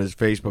sees on his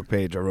Facebook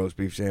page are roast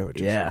beef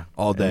sandwiches. Yeah,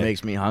 all day. It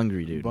makes me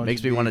hungry, dude. Bunch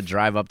Makes of me want to beef.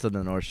 drive up to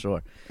the North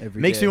Shore.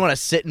 Every Makes day. me want to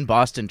sit in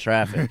Boston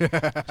traffic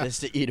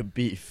just to eat a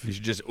beef. You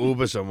should just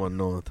Uber someone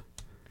north.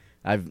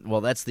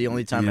 Well, that's the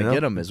only time You I know? get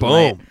them is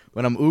Boom.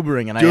 when I'm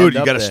Ubering and I Dude, end you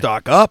up got to there.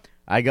 stock up.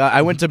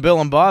 I went to Bill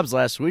and Bob's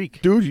last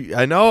week. Dude,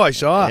 I know, I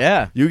saw.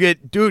 Yeah. You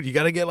got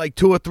to get like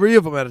 2 or 3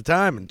 of them at a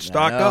time and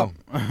stock I know.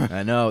 up.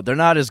 I know they're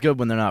not as good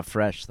when they're not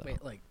fresh though.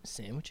 Wait, like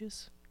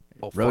sandwiches?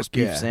 Oh, Roast fuck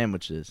beef yeah.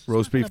 sandwiches.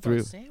 Roast beef Talking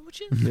about 3.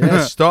 sandwiches?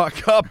 Yeah,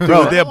 stock up, dude.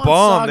 Bro, They're I want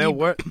bomb. soggy- They're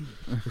work.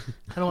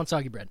 I don't want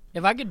soggy bread.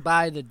 If I could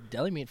buy the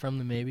deli meat from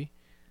them, maybe.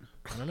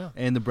 I don't know.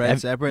 And the bread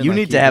Have- separate. you like,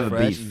 need keep to have it a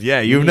fresh. beef. Yeah,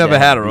 You you've need never to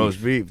had have a beef.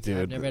 roast beef,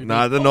 dude. never had a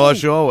Not beef. the North Oh,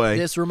 Shore way.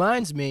 This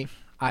reminds me,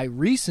 I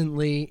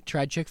recently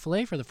tried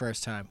Chick-fil-A for the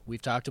first time.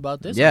 We've talked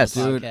about this Yes.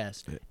 on the Dude.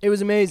 podcast. It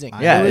was amazing.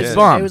 Yeah, it was, it's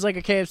bomb. It was like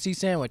a KFC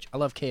sandwich. I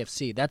love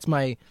KFC. That's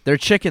my. Their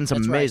chicken's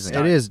That's right. amazing.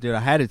 It is, dude.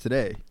 I had it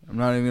today. I'm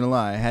not even gonna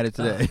lie. I had it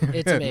today.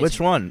 It's amazing. Which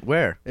one?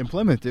 Where? in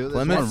Plymouth, dude. There's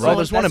Plymouth? one Oh, right-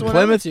 there's one in That's what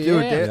I went Plymouth? to,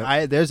 Dude,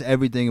 yeah. there's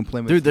everything in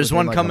Plymouth. Dude, there's within,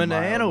 one like, a coming to mile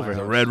of my Hanover. house.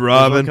 The Red There's one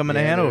Robin. coming to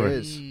Yeah, there Hanover.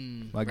 is.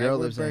 My girl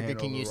Redwood lives in Burger Hanover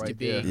King used right to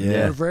be. there.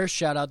 Yeah. Reverse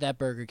shout out that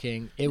Burger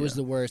King. It was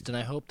the worst, and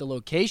I hope the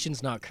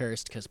location's not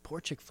cursed because poor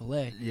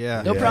Chick-fil-A.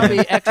 Yeah. They'll probably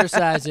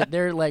exercise it.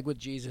 They're like with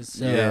Jesus.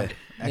 So Yeah. they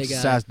got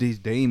Exercise these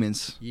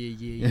demons.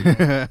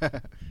 Yeah.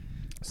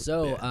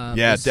 So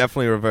Yeah, this-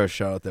 definitely reverse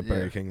shout out that Yeah.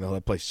 Burger King though.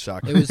 That place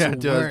sucks. It was Yeah, the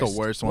dude, worst. that's the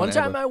worst one One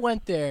time ever. I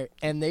went there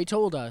and they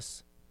told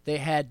us they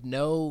had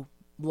no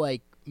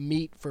like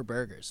meat for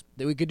burgers.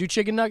 That we could do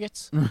chicken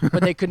nuggets,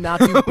 but they could not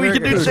do burgers. We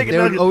could do chicken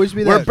There would nuggets. always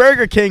be We're that-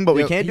 Burger King, but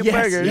we Yo, can't do yes,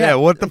 burgers. yeah,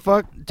 what the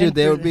fuck? Dude,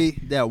 there for- would be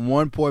that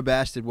one poor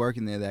bastard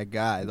working there, that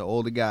guy, the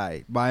older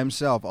guy, by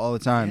himself all the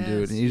time,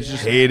 dude. And he was Yes,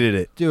 just, yeah. Hated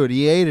it. dude,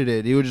 he hated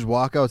it. He would just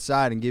walk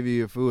outside and give you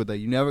your food. Like,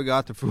 you never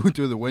got the food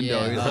through the window.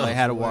 Yeah, He just, that like,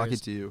 had to was the walk it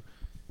worst. to you.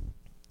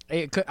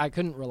 I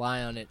couldn't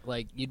rely on it.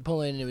 Like you'd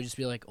pull in and it would just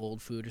be like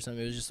old food or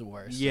something. It was just the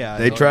worst. Yeah,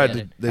 They I tried get to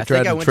it. they I tried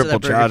think I to went to triple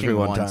that Burger charge King me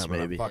one once, time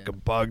and I maybe.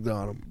 fucking bugged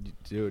on him.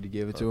 Dude, you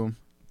give it to him.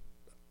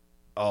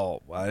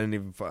 Oh, I didn't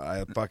even.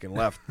 I fucking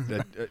left.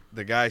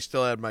 The guy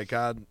still had my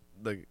card.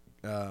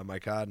 My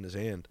card in his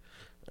hand.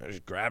 I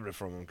just grabbed it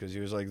from him because he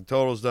was like, "The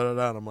total's da da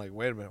da." And I'm like,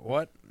 "Wait a minute,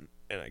 what?"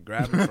 And I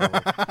grabbed it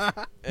from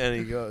him, and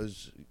he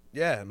goes,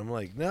 "Yeah." And I'm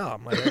like, "No."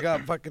 I'm like, "I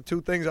got fucking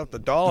 2 things off the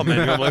dollar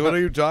menu." I'm like, "What are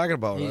you talking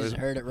about?" You just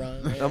heard it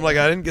wrong. Right? I'm like,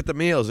 "I didn't get the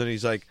meals," and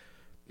he's like,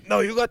 "No,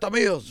 you got the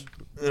meals."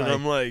 And Like,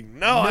 I'm like,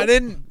 "No, I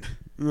didn't."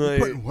 Like,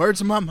 Putting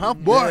words in my mouth,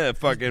 boy. yeah,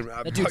 fucking.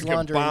 I That dude's fucking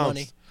laundering bounced.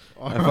 money.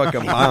 I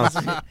fucking bounced.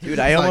 Dude,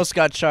 I almost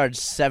got charged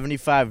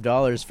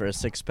 $75 for a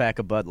 6-pack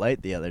of Bud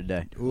Light the other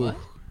day. What?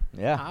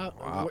 Yeah.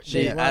 Wow.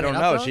 She, I don't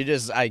know.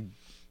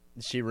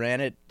 She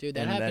ran it. Dude,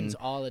 that and happens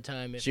then all the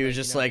time. If, She was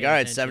you're just not like, paying "All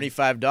right, attention.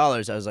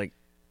 $75." I was like,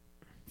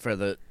 "For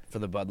the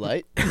Bud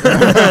Light."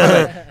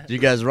 Did you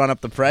guys run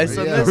up the price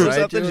on Yeah, this or right,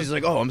 something? dude. She's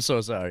like, "Oh, I'm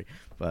so sorry,"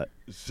 but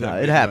no,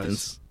 it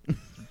happens.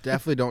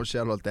 Definitely don't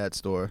shout out that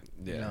store.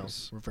 Yeah. No,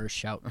 reverse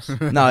shouts.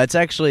 No, it's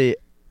actually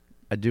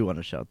I do want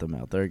to shout them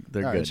out. They're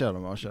All right, good. shut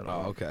them. I'll shut them.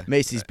 Oh, okay.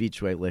 Macy's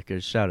Beachway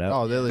Liquors. Shout out.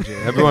 Oh, they're legit.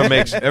 Everyone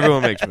makes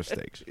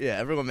mistakes. Yeah,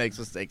 everyone makes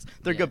mistakes.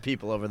 They're Yeah. good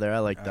people over there. I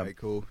like All them. right,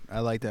 cool.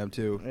 I like them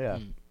too. Yeah.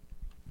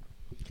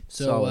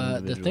 So Solid the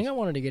individuals. thing I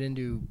wanted to get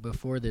into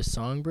before this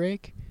song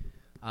break,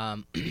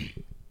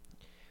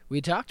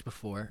 we talked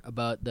before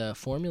about the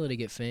formula to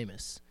get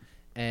famous,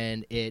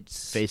 and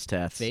it's Face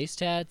tats. face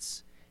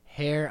tats,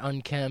 hair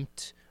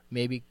unkempt,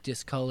 maybe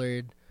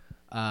discolored,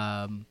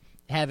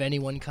 have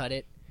anyone cut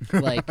it,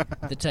 like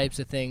the types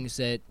of things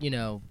that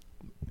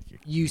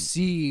you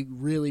see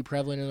really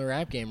prevalent in the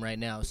rap game right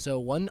now. So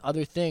one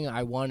other thing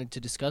I wanted to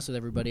discuss with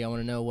everybody, I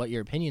want to know what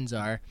your opinions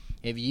are.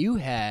 If you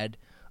had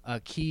a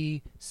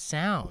key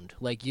sound,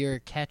 like your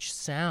catch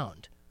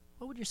sound,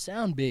 what would your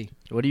sound be?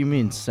 What do you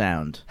mean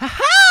sound?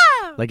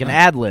 Like an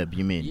ad lib,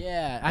 you mean?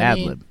 Yeah,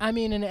 Ad-lib. I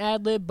mean an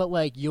ad lib, but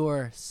like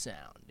your sound.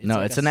 No,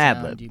 like it's a an ad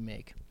sound lib. you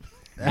make.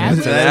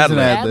 It's an ad-lib.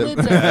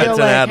 Ad-libs, I feel It's an like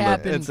ad-lib.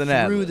 happen It's an through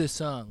ad-lib. the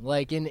song.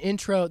 Like an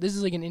intro. This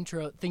is like an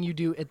intro thing you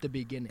do at the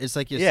beginning. It's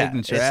like your Yeah,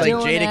 signature. it's ad- like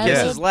Still an Jada ad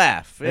Kiss's lib?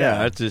 laugh. Yeah,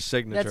 that's his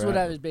signature. That's what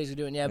I album. was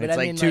basically doing. Yeah, but it's I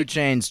like mean, 2 like,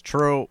 Chainz,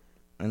 Tro,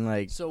 and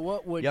like so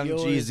what would Young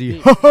yours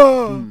Jeezy.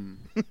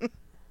 be?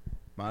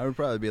 Mine would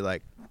probably be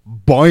like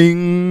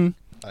boing,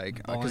 like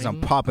because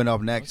I'm Boing? popping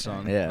up next Okay.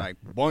 on Yeah. like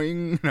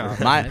boing. No.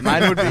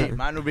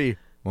 mine would be.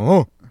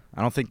 Oh,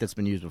 I don't think that's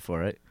been used before,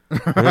 right?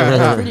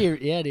 That's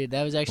pretty, yeah, dude.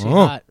 That was actually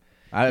hot.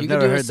 I've You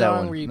never could do a heard that song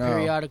one. where you No.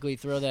 periodically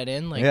throw that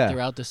in, like Yeah.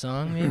 throughout the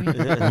song,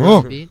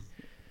 maybe. Beat.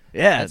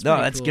 Yeah, That's no,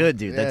 pretty that's cool. good,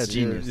 dude. Yeah, That's dude.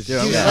 genius. Dude,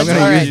 I'm Dude, gonna- let's- I'm gonna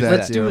alright, use that,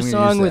 let's too. do I'm a gonna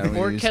song use that. with I'm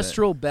gonna use that.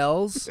 orchestral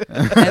bells,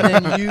 and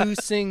then you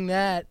sing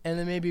that, and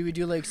then maybe we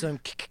do like some.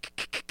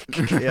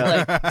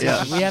 Yeah, Like,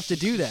 yeah. we have to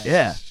do that.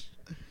 Yeah.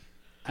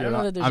 I don't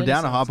know that there's I'm any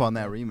down to songs hop like on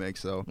that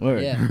remix though.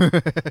 Word. Yeah.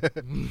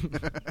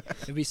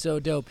 It'd be so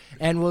dope.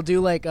 And we'll do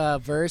like a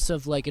verse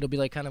of like, it'll be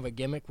like kind of a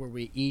gimmick where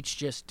we each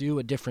just do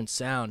a different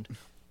sound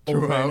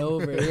over and Throughout.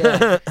 over. Yeah.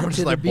 to Just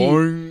the like beat.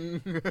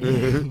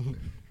 boing.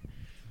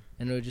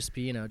 And it would just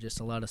be, just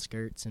a lot of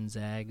skirts and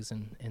zags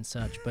and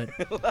such. But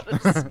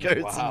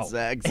Skirts and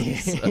zags and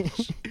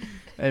such.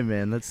 Hey,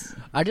 man, that's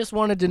I just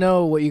wanted to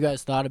know what you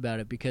guys thought about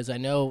it because I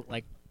know,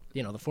 like,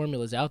 the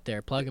formula's out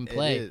there. Plug and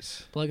play. It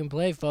is. Plug and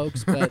play,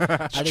 folks. But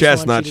I just Chess,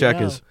 want not you to know,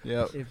 checkers.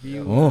 Yep.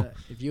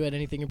 if you had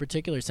anything in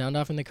particular, sound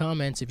off in the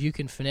comments. If you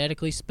can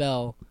phonetically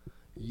spell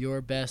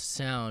your best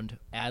sound,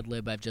 ad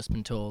lib, I've just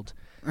been told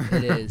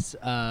it is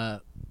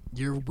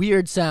your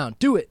weird sound.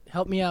 Do it.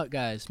 Help me out,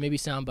 guys. Maybe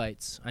sound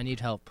bites. I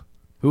need help.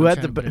 who I'm had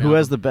trying to put an who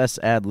has album. the best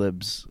ad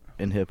libs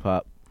in hip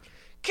hop?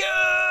 Cougar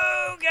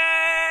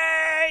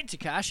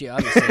Tekashi,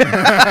 obviously.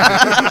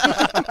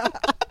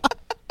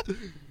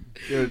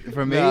 Dude,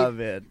 for me, Nah,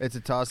 man. it's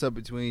a toss up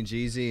between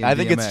Jeezy and I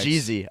think it's DMX.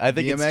 Jeezy. I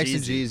think DMX it's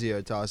and Jeezy. Jeezy are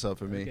a toss up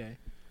for me. Okay.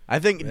 I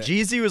think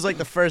Jeezy was like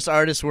the first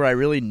artist where I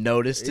really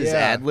noticed his Yeah.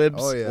 ad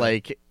libs. Oh, yeah.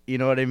 Like, you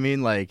know what I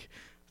mean? Like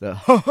the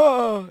ha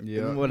ha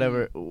Yeah. and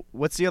whatever.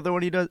 What's the other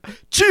one he does?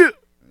 Chew.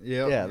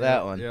 Yep. Yeah,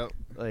 that one. Yep.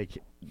 Like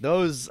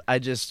those, I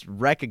just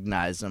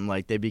recognize them.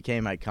 Like they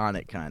became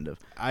iconic, kind of.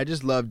 I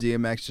just love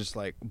DMX just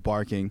like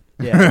barking.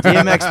 Yeah,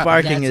 DMX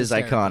barking That's is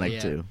hysterical, iconic yeah.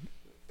 too.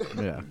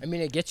 Yeah. I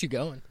mean, it gets you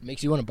going. It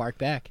makes you want to bark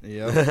back.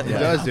 Yep. It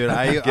does, dude.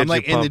 I'm you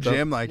like in the pumped up.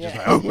 gym, like Yeah.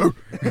 just like, oh,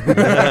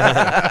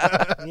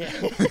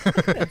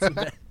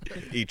 Yeah.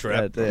 E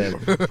trap. dude.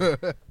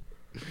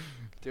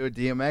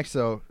 DMX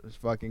though has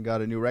fucking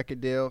got a new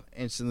record deal.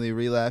 Instantly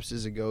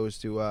relapses and goes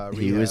to rehab.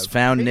 He was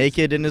found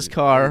naked in his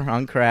car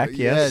on crack.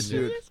 Yes, Yeah,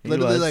 dude. He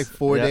Literally was. like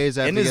 4 Yep. days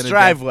after in his getting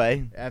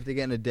driveway. after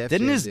getting a Def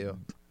Didn't Jam his- deal.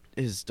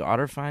 His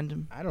daughter find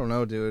him. I don't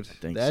know, dude.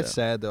 think That's so.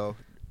 sad though.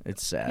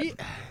 It's sad.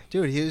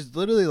 Dude, he was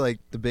literally like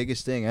the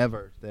biggest thing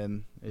ever.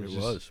 Then It just-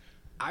 was.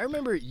 I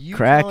remember you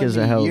Crack telling is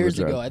a me hell of a years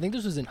drug. ago. I think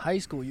this was in high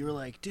school. You were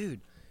like,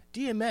 dude,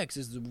 DMX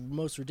is the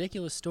most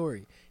ridiculous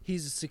story.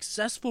 He's a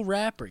successful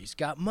rapper. He's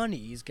got money.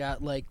 He's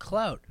got like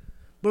clout.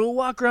 But he'll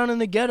walk around in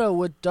the ghetto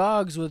with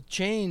dogs with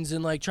chains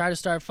and like try to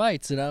start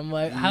fights. And I'm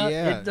like, how?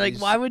 Yeah, like,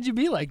 he's- why would you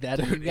be like that?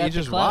 if you Dude, got he's the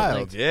just clout?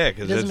 wild. Like, Yeah,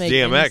 because doesn't it's make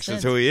any DMX. sense.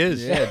 That's who he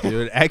is. Yeah,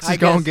 dude. X I is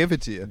gonna guess- give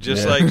it to you.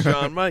 Just Yeah. like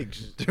Shawn Mikes.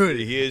 Dude,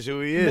 he is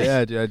who he is.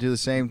 Yeah, dude. I do the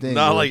same thing.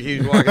 Not dude. like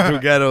he's walking through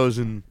ghettos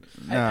and.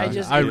 Nah, I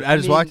just- I I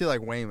just mean- walked it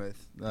like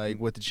Weymouth, like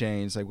with the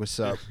chains, like what's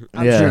up?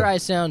 I'm Yeah. sure I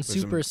sound With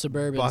super some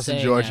suburban Boston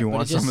saying George, that, you but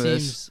want it just some of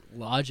this? seems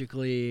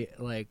logically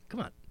like,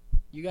 come on,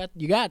 you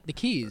got the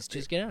keys.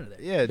 Just get out of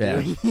there. Yeah,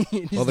 Yeah. dude.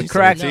 Just Well, the do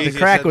crack, something the else. Easier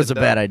crack said was a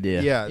than bad done.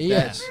 idea. Yeah,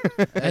 Yeah.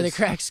 that's, And the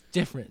crack's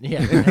different. Yeah.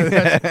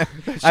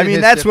 I mean,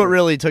 hits that's what different.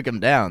 really took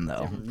him down,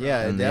 though.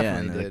 Yeah, it In the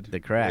definitely end, did. The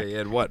crack. Yeah, he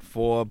had what,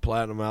 4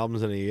 platinum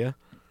albums in a year?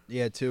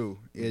 Yeah, two.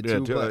 Yeah, Yeah,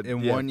 two, two, but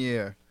in yeah. 1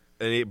 year.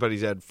 But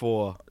he's had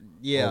 4.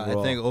 Yeah, Overall.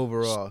 I think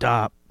overall.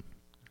 Stop.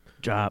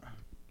 Drop.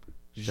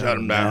 Shut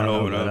him down,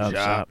 open up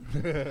shop.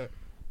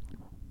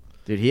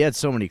 Dude, he had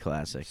so many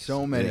classics.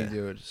 So many, Yeah.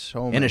 dude.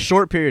 So many. In a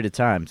short period of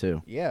time,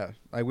 too. Yeah,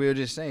 like we were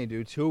just saying,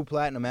 dude. 2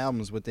 platinum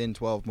albums within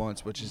 12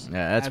 months, which is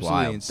Yeah, that's absolutely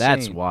wild. Insane.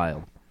 That's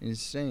wild.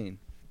 Insane.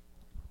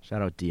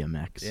 Shout out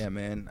DMX. Yeah,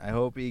 man. I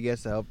hope he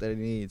gets the help that he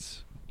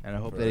needs, and I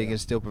hope For that he real. can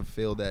still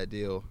fulfill that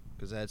deal,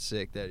 because that's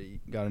sick that he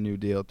got a new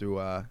deal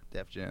through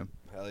Def Jam.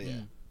 Hell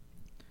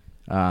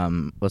yeah.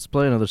 Let's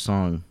play another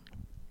song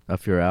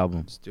off your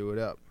album, Let's do it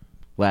up.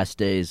 Last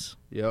Days,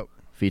 Yep.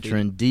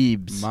 featuring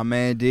Deebs. My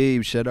man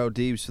Deebs. Shout out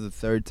Deebs for the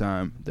third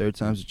time. Third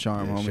time's a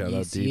charm, Yeah, homie. shout out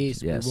Yes,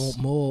 Deebs. Yes. we want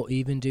more.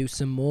 Even do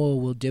some more.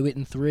 We'll do it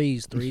in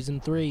threes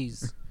and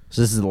threes.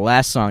 So this is the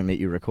last song that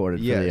you recorded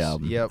for the Yes,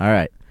 album. yep. All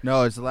right.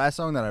 No, it's the last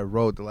song that I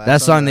wrote. The last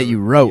That song that you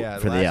wrote yeah,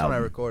 for the last one I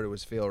album. recorded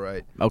was Feel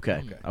Right.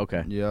 Okay.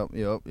 Okay. Yep.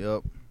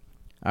 All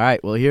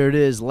right. Well, here it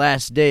is.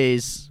 Last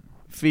Days,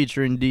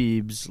 featuring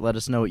Deebs. Let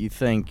us know what you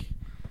think,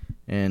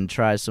 and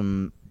try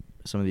some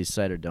of these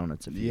cider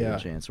donuts if you get Yeah. a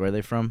chance. Where are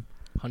they from?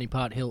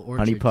 Honeypot Hill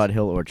Orchard. Honeypot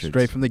Hill Orchard.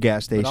 Straight from the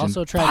gas But station.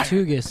 also try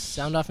Tugas.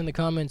 Sound off in the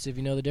comments if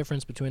you know the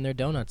difference between their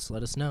donuts.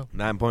 Let us know.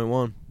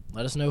 9.1.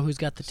 Let us know who's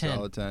got the 10.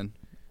 Solid 10.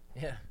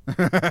 Yeah.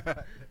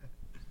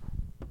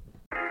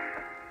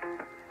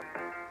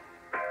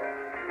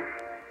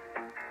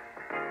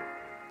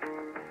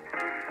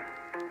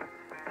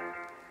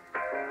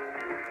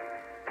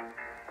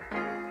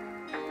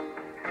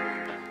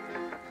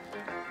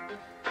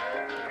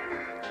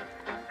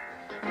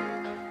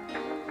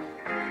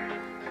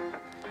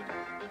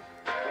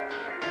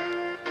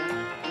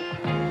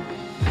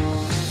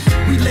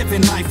 We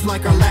living life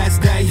like our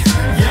last day.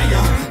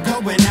 Yeah.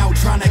 Going out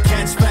trying to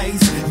catch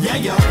phase.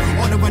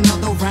 Yeah. Order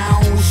another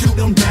round, shoot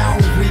them down.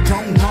 We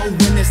don't know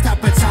when this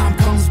type of time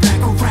comes back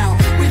around.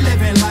 We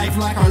living life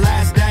like our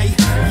last day.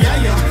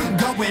 Yeah.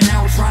 Going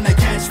out trying to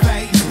catch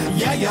phase.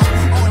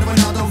 Yeah. Order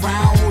another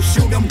round,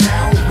 shoot them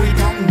down. We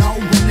don't know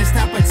when this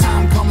type of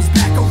time comes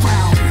back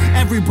around.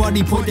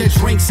 Everybody put their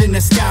drinks in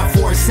the sky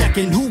for a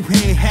second. Who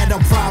here had a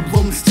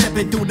problem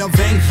stepping through the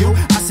venue?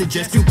 I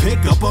suggest you pick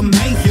up a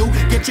menu.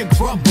 Get your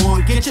grub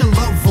on, get your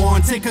love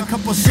on. Take a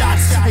couple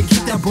shots and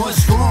keep that buzz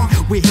strong.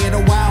 We here to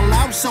wild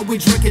out, so we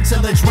drink it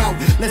till the drought.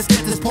 Let's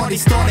get this party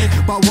started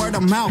by word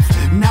of mouth.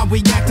 Now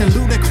we acting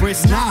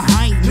ludicrous. Nah,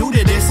 I ain't new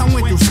to this. I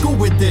went through school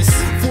with this.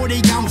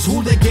 40-ounce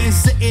hooligans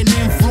sitting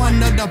in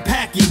front of the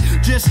packy,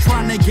 just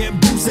trying to get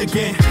booze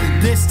again.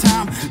 This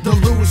time the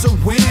loser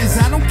wins.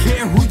 I don't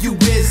care who you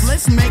is.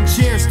 Let's make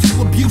cheers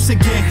to abuse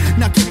again.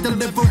 Now kick the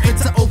liver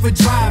into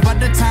overdrive. By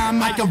the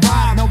time I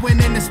arrive, no one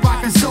in the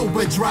spot can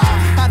sober drive.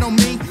 I don't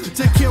mean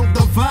to kill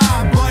the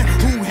vibe, but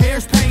who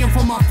here's paying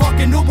for my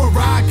fucking Uber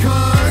ride?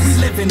 Cause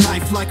we living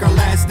life like our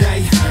last day.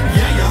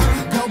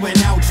 Yeah. Going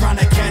out trying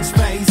to catch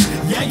phase.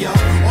 Yeah.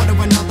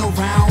 Order another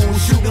round,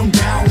 shoot them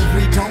down.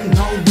 We don't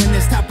know when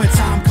this type of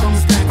time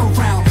comes back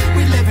around.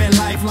 We living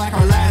life like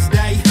our last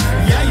day.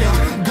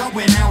 Yeah.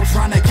 Going out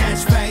trying to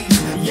catch phase.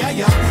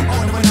 Yeah.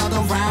 Order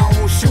another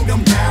round, shoot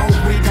them down.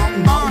 We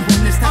don't know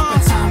when this type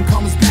of time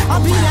comes back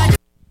around.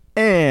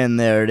 And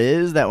there it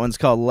is. That one's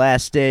called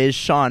Last Days.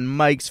 Shawn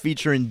Mikes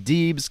featuring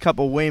Deebs.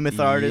 Couple Weymouth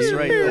artists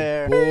right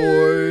there.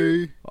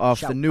 Boy. Off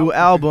Shout the new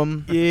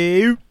album.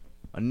 Yeah.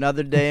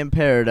 Another Day in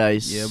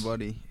Paradise. Yeah,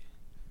 buddy.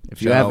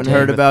 If you Shout out haven't heard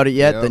Weymouth. about it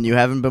yet, Yep. then you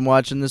haven't been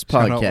watching this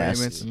Shout out podcast.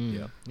 Weymouth.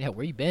 Mm. Yeah,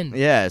 where you been?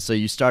 Yeah, so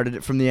you started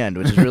it from the end,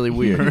 which is really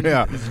weird.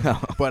 Yeah.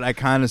 But I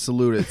kind of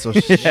salute it, so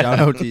shout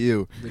out to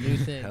you. The new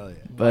thing. Hell yeah.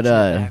 But, Watching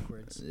it backwards.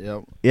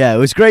 Yep. Yeah, it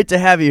was great to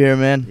have you here,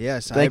 man.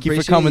 Yes, Thank I you for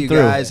appreciate coming you through.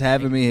 guys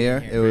having me here.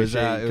 It was,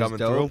 Appreciate you it was coming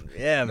dope. through.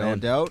 Yeah, No man.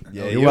 doubt.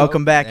 Yeah, You're yeah.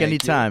 welcome back Thank you.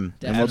 anytime,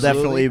 and we'll Absolutely.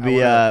 definitely I be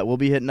will. we'll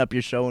be hitting up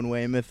your show in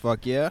Weymouth.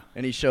 Fuck yeah.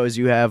 Any shows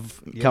you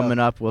have Yeah. coming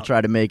up, we'll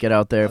try to make it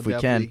out there if we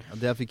can. I'll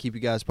definitely keep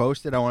you guys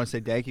posted. I want to say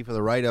thank you for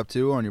the write up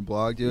too on your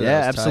blog, dude.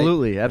 Yeah, That was tight.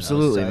 absolutely, That was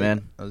absolutely, tight.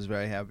 man. I was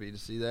very happy to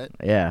see that.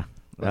 Yeah,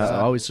 What's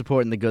up? always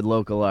supporting the good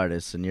local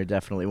artists, and you're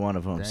definitely one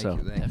of them. Thank so you,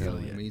 thank you.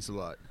 Definitely. It means a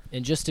lot.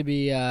 And just to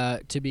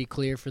be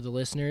clear for the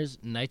listeners,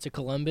 Knights of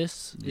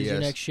Columbus is your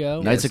Yes. next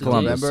show. Knights What's of the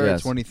Columbus, date? November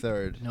yes.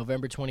 23rd.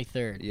 November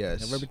 23rd.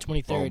 Yes. November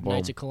 23rd, Boom,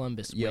 Knights boom. of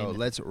Columbus. Yo, Weymouth.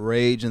 let's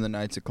rage in the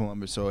Knights of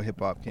Columbus so hip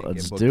hop can't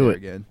Let's get booked do there it.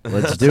 again.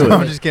 Let's do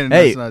I'm it. just kidding.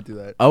 Hey. Let's not do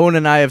that. Owen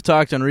and I have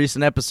talked on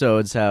recent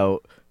episodes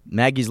how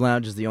Maggie's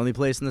Lounge is the only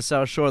place in the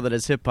South Shore that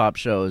has hip hop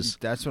shows.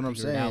 That's what I'm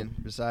Figure it out. saying.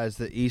 Besides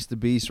the East the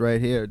Beast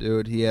right here,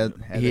 dude. He had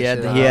He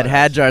that had shit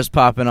out. Hadjars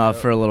popping off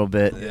for a little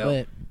bit,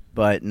 But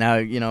but now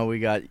we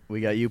got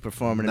you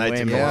performing in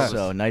Knights of Weymouth, Columbus.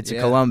 so Knights Yeah.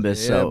 of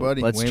Columbus. Yeah, so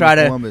buddy. let's Weymouth, try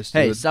to Columbus,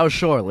 hey dude. South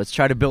Shore. Let's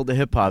try to build the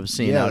hip hop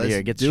scene Yeah, out let's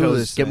here. Get do shows,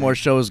 this get thing. more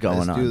shows going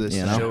Let's on. do this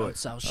you thing. know,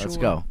 South let's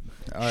Shore. go.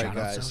 All right, Shout out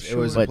guys. South It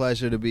was Shore. a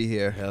pleasure to be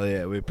here. Hell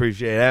yeah. We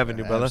appreciate having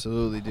you, brother.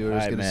 Absolutely, dude. It was All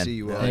right, good to man. see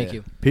you all. Thank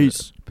you.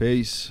 Peace.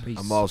 Peace. Peace.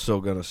 I'm also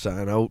gonna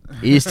sign out.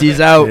 Eastie's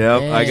out.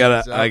 Yep.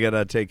 Yeah. I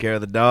gotta take care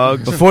of the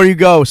dogs. Before you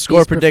go, score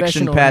These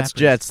prediction: professional Pats rappers.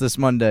 Jets this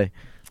Monday.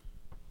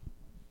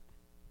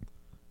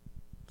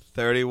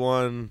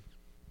 31-10.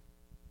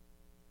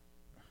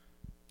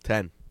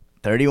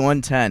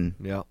 31-10.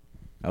 Yep.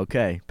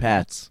 Okay,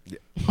 Pats.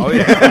 Oh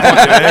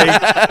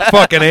yeah.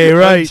 Fucking A,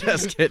 right.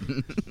 Just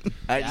kidding.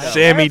 I know.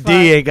 Sammy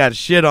D ain't got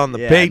shit on the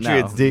Yeah,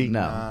 Patriots. no, D.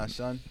 no.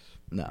 Son.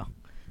 No. All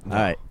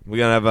right. We're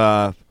gonna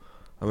have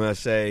I'm gonna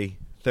say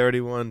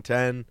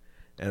 31-10,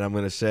 and I'm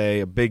gonna say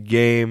a big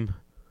game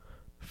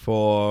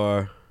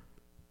for.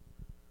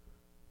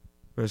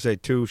 I'm gonna say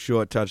 2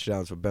 short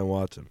touchdowns for Ben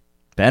Watson.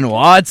 Ben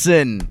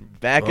Watson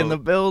back in Oh. the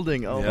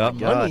building. Oh Yep. my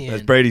God. Money.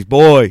 That's Brady's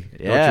boy.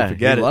 Yeah, Don't you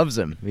forget he it. loves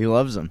him. He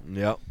loves him.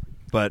 Yep.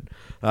 But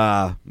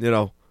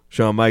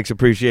Sean Mikes,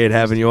 appreciate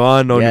having you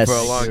on. Known Yes, you for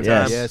a long time.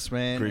 yes. Yes,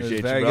 man. Appreciate it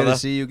you, was very good brother. to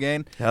see you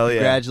again. Hell yeah.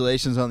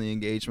 Congratulations on the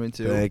engagement,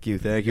 too. Thank you. You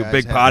guys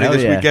Big have- party Hell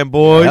this yeah. weekend,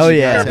 boys. Hell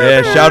yeah.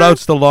 Yeah, shout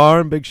outs to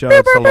Lauren. Big shout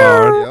outs to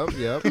Lauren.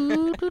 Yep.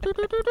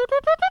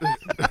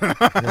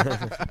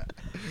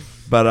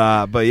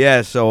 But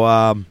yeah,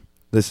 so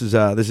this is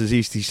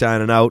Easty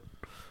signing out.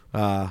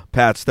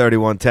 Pat's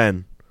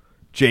 3110.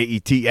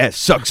 JETS.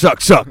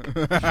 Suck.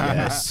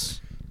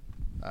 Yes.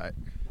 All right.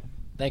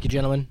 Thank you,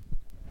 gentlemen.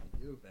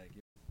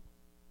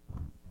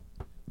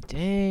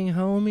 Dang,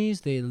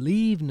 homies, they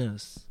leaving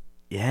us.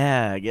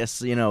 Yeah, I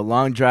guess,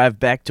 long drive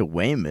back to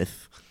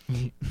Weymouth.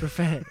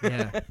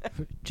 Yeah.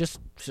 Just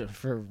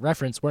for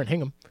reference, we're in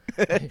Hingham.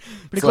 Pretty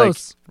It's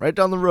close. like right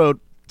down the road.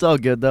 It's all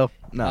good, though.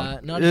 No,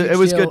 not a it huge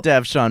was deal. good to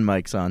have Sean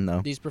Mikes on,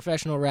 though. These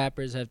professional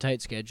rappers have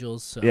tight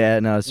schedules, so Yeah,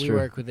 no, it's we true.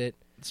 work with it.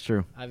 It's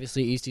true.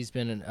 Obviously, Easty's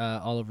been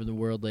all over the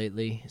world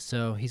lately,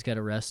 so he's got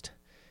to rest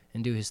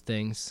and do his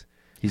things.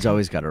 He's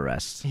always got to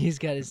rest. He's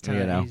got his time.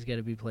 You know. He's got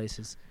to be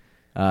places.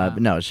 But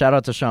no, shout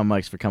out to Sean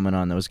Mikes for coming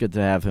on. That was good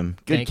to have him.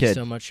 Good Thank kid. you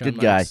so much, Sean Good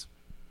guy. Mikes.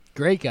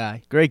 Great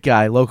guy. Great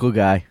guy. Local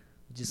guy.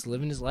 Just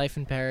living his life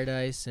in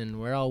paradise, and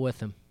we're all with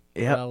him.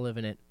 Yep. We're all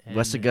living it. And,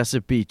 West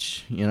Augusta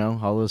Beach.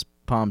 All those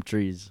palm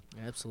trees.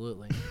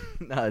 Absolutely.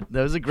 No,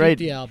 that was a Keep great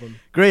the album.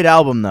 Great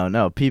album, though.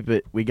 No, peep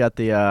it. We got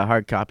the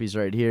hard copies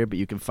right here, but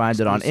you can find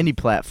it on Exclusive. any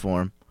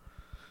platform.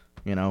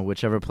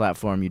 Whichever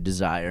platform you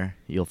desire,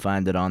 you'll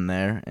find it on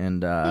there.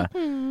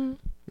 And,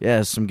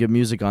 yeah, some good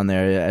music on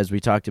there. As we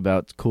talked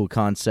about, cool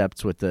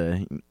concepts with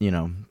the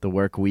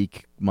work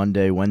week,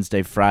 Monday,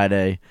 Wednesday,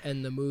 Friday.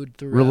 And the mood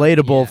throughout.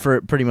 Relatable yeah.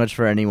 for pretty much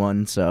for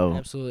anyone, so.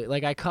 Absolutely.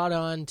 Like, I caught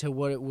on to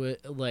what it would,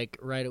 like,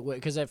 right away.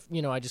 Because, I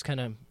just kind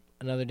of,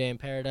 Another Day in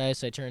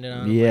Paradise, I turned it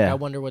on. I'm Yeah. like, I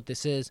wonder what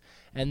this is.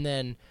 And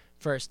then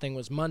first thing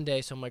was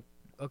Monday, so I'm like,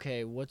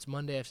 okay, what's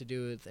Monday have to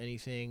do with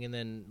anything? And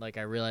then, like,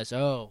 I realized,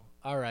 oh,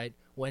 all right,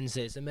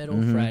 Wednesday's the middle,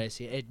 Mhm. Friday.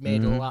 See, it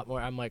made it Mhm. a lot more.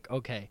 I'm like,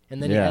 okay.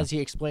 And then Yeah. as he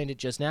explained it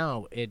just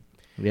now,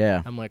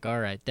 Yeah, I'm like, all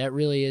right, that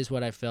really is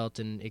what I felt,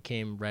 and it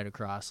came right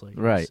across. Like,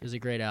 Right. It was a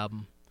great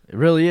album. it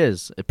really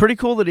is. Pretty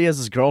cool that he has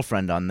his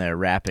girlfriend on there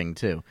rapping,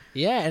 too.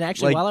 Yeah, and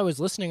actually, Like- while I was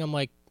listening, I'm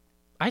like,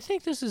 I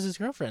think this is his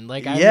girlfriend.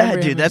 Like, I Yeah, remember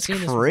dude, having that's seen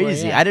this before,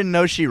 crazy. yeah. I didn't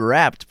know she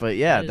rapped, but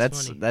yeah, That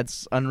is funny.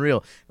 that's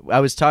unreal.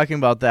 I was talking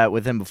about that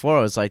with him before.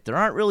 I was like, there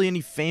aren't really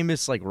any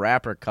famous like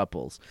rapper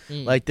couples.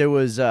 Mm. Like there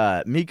was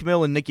Meek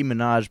Mill and Nicki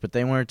Minaj, but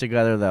they weren't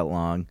together that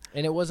long,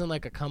 And it wasn't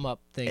like a come up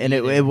thing. and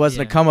either. it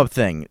wasn't Yeah. a come up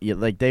thing.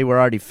 Like they were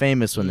already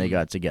famous when they Mm.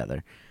 got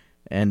together,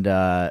 and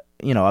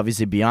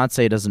obviously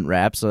Beyonce doesn't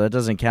rap, so that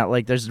doesn't count.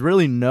 Like there's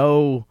really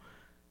no.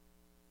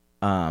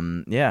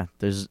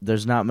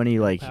 There's not many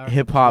like Power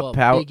hip couples. hop Well,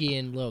 power. Biggie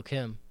and Lil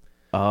Kim,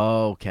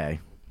 Oh, okay.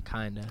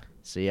 kinda.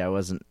 See, I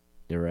wasn't.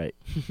 You're right.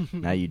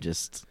 Now you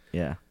just,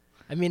 yeah.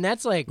 I mean,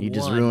 that's like You one.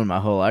 just ruined my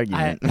whole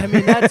argument. I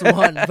mean, that's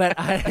one, but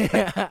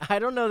I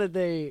don't know that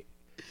they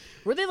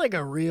were they like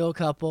a real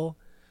couple,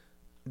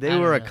 they I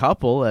were a don't know.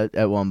 couple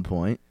at one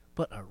point.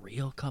 but a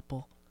real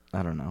couple,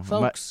 I don't know.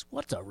 folks.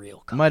 What's a real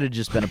couple? Might have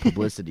just been a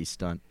publicity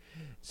stunt.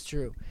 It's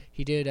true.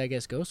 He did, I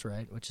guess,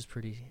 Ghostwrite, which is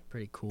pretty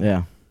cool.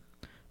 Yeah.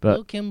 But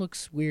Lil Kim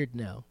looks weird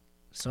now.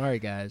 Sorry,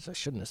 guys, I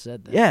shouldn't have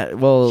said that. yeah,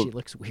 well, She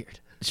looks weird.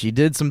 she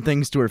did some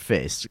things to her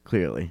face,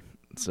 clearly.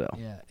 So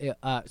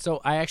Yeah.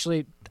 So I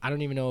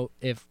don't even know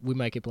if we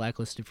might get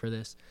blacklisted for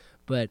this,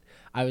 but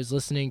I was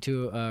listening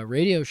to a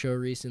radio show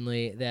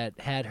recently that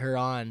had her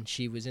on.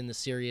 She was in the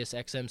Sirius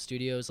XM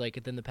studios like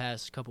within the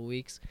past couple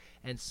weeks,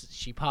 and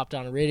she popped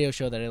on a radio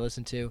show that I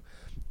listened to,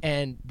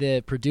 and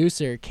the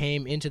producer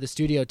came into the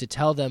studio to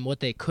tell them what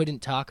they couldn't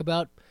talk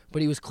about,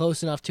 but he was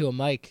close enough to a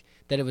mic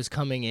that it was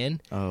coming in.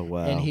 oh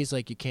wow. And he's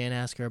like, you can't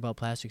ask her about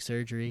plastic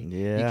surgery.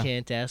 Yeah. You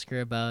can't ask her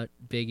about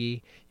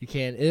Biggie. You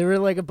can't. There were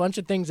like a bunch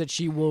of things that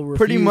she will refuse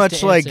pretty much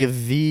to like answer.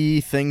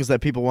 the things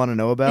that people want to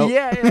know about.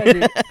 Yeah,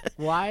 dude.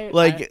 Why?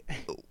 Like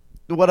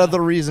what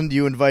other reason do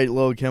you invite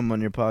Lil Kim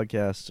on your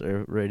podcast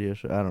or radio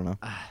show? I don't know.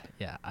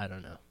 Yeah, I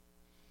don't know.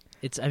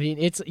 I mean,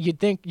 you'd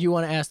think you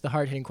want to ask the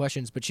hard-hitting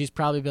questions, but she's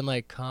probably been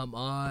like, come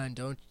on,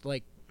 don't,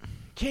 like,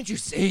 can't you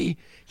see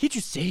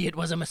it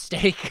was a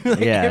mistake? Like,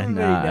 Yeah,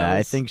 everybody I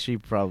knows. think she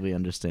probably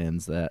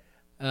understands that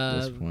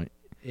at this point.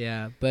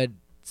 Yeah, but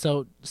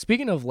so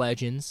speaking of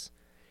legends,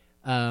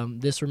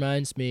 this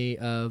reminds me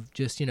of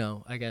just,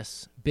 I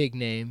guess big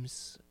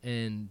names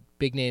and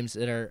big names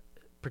that are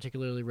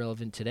particularly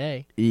relevant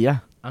today. Yeah.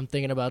 I'm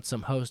thinking about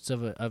some hosts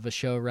of a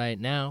show right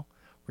now.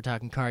 We're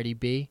talking Cardi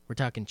B, we're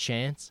talking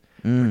Chance,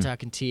 we're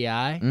talking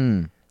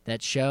T.I.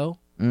 That show,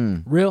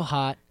 real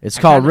hot. It's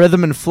I called kinda-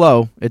 Rhythm and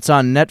Flow. It's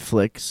on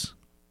Netflix,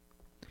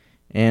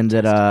 and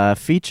it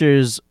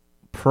features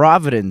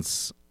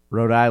Providence,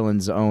 Rhode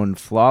Island's own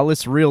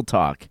Flawless Real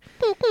Talk.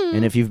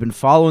 And if you've been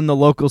following the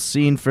local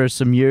scene for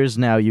some years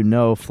now, you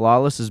know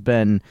Flawless has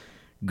been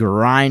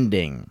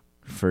grinding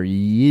for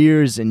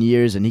years and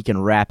years, and he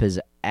can rap his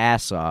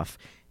ass off.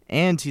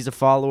 And he's a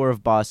follower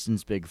of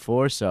Boston's Big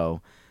Four,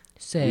 so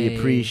Say we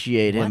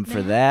appreciate him what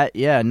for now? that.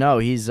 Yeah, no,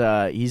 he's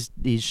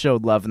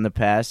showed love in the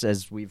past,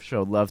 as we've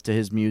showed love to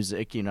his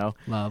music.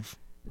 Love.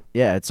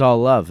 Yeah, it's all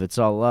love. It's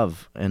all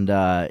love.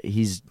 And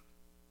he's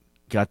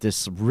got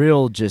this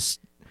real just...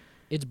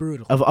 It's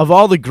brutal. Of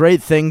all the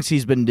great things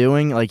he's been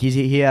doing, like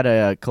he had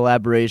a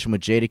collaboration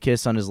with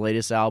Jadakiss on his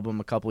latest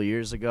album a couple of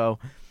years ago.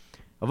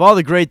 Of all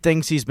the great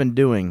things he's been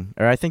doing,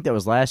 or I think that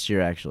was last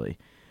year actually,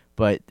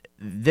 but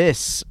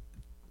this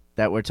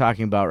that we're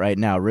talking about right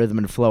now, Rhythm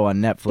and Flow on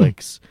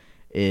Netflix,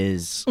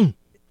 is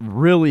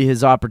really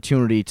his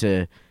opportunity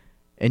to,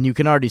 and you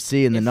can already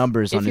see in the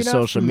numbers on his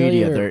social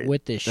media, they're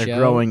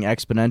growing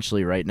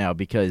exponentially right now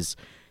because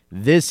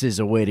this is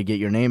a way to get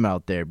your name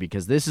out there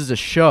because this is a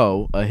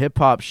show, a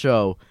hip-hop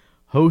show,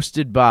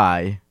 hosted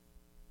by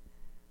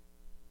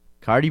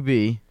Cardi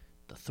B,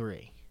 The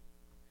Three,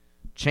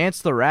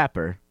 Chance the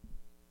Rapper,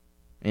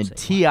 and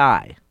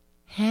T.I.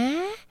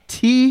 Huh?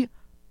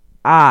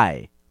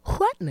 T.I.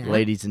 What now?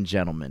 Ladies and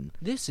gentlemen.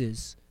 This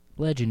is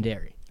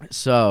legendary.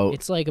 So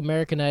it's like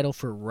American Idol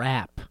for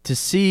rap. To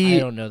see... I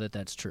don't know that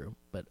that's true,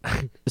 but...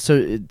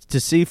 So to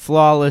see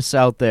Flawless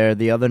out there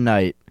the other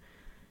night,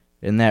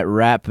 in that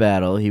rap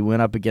battle, he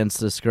went up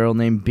against this girl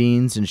named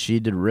Beans, and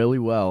she did really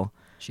well.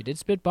 She did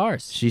spit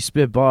bars. She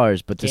spit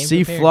bars, but to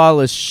see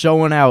Flawless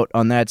showing out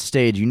on that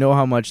stage, you know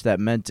how much that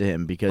meant to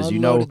him because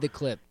Unloaded the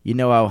clip. You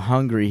know how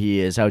hungry he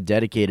is, how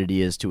dedicated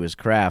he is to his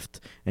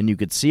craft, and you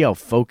could see how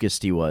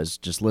focused he was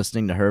just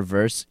listening to her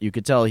verse. You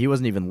could tell he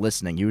wasn't even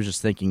listening; he was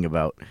just thinking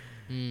about.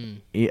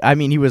 I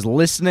mean, he was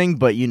listening,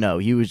 but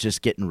he was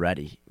just getting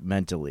ready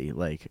mentally,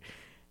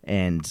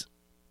 and.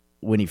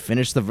 When he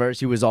finished the verse,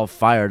 he was all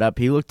fired up.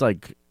 He looked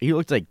like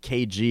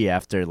KG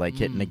after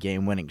hitting a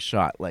game-winning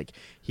shot.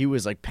 He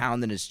was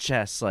pounding his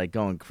chest,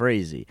 going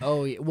crazy.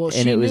 Oh, yeah. Well, and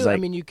she it was knew. I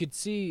mean, you could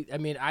see. I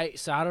mean,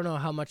 so I don't know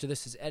how much of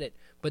this is edit,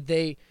 but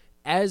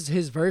as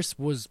his verse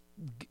was,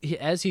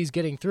 as he's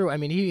getting through. I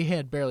mean, he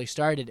had barely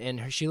started,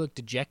 and she looked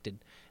dejected,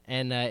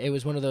 and it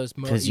was one of those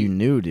because you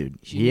knew, dude.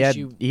 He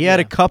had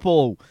a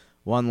couple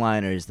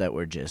one-liners that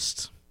were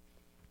just.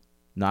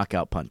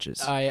 Knockout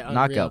punches.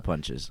 Knockout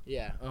punches.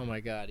 Yeah. Oh my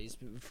God. He's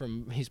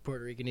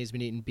Puerto Rican. He's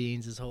been eating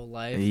beans his whole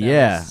life.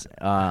 That's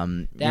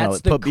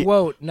the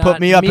quote. Put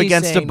me up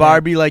against a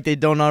Barbie like they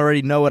don't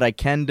already know what I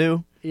can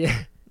do.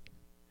 Yeah.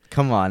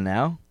 Come on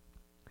now.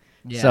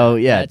 Yeah. So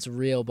that's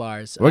real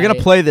bars. We're gonna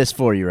play this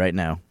for you right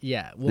now.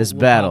 Yeah. This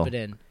battle. Pop it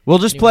in. We'll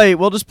just play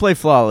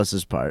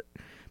Flawless's part.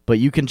 But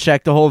you can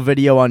check the whole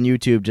video on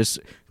YouTube. Just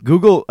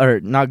look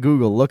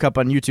up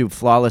on YouTube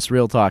Flawless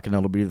Real Talk, and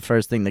it'll be the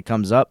first thing that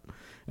comes up.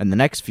 And the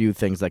next few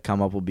things that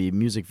come up will be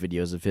music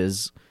videos of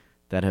his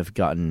that have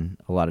gotten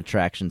a lot of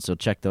traction. So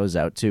check those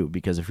out, too,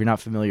 because if you're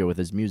not familiar with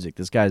his music,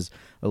 this guy's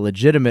a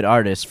legitimate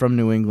artist from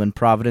New England,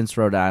 Providence,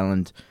 Rhode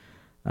Island,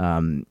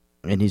 and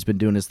he's been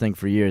doing his thing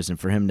for years. And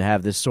for him to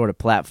have this sort of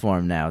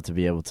platform now to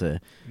be able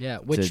to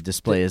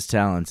display his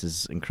talents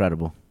is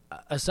incredible.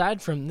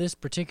 Aside from this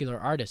particular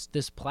artist,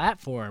 this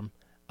platform,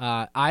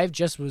 I've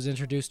just was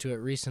introduced to it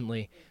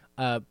recently.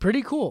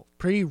 Pretty cool,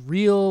 pretty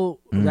real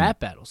rap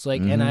battles.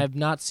 And I've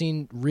not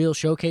seen real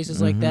showcases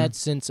like that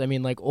since. I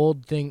mean,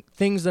 old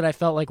things that I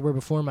felt like were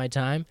before my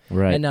time.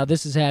 Right. And now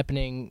this is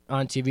happening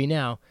on TV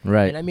now.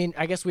 Right. And I mean,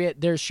 I guess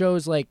there's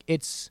shows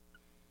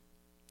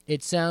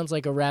it sounds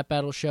like a rap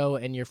battle show,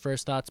 and your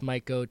first thoughts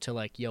might go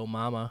to Yo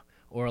Mama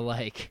or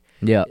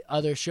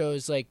other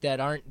shows that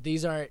aren't.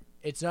 These aren't.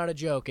 It's not a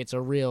joke. It's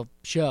a real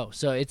show.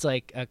 So it's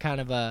a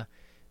kind of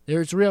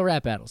there's real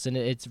rap battles, and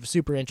it's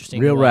super interesting.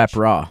 Real rap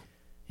raw.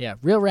 Yeah,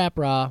 real rap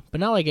raw, but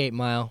not 8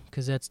 Mile,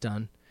 because that's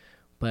done.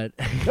 But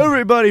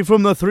everybody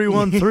from the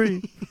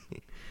 313.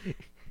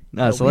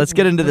 So let's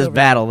get into this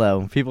battle,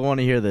 though. People want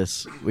to hear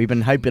this. We've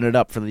been hyping it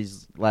up for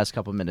these last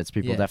couple minutes.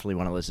 People definitely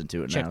want to listen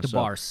to it now. Check the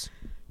bars.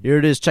 Here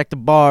it is. Check the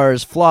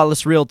bars.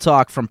 Flawless Real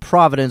Talk from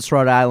Providence,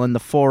 Rhode Island, the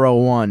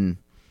 401.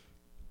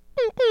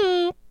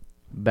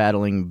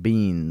 Battling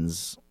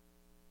Beans.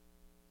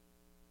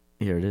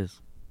 Here it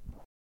is.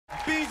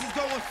 Beans is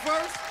going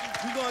first.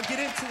 We're going to get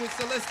into it,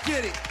 so let's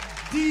get it.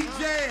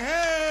 DJ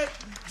Head,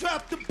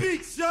 drop the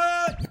beat,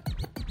 son.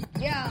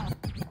 Yeah.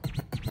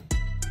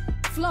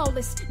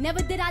 Flawless, never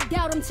did I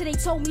doubt him till they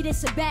told me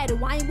this a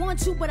battle. I ain't want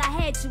to, but I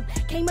had to.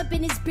 Came up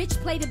in this bitch,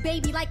 played a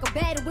baby like a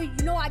battle. Well,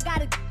 you know I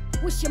gotta.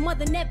 Wish your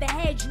mother never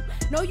had you.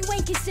 No, you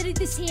ain't considered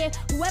this here.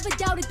 Whoever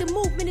doubted the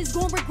movement is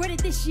gonna regret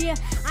it this year.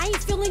 I ain't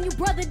feeling you,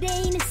 brother, they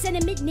ain't a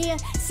sentiment near.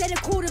 Said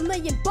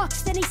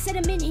 $250,000, then they set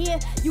him in here.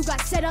 You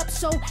got set up,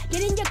 so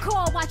get in your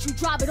car, watch you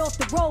drive it off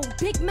the road.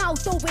 Big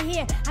mouth over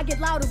here, I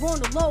get louder on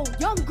the low.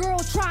 Young girl,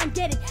 try and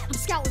get it, I'm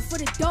scouting for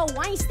the dough.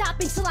 I ain't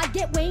stopping till I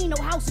get where ain't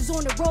no houses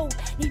on the road.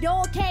 Need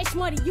all cash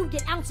money, you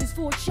get ounces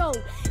for a show.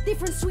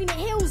 Difference between the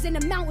hills and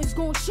the mountains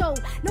gon' show.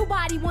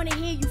 Nobody wanna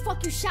hear you,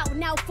 fuck you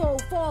shouting out for,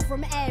 far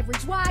from average.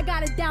 Why I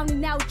got it down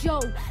and out,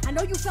 Joe? I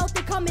know you felt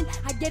it coming,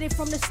 I get it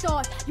from the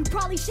start. You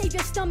probably shave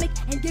your stomach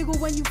and giggle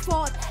when you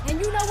fart. And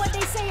you know what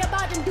they say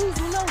about them dudes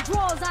with no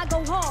drawers. I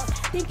go hard,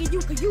 thinking you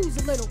could use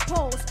a little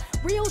pause.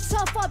 Real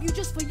tough up, you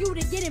just for you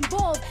to get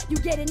involved. You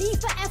get an E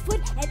for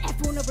effort and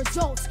F on the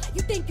results.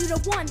 You think you the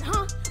one,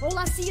 huh? All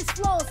I see is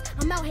flaws.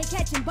 I'm out here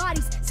catching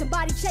bodies,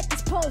 somebody check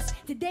this pulse.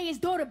 Today is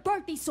daughter's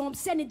birthday, so I'm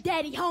sending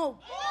daddy home.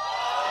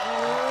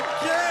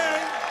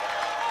 Okay.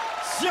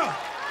 Yo.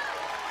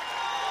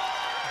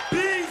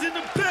 Beans in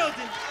the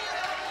building.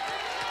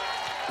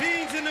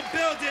 Beans in the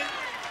building.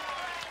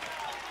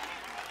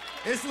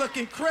 It's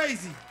looking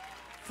crazy.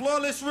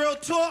 Flawless Real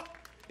Talk.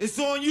 It's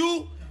on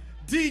you.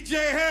 DJ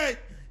Head.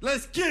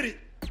 Let's get it.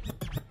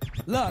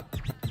 Look,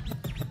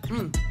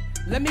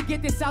 let me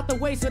get this out the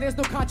way so there's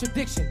no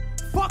contradiction.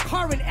 Fuck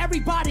her and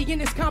everybody in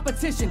this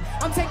competition.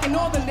 I'm taking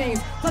all the names,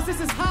 plus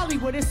this is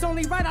Hollywood. It's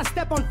only right I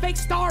step on fake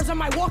stars on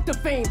my walk to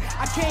fame.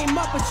 I came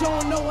up, but you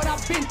don't know what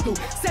I've been through.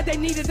 Said they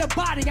needed a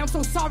body, I'm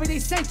so sorry they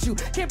sent you.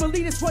 Can't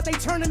believe it's what they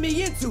turning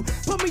me into.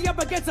 Put me up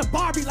against a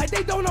Barbie like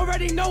they don't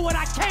already know what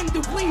I can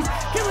do. Please,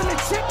 killing a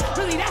chick,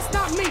 really that's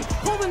not me.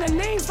 Calling the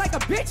names like a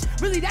bitch,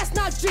 really that's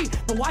not G.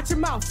 But watch your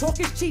mouth, talk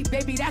is cheap,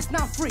 baby, that's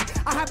not free.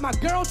 I have my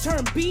girl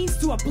turn beans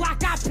to a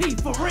Black Eyed Pea,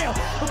 for real.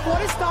 Before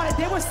this started,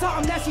 there was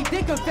something that she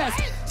did confess.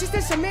 She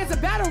said your man's a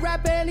battle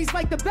rapper and he's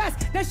like the best.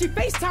 Then she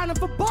FaceTimed him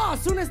for bars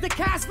soon as the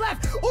cast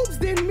left. Oops,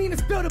 didn't mean to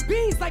spill the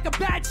beans like a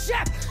bad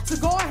chef. So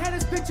go ahead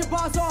and spit your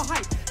bars all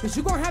hype, cause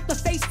you gon' have to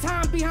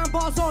FaceTime behind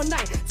bars all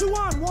night.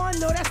 2-on-1,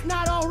 no that's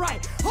not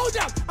alright. Hold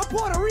up, I'm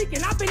Puerto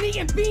Rican, I've been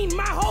eating bean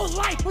my whole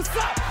life. What's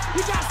up?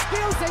 You got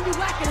skills and you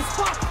lacking a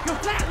spot. Your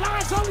flat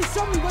lines only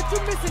show me what you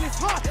missing is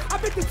heart.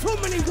 I've been through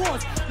too many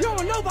wars, you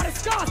don't know about the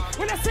scars.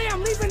 When I say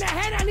I'm leaving the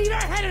head, I need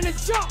her head in the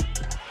jump.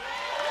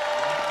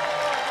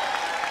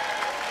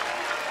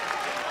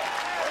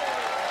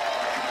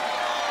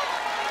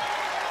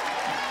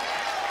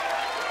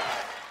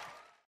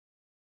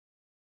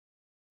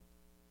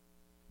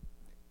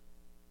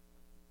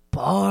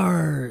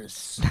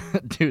 Bars.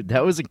 Dude,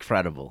 that was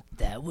incredible.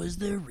 That was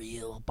the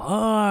real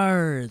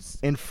bars.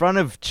 In front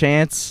of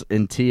Chance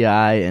and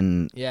T.I.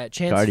 and Yeah,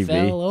 Chance Cardi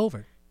fell B.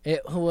 over.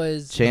 It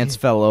was Chance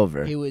fell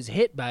over. He was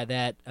hit by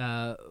that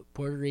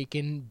Puerto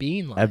Rican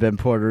bean line. I've been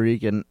Puerto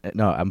Rican.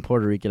 No, I'm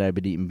Puerto Rican. I've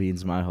been eating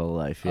beans my whole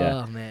life.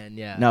 Yeah. Oh man,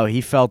 yeah. No,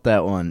 he felt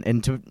that one,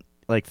 and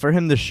for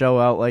him to show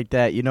out like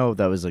that,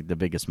 that was like the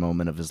biggest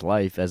moment of his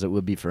life, as it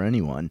would be for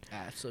anyone.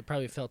 So it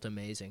probably felt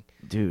amazing,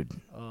 dude.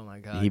 Oh my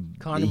god, He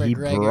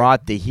McGregor,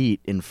 brought the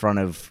heat in front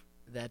of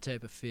that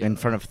type of feel. in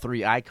front of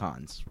three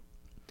icons,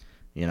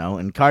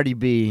 and Cardi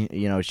B,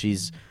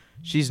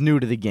 she's new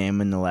to the game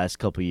in the last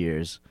couple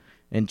years,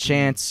 and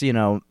Chance,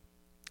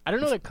 I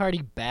don't know that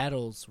Cardi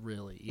battles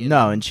really.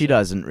 No, and she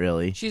doesn't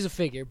really. She's a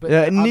figure,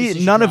 but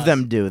none of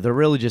them do. They're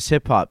really just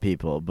hip hop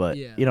people. But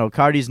yeah.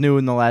 Cardi's new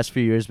in the last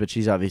few years, but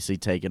she's obviously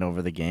taken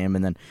over the game.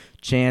 And then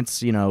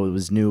Chance, it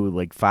was new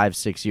like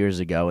 5-6 years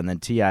ago, and then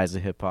T.I. is a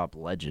hip hop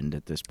legend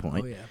at this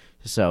point. Oh yeah.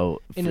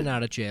 So in and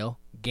out of jail,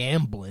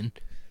 gambling.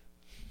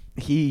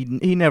 He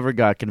never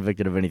got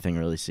convicted of anything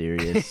really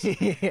serious.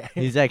 Yeah.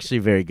 He's actually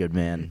a very good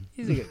man.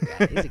 He's a good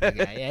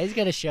guy. Yeah, he's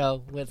got a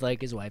show with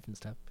like his wife and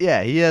stuff.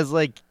 Yeah, he has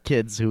like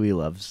kids who he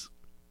loves.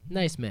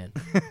 Nice man.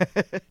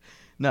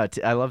 No,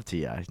 I love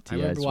T.I. I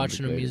remember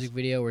watching a music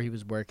video where he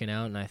was working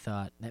out, and I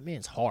thought, that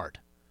man's hard.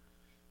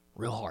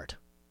 Real hard.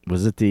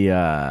 Was it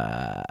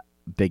the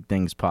Big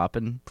Things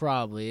Poppin'?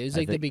 Probably. It was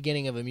like the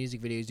beginning of a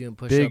music video. He's doing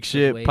push-ups Big with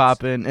shit weights.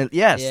 poppin'. And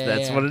yes, Yeah,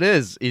 that's yeah. what it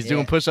is. He's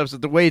doing push-ups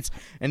with the weights,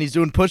 and he's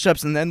doing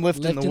push-ups and then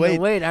lifting the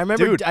weight. I remember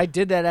Dude. I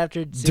did that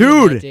after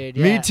seeing that, dude.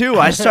 Me Yeah. too.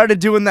 I started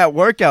doing that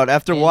workout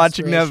after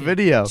watching that Inspiration.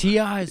 video.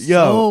 T.I. is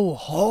Yo. so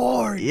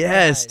hard.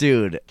 Yes, guys.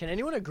 dude. Can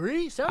anyone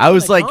agree? I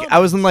was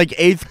in like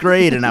 8th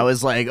grade, and I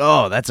was like,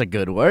 oh, that's a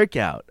good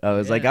workout. I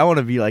was like, Yeah. I want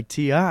to be like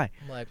T.I.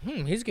 I'm like,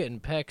 he's getting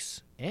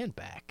pecs and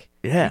back.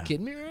 Yeah. Are you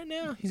kidding me right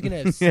now? He's going to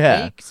have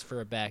Yeah. stakes for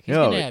a back. He's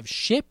Yo. going to have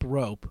ship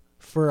rope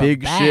for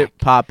Big a back. shit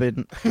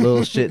poppin',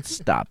 little shit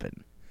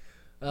stoppin'.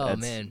 Oh,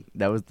 man.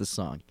 That was the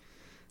song.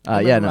 I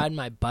remember no. riding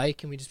my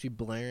bike, and we just be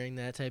blaring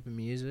that type of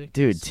music.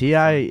 Dude, It's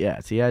T.I.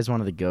 is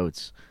one of the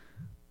GOATs.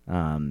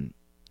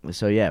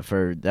 So yeah,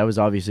 that was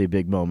obviously a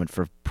big moment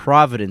for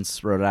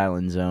Providence, Rhode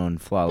Island's own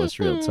Flawless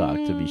Real Talk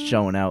to be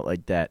showing out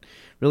like that,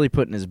 really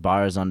putting his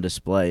bars on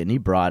display, and he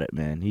brought it,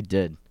 man. He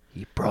did.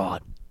 He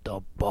brought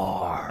the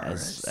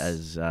bars.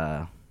 As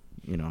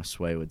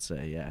Sway would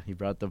say, yeah, he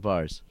brought the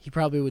bars. He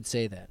probably would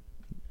say that.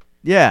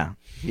 Yeah,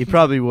 he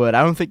probably would.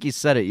 I don't think he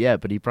said it yet,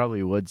 but he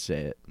probably would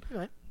say it.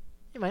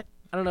 He might.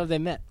 I don't know if they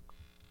met.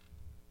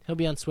 He'll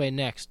be on Sway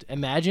next.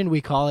 Imagine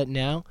we call it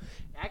now.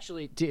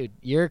 Actually, dude,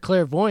 your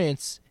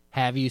clairvoyance.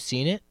 Have you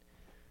seen it?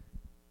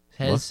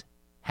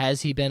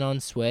 Has he been on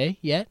Sway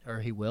yet,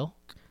 or he will?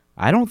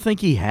 I don't think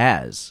he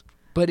has.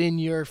 But in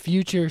your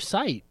future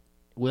sight,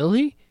 will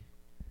he?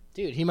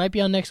 Dude, he might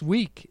be on next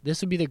week. This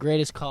would be the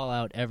greatest call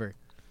out ever.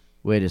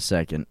 Wait a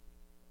second.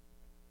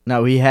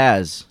 No, he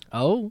has.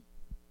 Oh?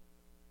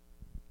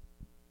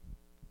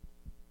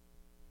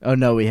 Oh,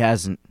 no, he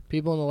hasn't.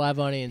 People in the live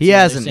audience. He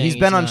hasn't. He's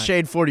He's been on not.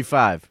 Shade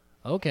 45.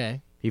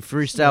 Okay. He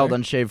freestyled Sure.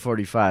 on Shade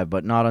 45,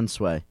 but not on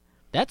Sway.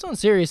 That's on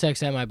Sirius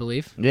XM, I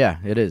believe. Yeah,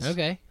 it is.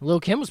 Okay. Lil'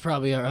 Kim was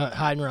probably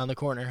hiding around the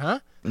corner, huh?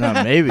 No,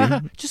 maybe.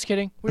 Just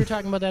kidding. We were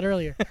talking about that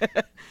earlier.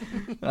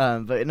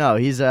 But no,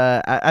 he's.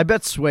 I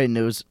bet Sway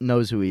knows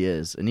who he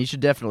is, and he should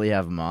definitely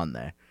have him on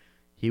there.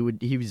 He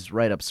was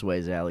right up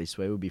Sway's alley.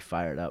 Sway would be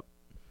fired up.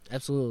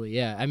 Absolutely,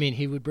 yeah. I mean,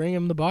 he would bring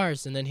him the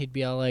bars, and then he'd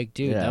be all like,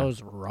 dude, Yeah. that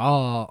was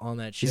raw on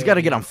that show. He's got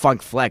to get on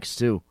Funk Flex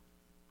too.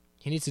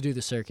 He needs to do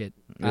the circuit.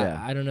 Yeah.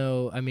 I don't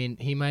know. I mean,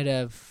 he might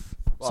have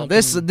Well,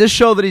 something. this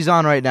show that he's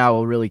on right now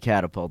will really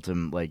catapult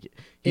him. Like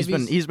If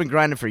he's been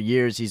grinding for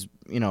years. He's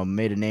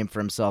made a name for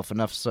himself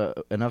enough so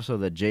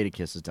that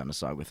Jadakiss has done a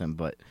song with him.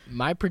 But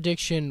My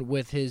prediction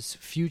with his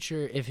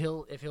future, if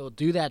he'll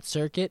do that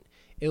circuit,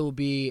 it will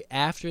be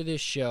after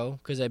this show,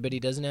 because I bet he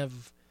doesn't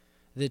have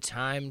the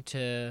time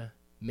to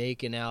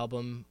make an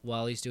album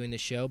while he's doing the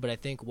show. But I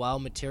think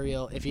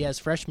if he has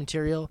fresh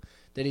material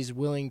that he's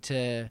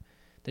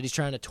that he's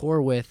trying to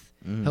tour with,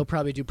 he'll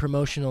probably do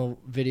promotional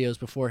videos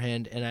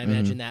beforehand, and I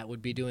imagine that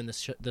would be doing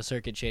the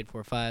circuit Shade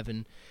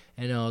 4-5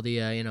 and all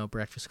the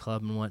Breakfast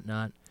Club and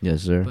whatnot.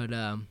 yes, sir. But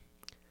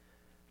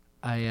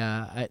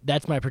I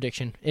that's my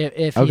prediction.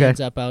 If he Okay.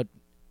 ends up out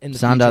in the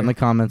Sound future. out in the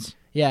comments.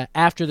 Yeah,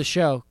 after the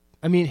show.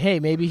 I mean, hey,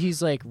 maybe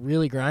he's like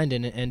really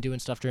grinding and doing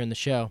stuff during the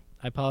show.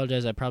 I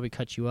apologize. I probably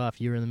cut you off.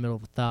 You were in the middle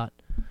of a thought.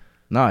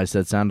 No, I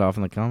said sound off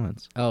in the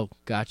comments. Oh,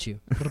 got you.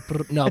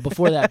 No,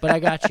 before that, but I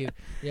got you.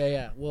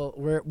 Yeah. Well,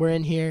 we're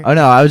in here. Oh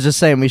no, I was just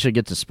saying we should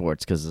get to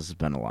sports because this has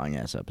been a long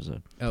ass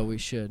episode. Oh, we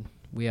should.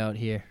 We out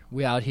here.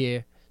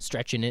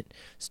 Stretching it.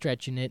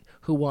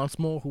 Who wants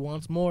more? Who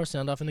wants more?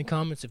 Sound off in the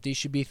comments if these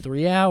should be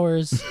 3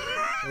 hours.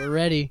 We're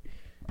ready.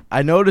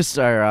 I noticed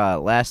our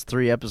last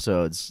 3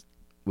 episodes,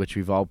 which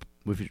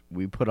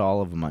we put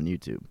all of them on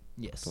YouTube.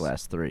 Yes. The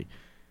last 3,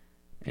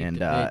 and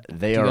Do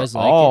they you are guys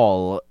like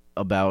all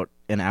about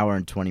an hour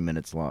and 20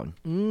 minutes long.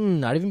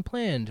 Not even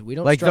planned. We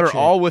don't Like they're structure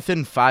it. all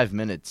within 5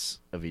 minutes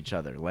of each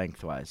other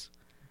lengthwise.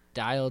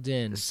 dialed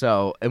in.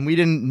 So, and we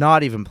didn't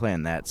not even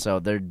plan that.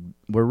 So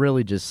we're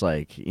really just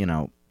like, in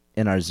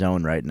our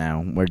zone right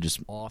now. We're just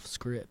Off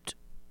script.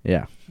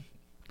 yeah.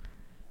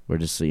 We're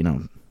just,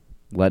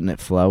 letting it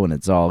flow, and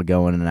it's all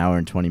going in an hour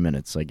and 20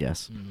 minutes, I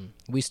guess.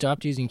 We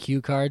stopped using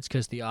cue cards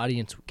because the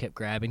audience kept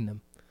grabbing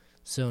them.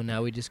 So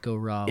now we just go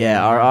raw.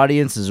 Yeah, our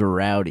audience is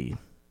rowdy.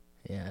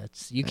 Yeah,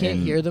 you can't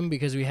And- hear them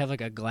because we have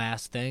like a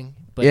glass thing.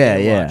 But Yeah,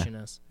 they're yeah. watching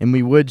us. And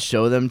we would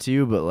show them to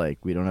you, but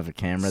we don't have a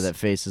camera that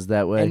faces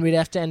that way. And we'd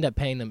have to end up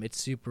paying them. It's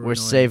super We're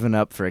annoying. saving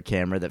up for a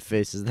camera that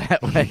faces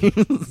that way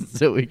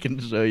so we can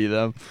show you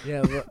them.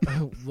 Yeah,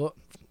 well,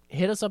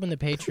 hit us up in the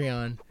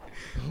Patreon.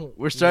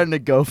 We're starting to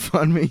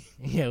GoFundMe.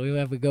 Yeah, we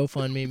have a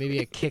GoFundMe, maybe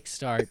a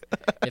Kickstart,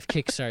 if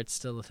Kickstart's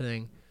still a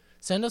thing.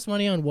 Send us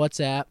money on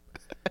WhatsApp.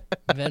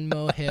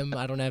 Venmo him.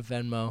 I don't have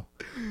Venmo.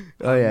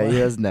 Oh, yeah, he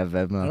doesn't have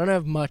I Venmo. don't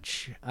have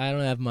much.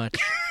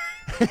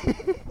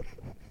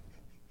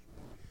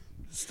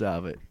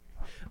 Stop it.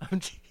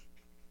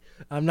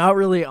 I'm not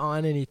really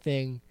on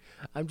anything.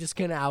 I'm just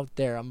kind of out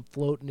there. I'm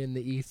floating in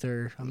the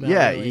ether. I'm not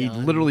Yeah, really he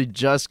on. literally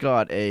just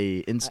got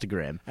a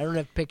Instagram, I don't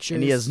have pictures.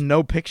 and he has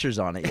no pictures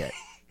on it yet.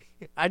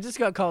 I just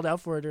got called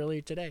out for it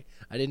earlier today.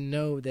 I didn't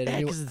know that Yeah,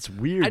 anyone. because it's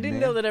weird, I didn't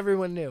man. know that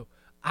everyone knew.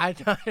 I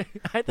thought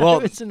Well-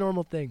 it was a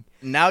normal thing.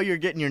 Now you're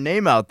getting your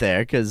name out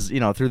there because,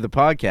 through the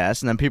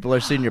podcast, and then people are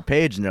seeing your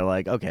page, and they're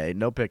like, okay,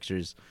 no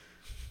pictures.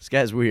 This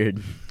guy's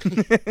weird.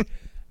 I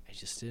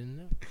just didn't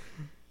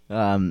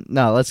know.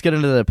 No, let's get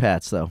into the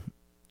Pats, though.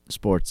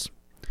 Sports.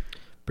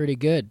 Pretty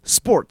good.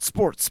 Sports.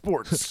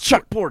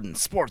 Chuck Borden,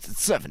 sports at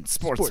 7.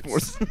 Sports.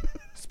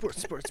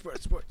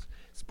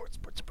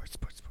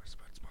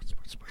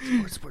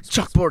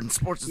 Chuck Borden,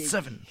 sports at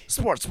 7.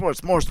 Sports,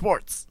 more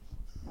sports.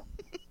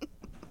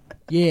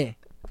 Yeah.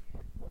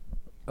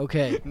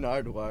 Okay.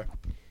 Nardwar.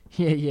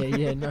 Yeah.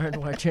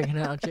 Nardwar, check it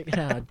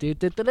out.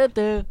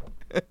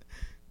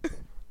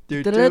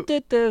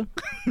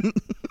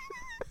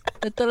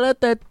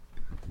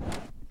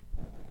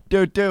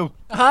 Do. Do.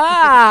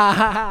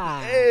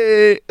 Ah!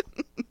 Hey.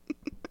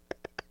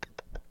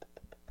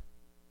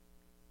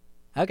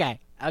 Okay.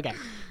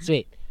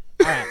 Sweet.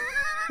 All right.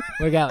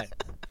 We're going.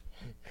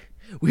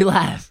 We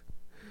laugh.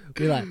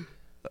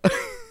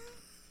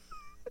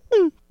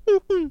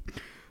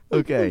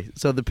 Okay,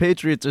 so the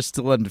Patriots are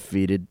still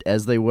undefeated,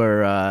 as they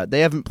were. They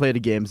haven't played a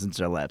game since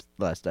our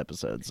last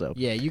episode, so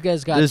Yeah, you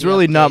guys got there's the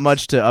really not updates.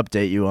 much to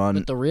update you on.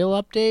 But the real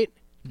update,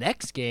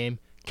 next game,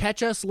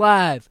 catch us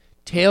live,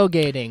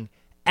 tailgating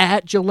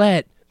at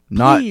Gillette.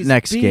 Not Please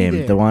next be game,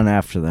 there. the one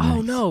after the next.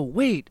 Oh, no,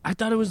 wait. I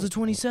thought it was the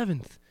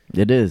 27th.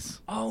 It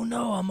is. Oh,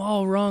 no, I'm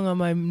all wrong on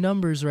my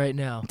numbers right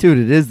now. Dude,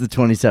 it is the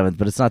 27th,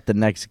 but it's not the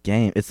next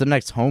game. It's the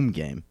next home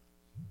game.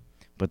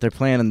 But they're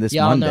playing on this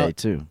Y'all Monday, know-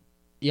 too.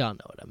 Y'all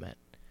know what I meant.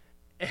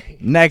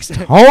 Next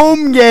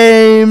home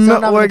game,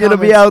 Sound off we're in the going to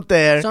be comments. out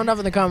there. Sound off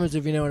in the comments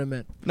if you know what I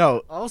meant.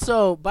 No,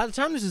 Also, by the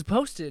time this is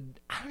posted,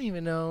 I don't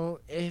even know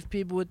if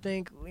people would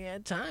think we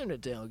had time to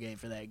tailgate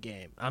for that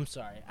game. I'm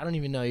sorry. I don't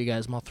even know, you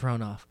guys. I'm all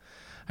thrown off.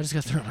 I just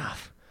got thrown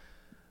off.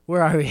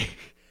 Where are we?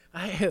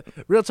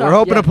 Real talk. we're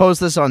hoping yeah. to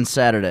post this on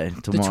Saturday,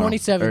 The tomorrow.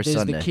 27th or is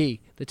Sunday. the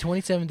key. The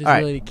 27th is All right,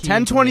 really the key.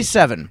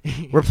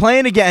 10:27. We're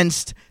playing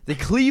against the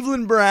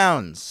Cleveland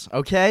Browns.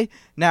 Okay,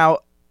 now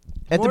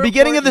at More the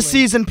beginning of the importantly-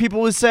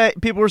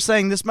 season, people were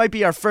saying this might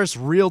be our first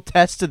real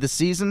test of the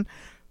season,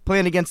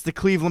 playing against the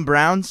Cleveland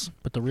Browns.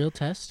 But the real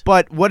test?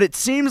 But what it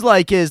seems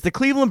like is the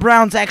Cleveland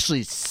Browns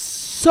actually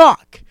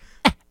suck,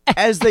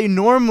 as they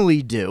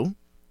normally do.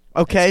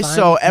 Okay, That's fine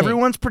so with me.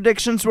 everyone's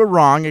predictions were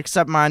wrong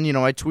except mine.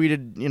 I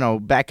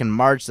tweeted, back in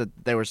March that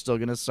they were still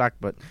going to suck,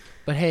 but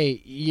But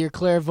hey, you're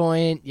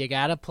clairvoyant. You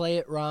gotta play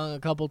it wrong a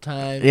couple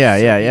times. yeah.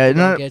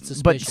 People don't No, get but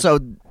suspicious. so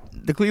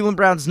the Cleveland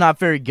Browns not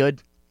very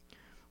good,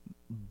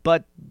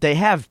 but they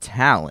have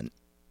talent,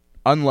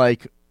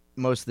 unlike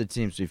most of the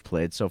teams we've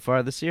played so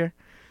far this year.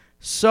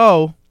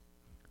 So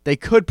they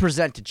could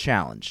present a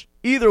challenge.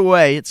 Either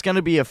way, it's going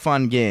to be a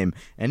fun game,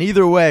 and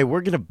either way,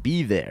 we're going to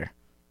be there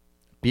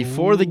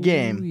before the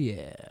game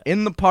yeah.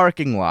 in the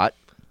parking lot.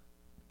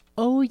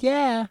 Oh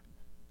yeah.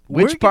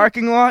 Which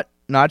parking lot?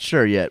 Not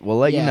sure yet. We'll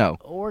let you know.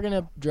 We're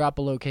gonna drop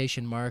a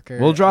location marker.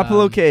 We'll drop a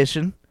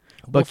location,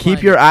 but we'll keep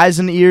find your it. eyes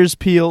and ears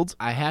peeled.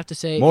 I have to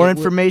say, More it will-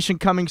 information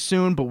coming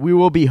soon, but we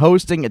will be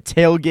hosting a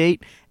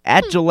tailgate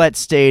at Gillette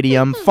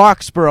Stadium,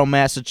 Foxborough,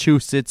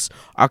 Massachusetts,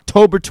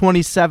 October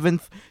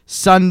 27th,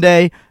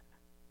 Sunday.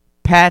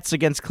 Pats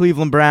against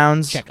Cleveland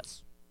Browns. Check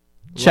us.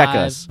 Check Live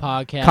us.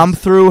 Podcast. Come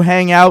through,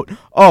 hang out.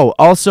 Oh,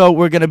 also,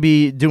 we're going to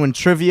be doing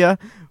trivia.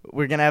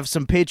 We're going to have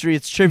some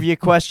Patriots trivia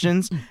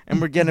questions,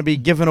 and we're going to be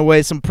giving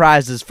away some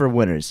prizes for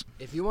winners.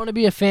 If you want to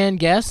be a fan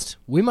guest,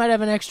 we might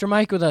have an extra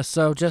mic with us,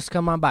 so just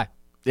come on by.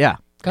 Yeah.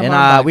 Come and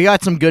on by. we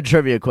got some good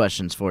trivia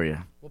questions for you.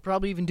 We'll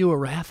probably even do a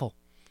raffle.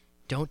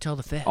 Don't tell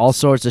the fans. All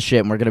sorts of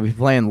shit. And we're going to be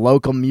playing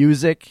local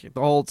music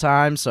the whole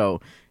time,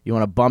 so you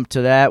want to bump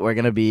to that. We're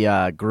going to be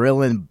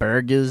grilling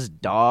burgers,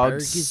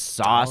 dogs, Burgers,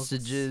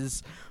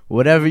 sausages,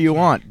 whatever you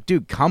want.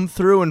 Dude, come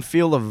through and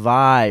feel the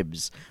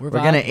vibes. We're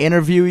going to vibing.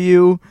 interview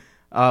you.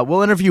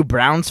 We'll interview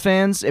Browns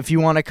fans if you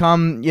want to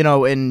come,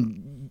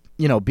 and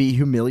be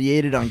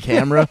humiliated on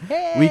camera.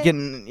 We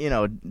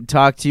can,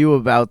 talk to you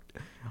about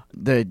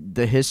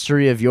the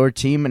history of your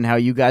team and how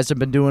you guys have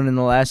been doing in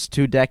the last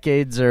 2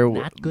 decades, or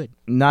Not good.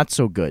 not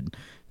so good.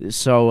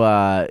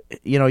 So,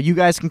 you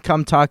guys can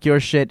come talk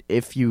your shit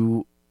if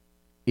you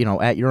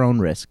at your own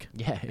risk.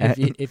 Yeah,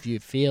 if you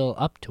feel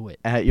up to it.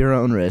 At your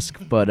own risk.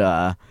 But,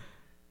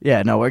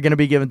 yeah, no, we're going to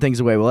be giving things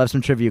away. We'll have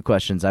some trivia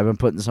questions. I've been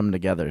putting some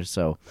together,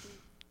 so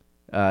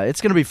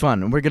it's going to be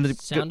fun. And we're going to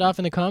Sound off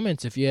in the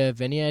comments if you have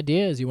any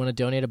ideas. You want to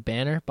donate a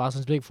banner,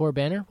 Boston's Big Four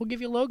banner? We'll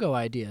give you logo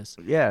ideas.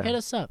 Yeah. Hit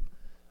us up.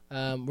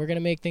 We're going to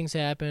make things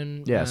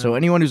happen. Yeah, so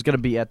anyone who's going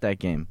to be at that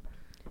game,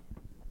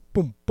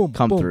 boom, boom,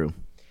 come boom. through.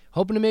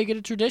 Hoping to make it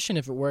a tradition.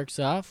 If it works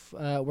out,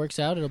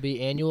 it'll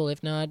be annual.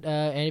 If not,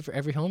 for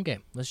every home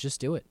game. Let's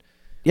just do it.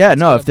 Yeah,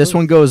 no, got if this a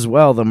one goes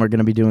well, then we're going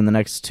to be doing the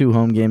next 2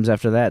 home games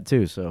after that,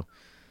 too. So,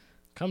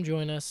 Come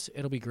join us.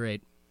 It'll be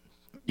great.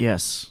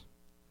 yes,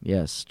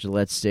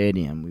 Gillette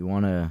Stadium. We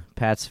want to,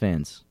 Pats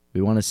fans,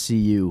 we want to see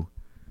you.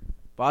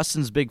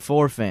 Boston's Big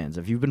Four fans,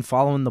 if you've been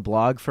following the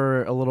blog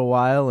for a little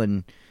while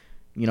and,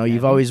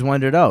 you've always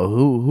wondered,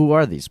 who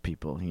are these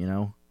people,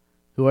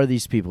 Who are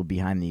these people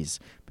behind these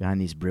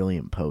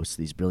brilliant posts,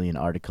 these brilliant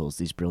articles,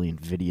 these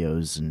brilliant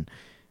videos, and,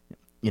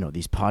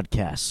 these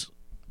podcasts?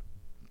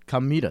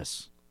 Come meet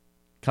us.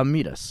 Come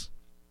meet us.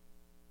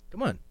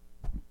 Come on.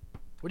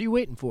 What are you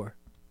waiting for?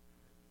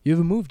 You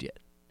haven't moved yet.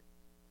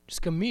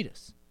 Just come meet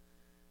us.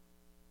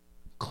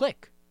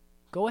 Click.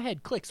 Go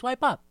ahead. Click.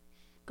 Swipe up.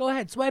 Go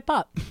ahead. Swipe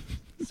up.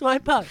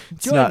 Swipe up.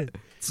 Join it.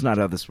 It's not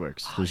how this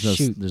works.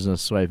 shoot. There's no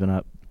swiping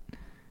up.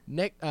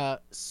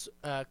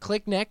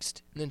 Click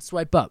next, and then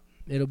swipe up.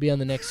 It'll be on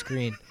the next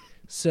screen.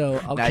 So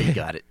okay. Now you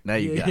got it. Now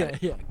you got it.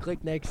 Yeah.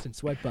 Click next and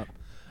swipe up.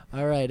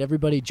 All right,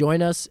 everybody,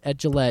 join us at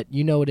Gillette.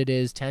 You know what it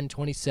is,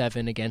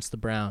 10-27 against the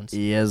Browns.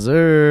 Yes,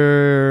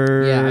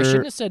 sir. Yeah, I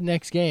shouldn't have said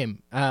next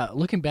game.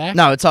 Looking back.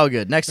 No, it's all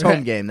good. Next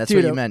home game. That's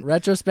Dude, what you meant.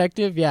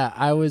 Retrospective, yeah,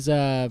 I was.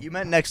 You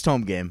meant next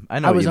home game. I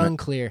know. I what was you meant.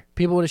 unclear.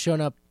 People would have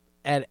shown up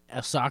at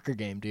a soccer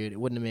game, dude. It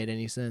wouldn't have made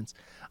any sense.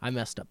 I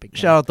messed up big time.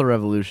 Shout out the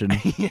Revolution.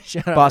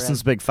 Shout out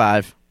Boston's Big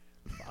Five.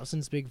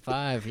 Boston's Big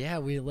Five. Yeah,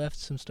 we left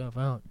some stuff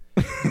out.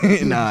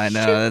 No, I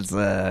know. That's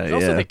There's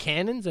also yeah. the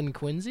Cannons and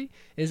Quincy.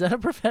 Is that a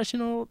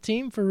professional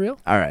team for real?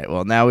 All right.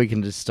 Well, now we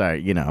can just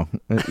start. They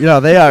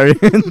are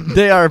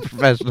they are a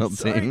professional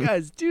Sorry, team.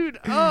 guys, dude.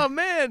 Oh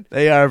man.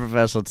 They are a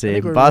professional think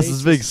team. we're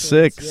Boston's Big racist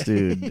Six, towards-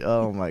 dude.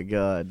 Oh my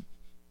god.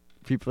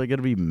 People are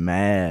gonna be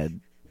mad.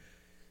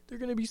 They're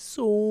gonna be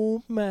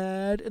so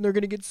mad and they're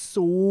gonna get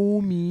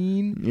so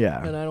mean.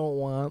 Yeah. And I don't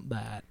want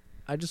that.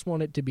 I just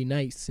want it to be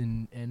nice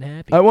and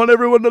happy. I want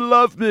everyone to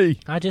love me.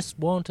 I just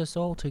want us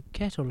all to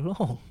get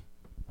along.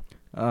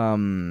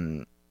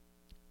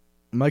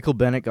 Michael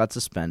Bennett got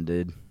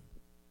suspended.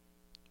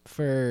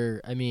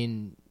 For,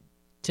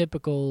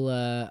 typical,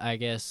 I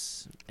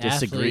guess,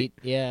 Disagree- athlete.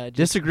 Yeah.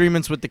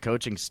 Disagreements with the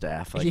coaching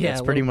staff. Like, Yeah,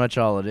 that's pretty well- much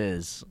all it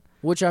is.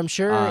 Which I'm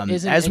sure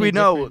isn't as any we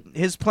know, different.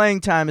 his playing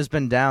time has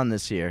been down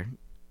this year.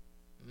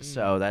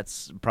 So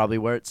that's probably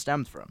where it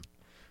stemmed from.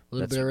 A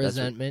little bit of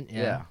resentment,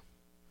 yeah.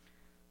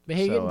 But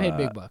hey, So, getting paid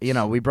big bucks.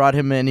 We brought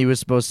him in. He was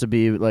supposed to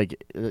be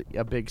like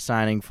a big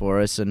signing for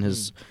us, and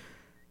his,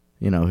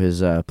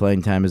 his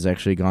playing time has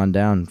actually gone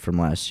down from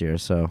last year.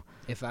 So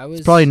If I was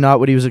it's probably not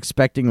what he was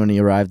expecting when he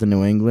arrived in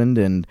New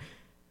England.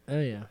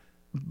 Oh yeah.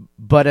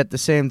 But at the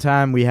same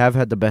time, we have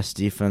had the best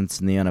defense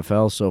in the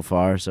NFL so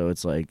far. So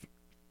it's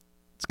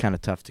it's kind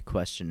of tough to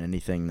question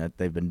anything that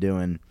they've been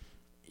doing.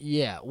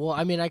 Yeah, well,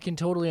 I mean, I can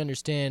totally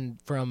understand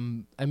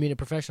a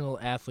professional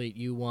athlete,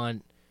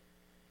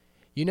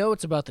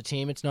 it's about the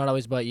team. It's not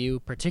always about you,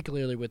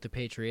 particularly with the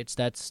Patriots.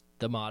 That's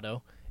the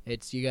motto.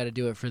 It's you got to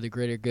do it for the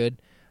greater good.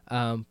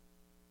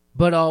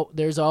 But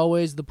there's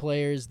always the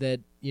players that,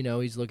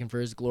 he's looking for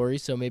his glory,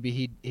 so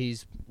maybe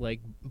he's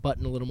like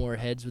butting a little more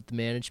heads with the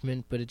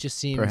management, but it just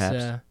seems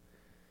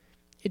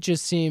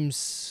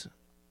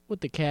with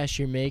the cash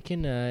you're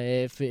making,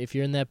 if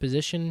you're in that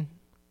position,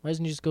 why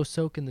doesn't you just go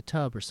soak in the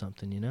tub or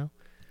something,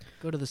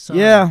 Go to the sun.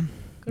 Yeah.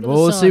 Go to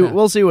Well, the sauna.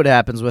 we'll see what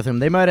happens with him.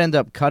 They might end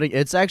up cutting.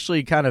 It's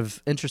actually kind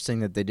of interesting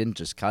that they didn't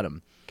just cut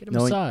him. Get a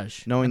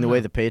massage. Knowing I the don't way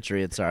know. the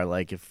Patriots are,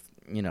 like if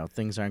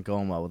things aren't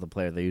going well with a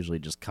player, they usually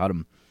just cut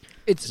him.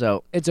 It's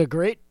a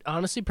great,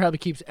 honestly, probably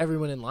keeps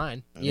everyone in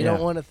line. You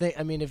don't want to think,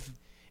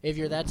 if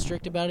you're that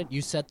strict about it,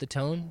 you set the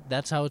tone,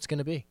 that's how it's going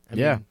to be. I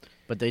mean,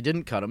 but they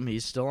didn't cut him.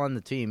 He's still on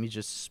the team. He's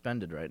just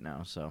suspended right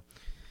now, so.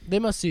 They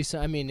must see,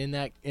 in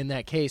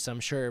that case, I'm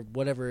sure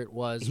whatever it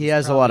was. He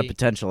has a lot of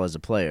potential as a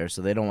player,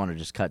 so they don't want to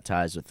just cut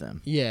ties with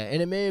him. Yeah,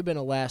 and it may have been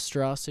a last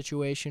straw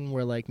situation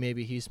where, like,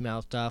 maybe he's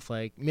mouthed off,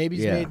 like, maybe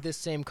he's made this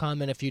same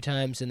comment a few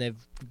times and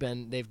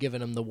they've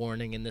given him the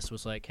warning, and this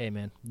was like, hey,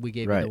 man, we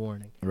gave you the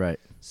warning. Right.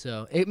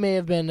 So it may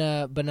have been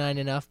benign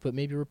enough, but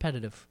maybe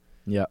repetitive.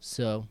 Yeah.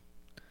 So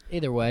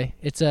either way,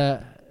 it's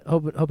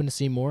hoping to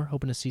see more,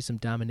 hoping to see some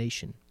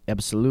domination.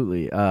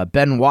 Absolutely.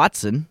 Ben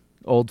Watson,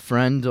 old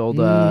friend,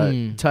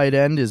 tight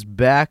end, is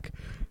back.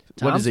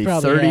 What is Tom's he,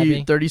 probably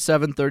happy.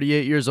 37,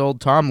 38 years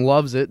old? Tom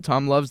loves it.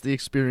 Tom loves the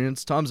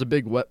experience. Tom's a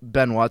big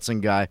Ben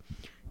Watson guy,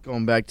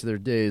 going back to their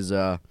days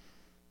in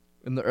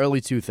the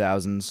early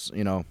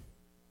 2000s,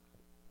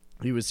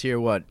 He was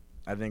here,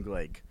 I think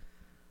like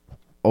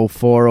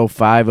 04,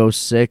 05,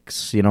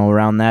 06,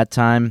 around that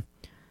time.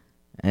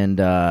 And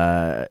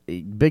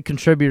big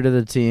contributor to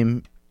the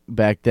team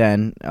back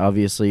then.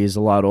 Obviously, he's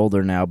a lot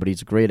older now, but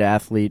he's a great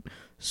athlete,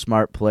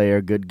 smart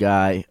player, good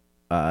guy,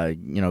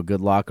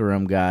 good locker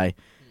room guy.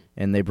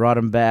 And they brought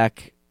him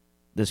back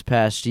this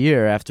past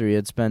year after he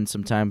had spent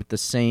some time with the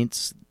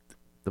Saints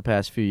the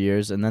past few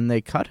years, and then they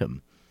cut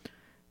him.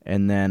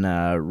 And then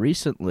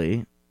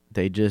recently,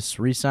 they just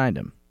re-signed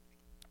him.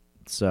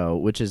 So,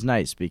 which is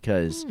nice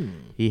because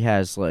he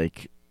has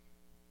like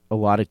a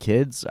lot of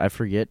kids. I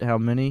forget how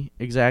many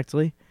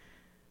exactly,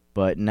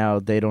 but now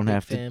they don't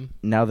have to.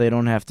 Now they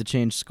don't have to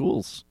change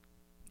schools,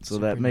 so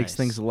Super that makes nice.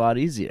 things a lot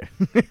easier.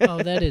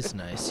 Oh, that is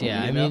nice.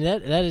 Yeah, I mean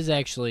that is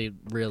actually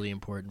really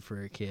important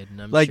for a kid.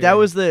 And I'm like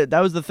sure that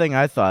was the thing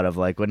I thought of,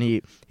 like when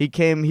he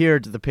came here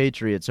to the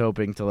Patriots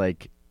hoping to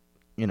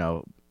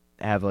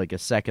have like a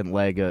second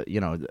leg, a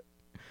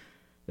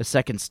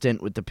second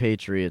stint with the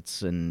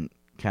Patriots and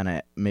kind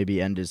of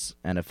maybe end his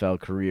NFL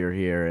career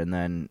here, and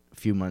then a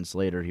few months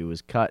later he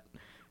was cut,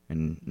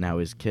 and now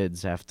his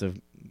kids have to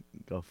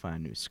go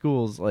find new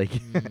schools. Like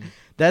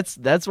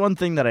that's one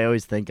thing that I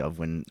always think of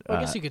when. Well,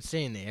 I guess he could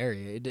stay in the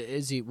area.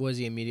 Was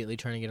he immediately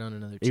trying to get on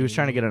another team? He was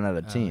trying to get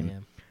another Oh,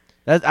 team.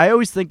 yeah. I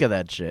always think of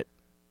that shit.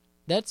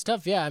 That's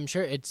tough. Yeah, I'm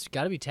sure it's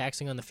got to be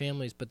taxing on the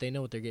families, but they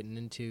know what they're getting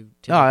into. Oh,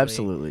 typically.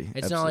 absolutely.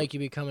 It's not like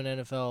you become an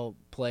NFL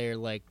player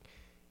like.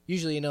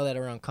 Usually, you know that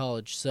around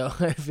college, so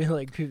I feel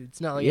like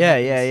it's not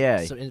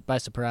like by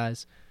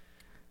surprise.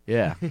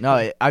 Yeah,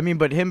 no, I mean,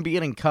 but him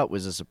getting cut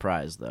was a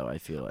surprise, though. I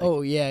feel like.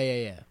 Oh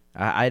yeah.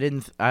 I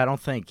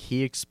don't think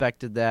he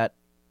expected that.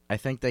 I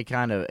think they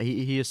kind of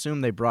he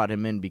assumed they brought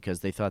him in because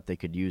they thought they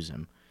could use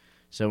him.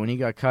 So when he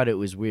got cut, it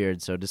was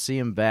weird. So to see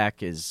him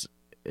back is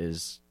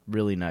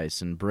really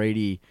nice. And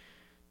Brady,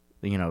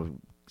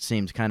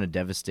 seemed kind of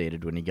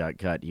devastated when he got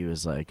cut. He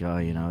was like, oh,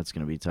 it's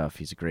going to be tough.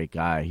 He's a great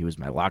guy. He was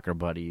my locker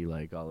buddy,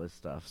 like all this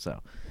stuff.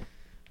 So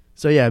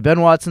yeah,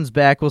 Ben Watson's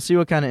back. We'll see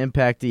what kind of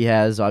impact he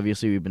has.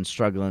 Obviously, we've been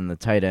struggling in the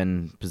tight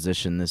end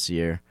position this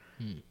year.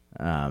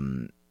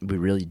 We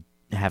really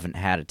haven't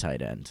had a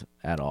tight end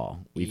at all.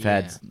 We've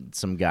had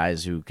some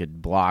guys who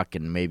could block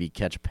and maybe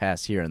catch a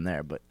pass here and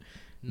there, but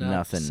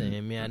nothing. The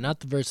same, yeah, not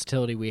the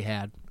versatility we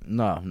had.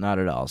 No, not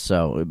at all.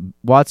 So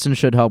Watson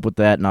should help with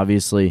that, and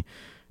obviously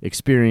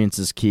experience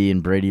is key,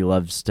 and Brady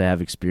loves to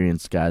have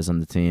experienced guys on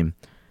the team.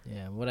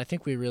 Yeah, what I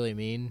think we really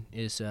mean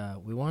is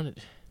we wanted.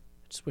 I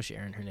just wish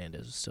Aaron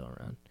Hernandez was still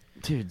around.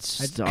 Dude,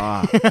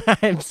 stop.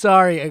 I'm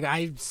sorry.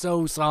 I'm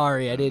so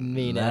sorry. I didn't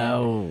mean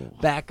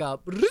it. Back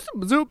up.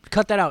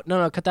 Cut that out.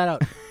 No, cut that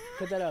out.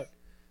 Cut that out.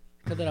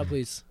 Cut that out,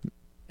 please.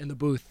 In the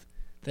booth.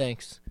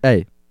 Thanks.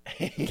 Hey,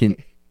 can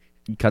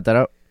you cut that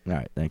out? All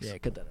right, thanks. Yeah,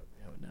 cut that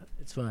out. No,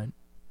 it's fine.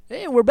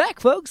 Hey, we're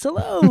back, folks.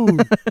 Hello.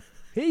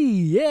 Hey,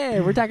 yeah,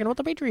 we're talking about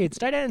the Patriots,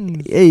 tight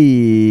ends. Hey.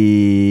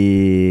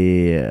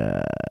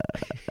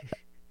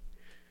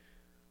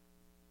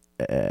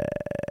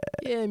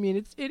 Yeah, I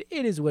mean, it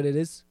is what it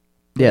is.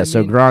 Yeah,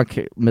 so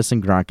Gronk,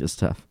 missing Gronk is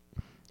tough.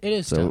 It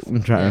is so tough.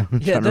 I'm trying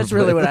to that's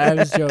really what I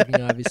was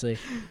joking, obviously.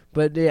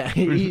 But yeah,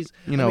 he's.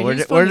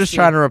 We're just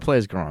trying to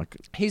replace Gronk.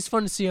 He's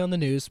fun to see on the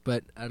news,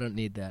 but I don't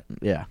need that.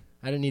 Yeah.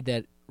 I don't need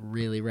that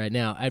really right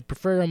now. I'd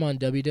prefer him on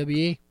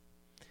WWE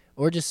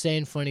or just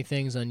saying funny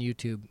things on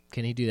YouTube.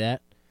 Can he do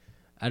that?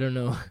 I don't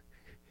know.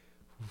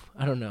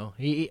 I don't know.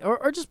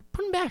 Or just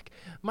put him back.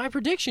 My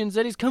prediction's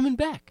that he's coming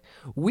back.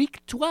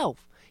 Week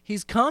 12.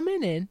 He's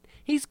coming in.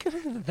 He's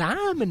going to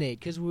dominate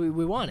because we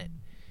want it.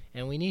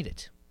 And we need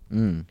it.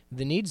 The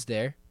need's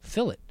there.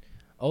 Fill it.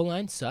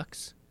 O-line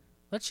sucks.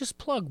 Let's just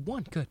plug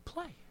one good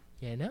play,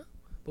 you know?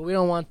 But we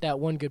don't want that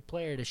one good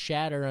player to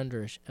shatter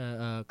under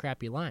a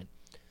crappy line.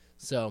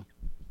 So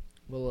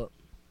we'll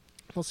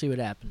see what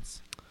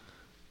happens.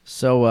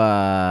 So,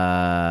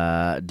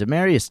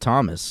 Demaryius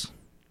Thomas.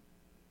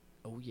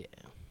 Oh, yeah.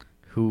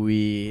 Who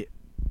we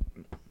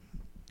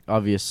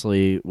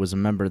obviously was a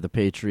member of the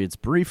Patriots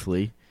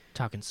briefly.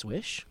 Talking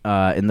swish.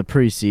 In the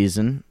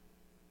preseason.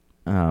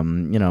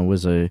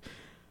 Was a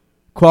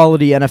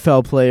quality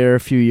NFL player a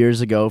few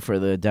years ago for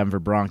the Denver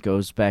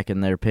Broncos back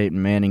in their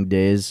Peyton Manning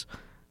days.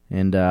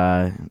 And,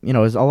 a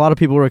lot of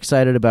people were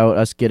excited about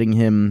us getting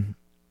him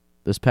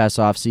this past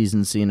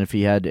offseason, seeing if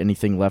he had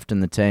anything left in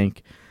the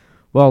tank.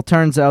 Well, it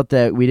turns out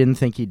that we didn't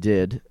think he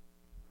did.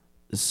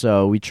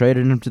 So we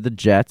traded him to the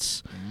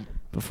Jets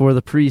before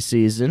the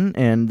preseason.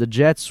 And the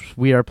Jets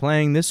we are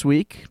playing this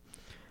week.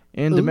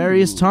 And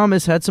Demaryius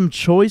Thomas had some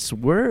choice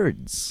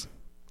words.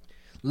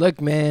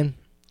 Look, man,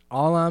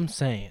 all I'm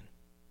saying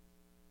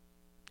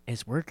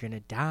is we're going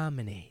to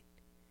dominate.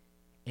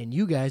 And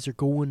you guys are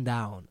going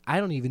down. I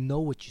don't even know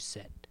what you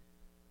said.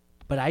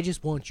 But I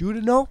just want you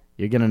to know.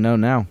 You're going to know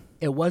now.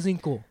 It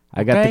wasn't cool.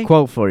 I got the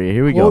quote for you.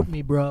 Here we go. Quote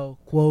me, bro.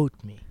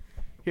 Quote me.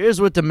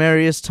 Here's what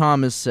Demaryius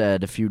Thomas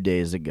said a few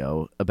days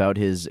ago about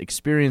his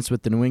experience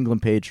with the New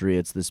England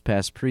Patriots this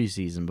past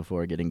preseason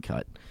before getting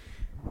cut.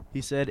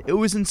 He said, "It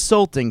was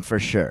insulting for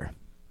sure.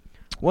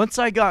 Once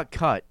I got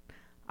cut,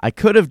 I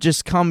could have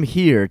just come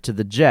here to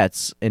the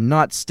Jets and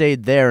not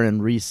stayed there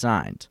and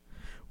re-signed.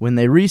 When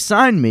they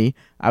re-signed me,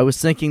 I was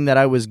thinking that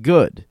I was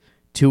good.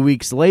 2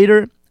 weeks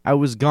later, I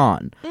was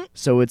gone.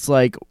 So it's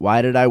like,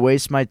 why did I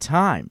waste my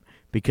time?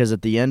 Because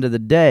at the end of the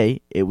day,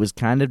 it was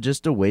kind of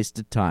just a waste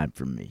of time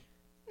for me.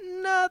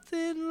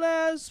 Nothing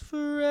lasts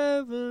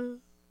forever.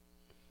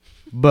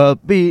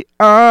 But be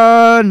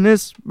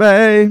honest,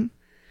 babe."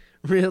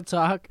 Real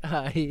talk.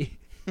 I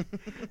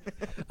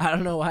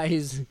don't know why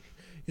he's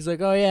like,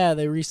 oh yeah,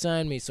 they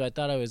re-signed me, so I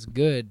thought I was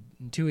good.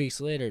 And 2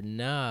 weeks later,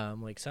 nah.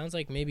 I'm like, sounds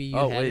like maybe you.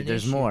 Oh had wait, an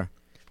there's issue. more.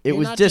 It You're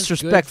was not just good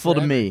disrespectful to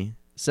forever. me,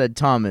 said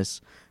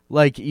Thomas.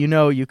 Like,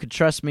 you could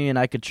trust me and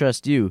I could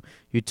trust you.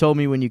 You told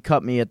me when you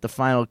cut me at the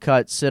final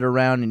cut, sit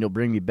around and you'll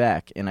bring me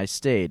back. And I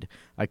stayed.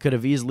 I could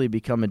have easily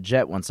become a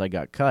Jet once I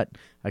got cut.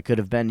 I could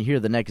have been here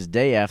the next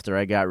day after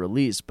I got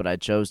released, but I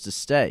chose to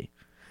stay.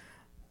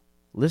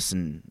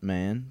 Listen,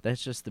 man,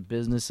 that's just the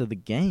business of the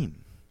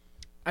game.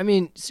 I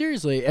mean,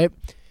 seriously,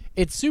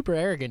 it's super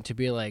arrogant to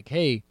be like,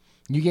 hey,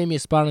 you gave me a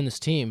spot on this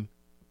team.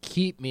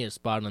 Keep me a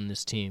spot on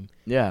this team.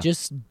 Yeah.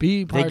 Just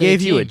be part They of the team.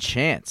 gave you a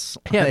chance.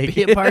 Yeah, Like-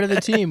 be a part of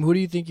the team. Who do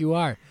you think you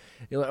are?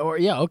 You're like, or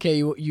yeah, okay,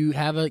 you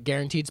have a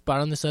guaranteed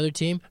spot on this other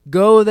team.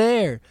 Go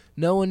there.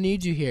 No one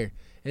needs you here.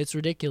 It's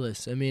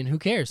ridiculous. I mean, who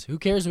cares? Who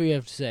cares what you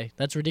have to say?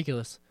 That's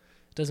ridiculous.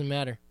 It doesn't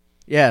matter.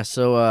 Yeah,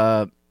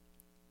 so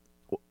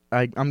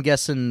I'm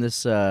guessing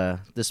this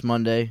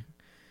Monday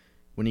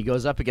when he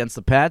goes up against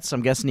the Pats,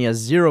 I'm guessing he has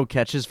 0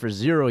 catches for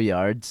 0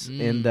 yards,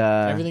 and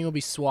Everything will be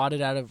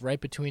swatted out of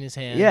right between his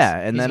hands. yeah,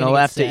 and He's then gonna he'll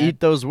get have to sad. eat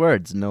those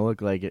words, and they'll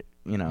look like it,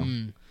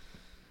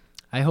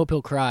 I hope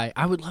he'll cry.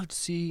 I would love to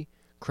see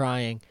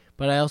crying,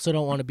 but I also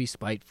don't want to be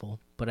spiteful.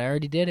 But I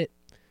already did it.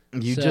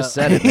 You So- just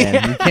said it,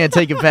 man. You can't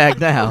take it back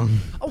now.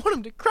 I want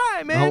him to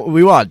cry, man. Oh,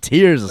 we want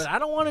tears. But I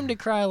don't want him to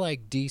cry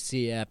like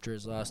DC after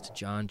his loss to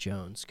John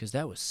Jones, because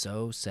that was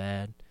so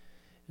sad.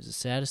 It was the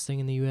saddest thing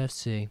in the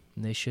UFC,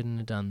 and they shouldn't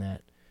have done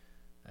that.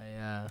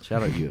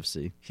 Shout out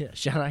UFC. Yeah,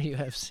 shout out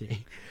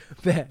UFC.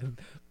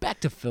 Back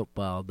to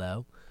football,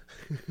 though.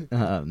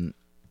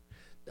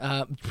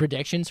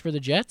 Predictions for the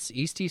Jets?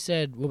 Easty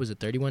said, what was it,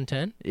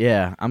 31-10?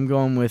 Yeah, I'm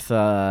going with,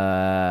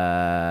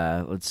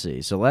 let's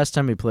see. So last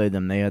time we played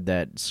them, they had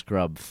that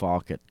scrub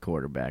Falk at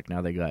quarterback.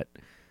 Now they got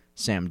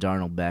Sam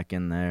Darnold back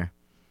in there.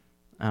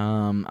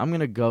 I'm going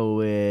to go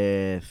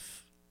with,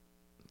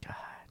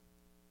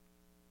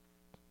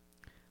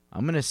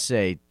 I'm going to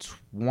say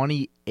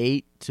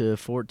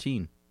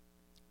 28-14.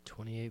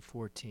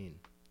 28-14.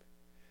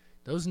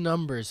 Those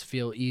numbers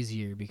feel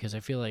easier because I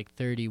feel like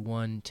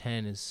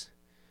 31-10 is...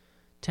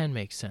 10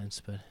 makes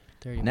sense, but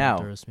 31 Now-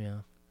 throws me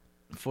off.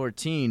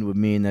 14 would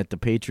mean that the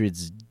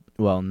Patriots,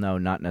 well, no,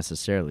 not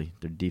necessarily.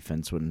 Their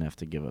defense wouldn't have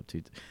to give up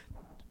 2.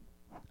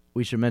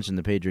 We should mention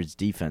the Patriots'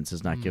 defense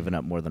has not given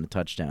up more than a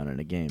touchdown in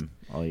a game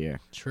all year.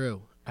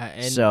 True.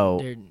 And So,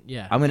 they're-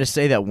 yeah. I'm going to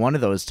say that one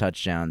of those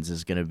touchdowns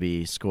is going to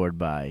be scored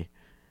by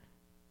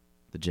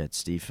the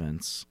Jets'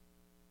 defense.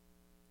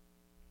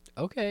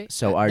 Okay.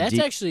 So our That's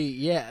de- actually,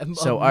 yeah.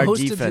 So our most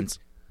of the- defense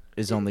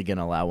is only going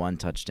to allow 1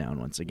 touchdown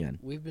once again.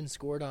 We've been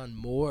scored on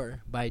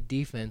more by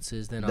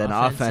defenses than Then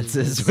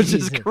offenses, this which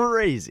is season.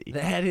 crazy.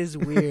 That is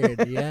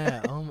weird.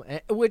 Yeah.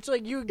 Which,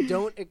 like, you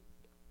don't.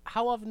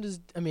 How often does.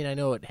 I mean, I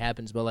know it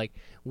happens, but, like,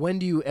 when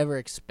do you ever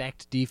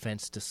expect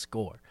defense to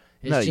score?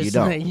 It's No, just you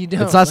don't. like, you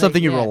don't. It's not like,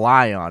 something you yeah.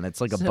 rely on. It's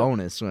like a So-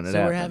 bonus when it So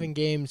happens. we're having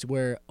games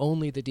where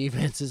only the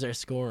defenses are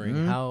scoring.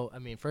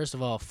 Mhm. First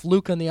of all,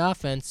 fluke on the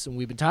offense, and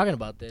we've been talking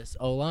about this.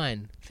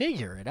 O-line,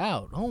 figure it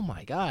out. Oh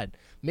my God,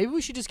 maybe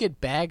we should just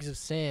get bags of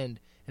sand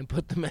and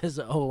put them as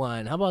the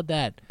O-line. How about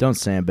that? Don't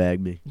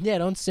sandbag me. Yeah,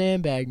 don't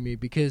sandbag me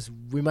because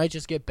we might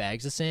just get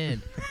bags of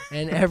sand,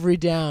 and every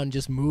down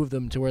just move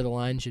them to where the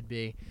line should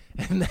be,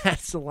 and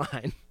that's the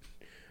line.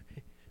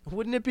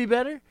 Wouldn't it be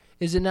better?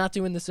 Is it not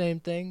doing the same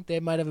thing?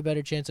 They might have a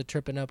better chance of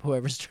tripping up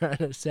whoever's trying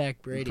to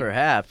sack Brady.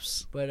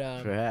 Perhaps. But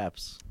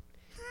Perhaps.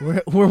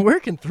 we're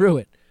working through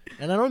it,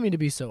 and I don't mean to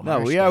be so No,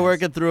 harsh. we are guys.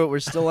 working through it. We're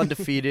still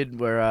undefeated.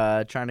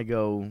 We're trying to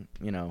go,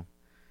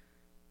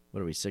 what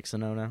are we,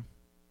 6-0 now?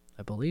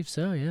 I believe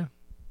so. Yeah,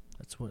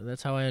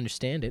 that's how I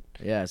understand it.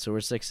 Yeah, so we're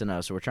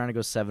 6-0. So we're trying to go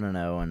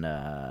 7-0, and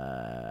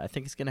I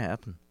think it's gonna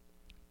happen.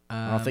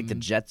 I don't think the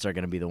Jets are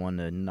gonna be the one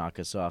to knock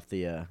us off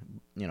the,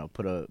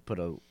 put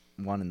a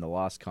one in the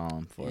loss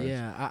column for us.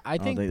 Yeah, I I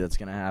don't think think that's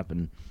gonna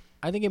happen.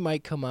 I think it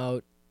might come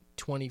out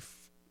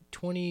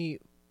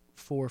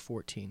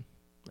 24-14.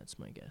 That's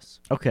my guess.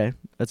 Okay,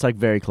 that's like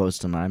very close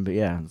to mine, but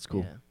yeah, that's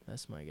cool. Yeah,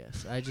 that's my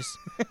guess.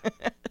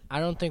 I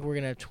don't think we're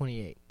gonna have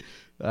 28,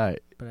 All right,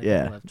 but I Yeah.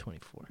 think we'll have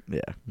 24. yeah,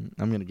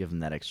 I'm gonna give them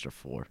that extra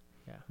 4.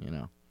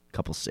 Yeah.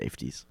 Couple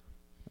safeties.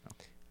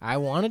 I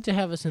wanted to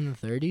have us in the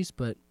 30s,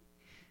 but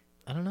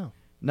I don't know.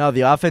 No,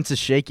 the offense is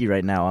shaky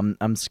right now.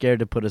 I'm scared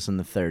to put us in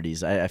the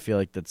 30s. I feel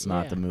like that's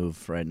not Yeah. the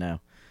move right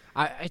now.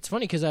 It's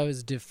funny because I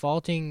was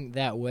defaulting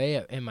that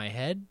way in my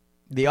head.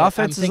 The But offense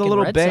I'm is a thinking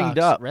little Red banged Sox-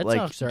 up. Red Like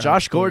Sox are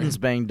Josh cool. Gordon's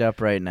banged up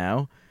right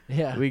now.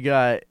 Yeah. We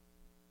got,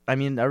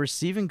 our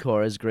receiving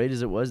core, as great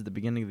as it was at the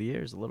beginning of the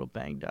year, is a little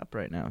banged up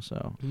right now.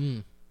 So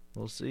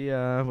we'll see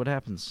what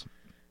happens.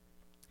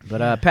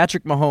 But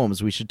Patrick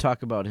Mahomes, we should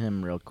talk about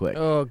him real quick.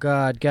 Oh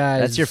God, guys.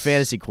 That's your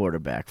fantasy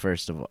quarterback,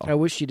 first of all. I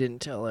wish you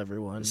didn't tell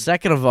everyone.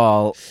 Second of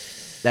all,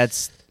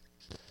 that's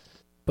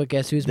But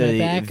guess who's The- my the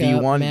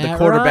backup? one- the Matt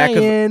quarterback of-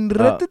 Ryan.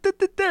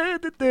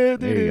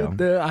 There you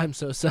go. I'm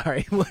so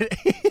sorry.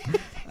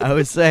 I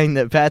was saying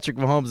that Patrick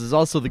Mahomes is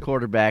also the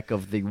quarterback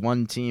of the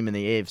one team in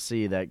the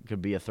AFC that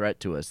could be a threat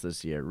to us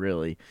this year,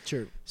 really.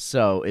 True.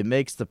 So it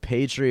makes the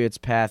Patriots'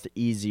 path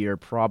easier,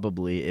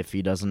 probably, if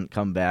he doesn't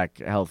come back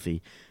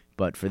healthy.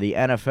 But for the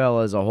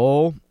NFL as a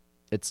whole,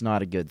 it's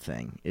not a good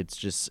thing. It's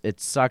just, it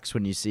sucks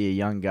when you see a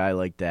young guy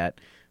like that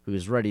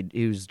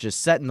who's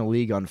just setting the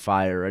league on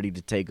fire, ready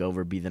to take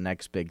over, be the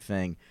next big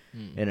thing.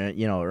 And it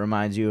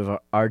reminds you of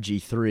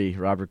RG3,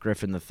 Robert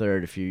Griffin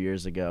III, a few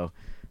years ago.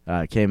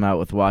 Came out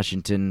with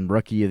Washington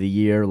Rookie of the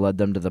Year, led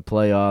them to the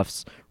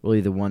playoffs. Really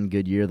the one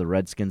good year the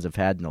Redskins have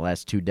had in the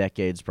last 2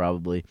 decades,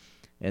 probably.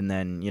 And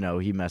then,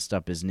 he messed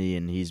up his knee,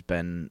 and he's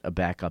been a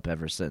backup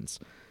ever since.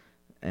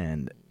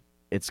 And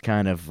it's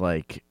kind of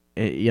like,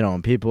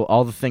 and people,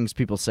 all the things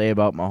people say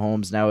about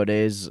Mahomes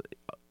nowadays,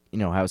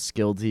 how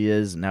skilled he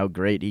is and how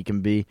great he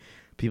can be.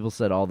 People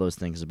said all those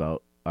things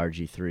about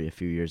RG3 a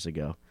few years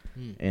ago,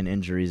 and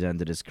injuries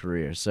ended his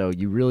career. So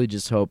you really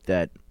just hope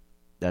that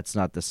that's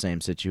not the same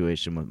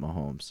situation with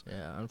Mahomes.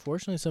 Yeah,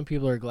 unfortunately, some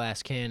people are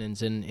glass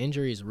cannons, and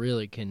injuries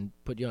really can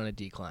put you on a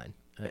decline.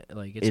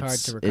 It's hard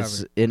to recover.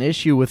 It's an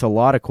issue with a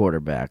lot of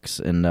quarterbacks,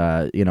 and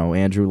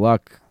Andrew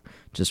Luck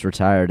just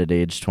retired at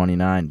age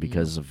 29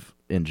 because of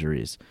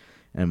injuries,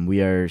 and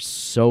we are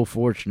so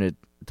fortunate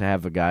to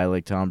have a guy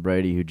like Tom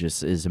Brady who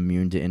just is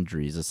immune to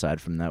injuries aside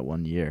from that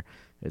 1 year.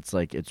 It's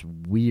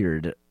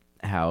weird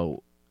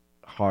how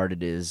hard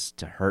it is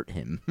to hurt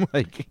him.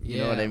 You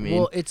know what I mean?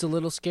 Well, it's a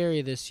little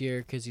scary this year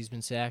because he's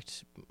been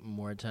sacked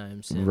more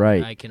times than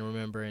Right. I can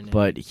remember.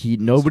 But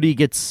nobody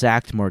gets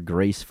sacked more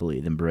gracefully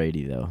than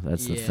Brady, though.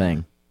 That's the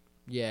thing.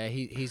 Yeah,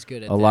 he's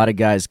good at A that. lot of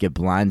guys get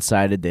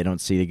blindsided. They don't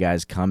see the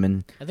guys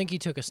coming. I think he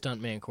took a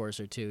stuntman course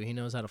or two. He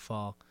knows how to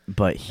fall.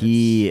 But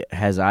he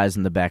has eyes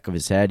in the back of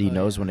his head. He Oh,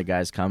 knows yeah. when a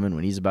guy's coming.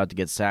 When he's about to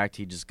get sacked,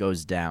 he just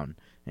goes down,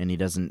 and he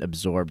doesn't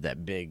absorb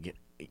that big,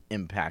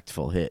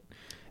 impactful hit.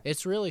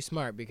 It's really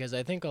smart because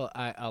I think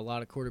a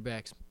lot of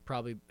quarterbacks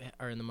probably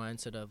are in the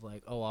mindset of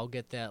like, oh, I'll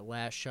get that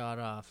last shot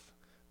off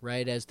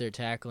right as they're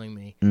tackling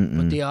me.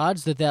 But the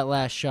odds that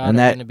last shot And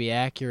are that- going to be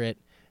accurate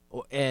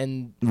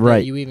and Right.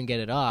 that you even get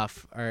it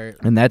off are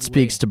And that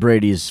speaks to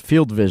Brady's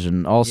field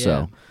vision also,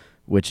 Yeah.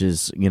 which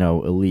is,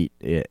 elite.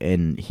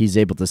 And he's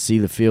able to see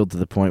the field to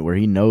the point where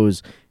he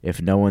knows if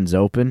no one's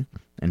open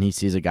and he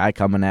sees a guy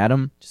coming at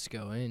him, just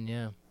go in.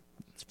 Yeah,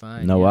 it's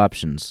fine. no yeah,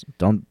 options.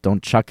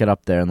 Don't chuck it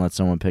up there and let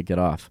someone pick it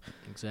off.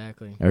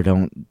 exactly. Or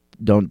don't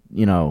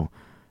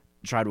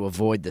try to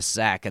avoid the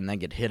sack and then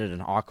get hit at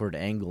an awkward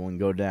angle and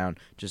go down.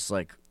 Just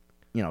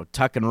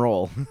tuck and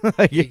roll.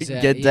 Get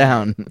yeah.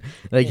 down.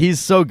 He's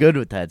so good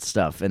with that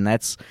stuff, and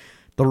that's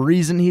the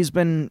reason he's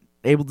been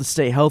able to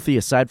stay healthy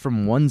aside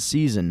from one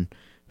season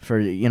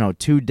for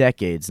 2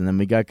 decades. And then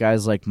we got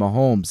guys like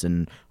Mahomes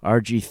and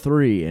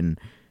RG3 and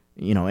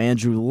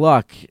Andrew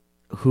Luck,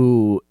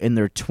 who in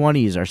their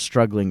 20s are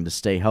struggling to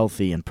stay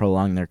healthy and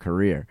prolong their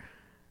career.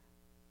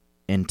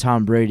 And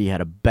Tom Brady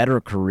had a better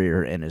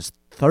career in his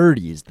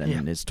 30s than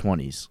in his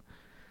 20s.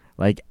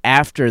 Like,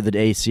 after the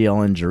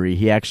ACL injury,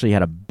 he actually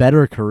had a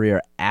better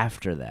career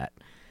after that.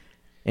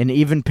 And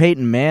even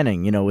Peyton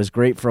Manning, was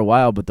great for a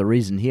while, but the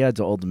reason he had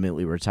to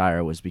ultimately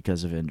retire was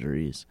because of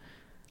injuries.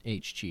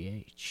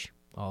 HGH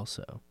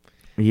also.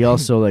 He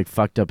also,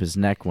 fucked up his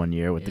neck one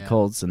year with the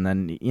Colts, and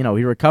then, he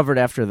recovered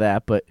after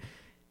that, but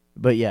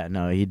yeah,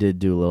 no, he did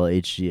do a little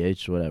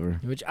HGH,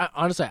 whatever. Which,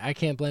 honestly, I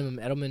can't blame him.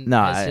 Edelman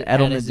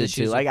Edelman did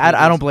too.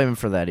 I don't blame him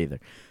for that either.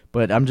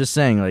 But I'm just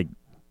saying,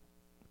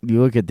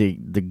 you look at the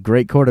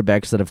great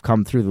quarterbacks that have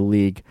come through the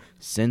league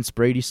since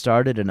Brady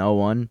started in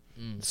 2001,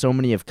 so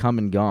many have come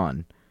and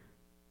gone.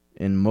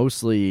 And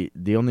mostly,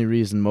 the only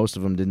reason most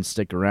of them didn't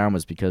stick around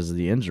was because of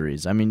the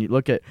injuries. I mean,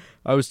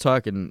 I was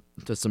talking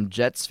to some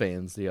Jets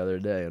fans the other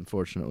day,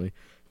 unfortunately.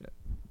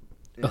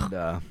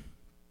 And,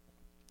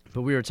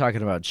 but we were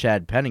talking about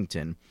Chad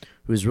Pennington,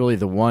 who's really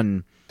the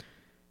one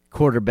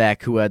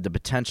quarterback who had the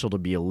potential to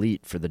be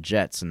elite for the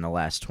Jets in the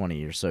last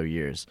 20 or so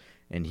years.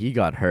 And he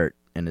got hurt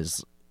in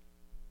his,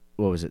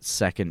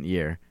 second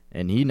year.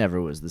 And he never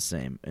was the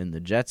same. And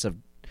the Jets have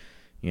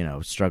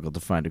struggled to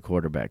find a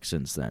quarterback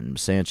since then.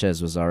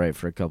 Sanchez was all right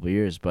for a couple of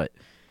years, but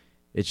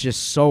it's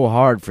just so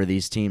hard for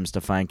these teams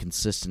to find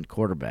consistent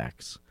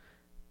quarterbacks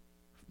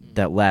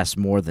that last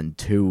more than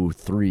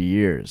 2-3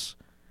 years.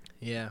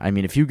 Yeah. I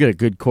mean, if you get a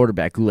good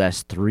quarterback who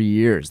lasts 3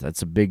 years,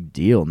 that's a big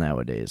deal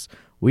nowadays.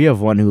 We have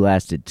one who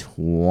lasted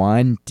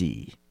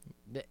 20.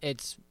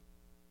 It's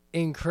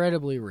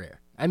incredibly rare.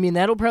 I mean,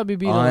 that'll probably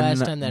be the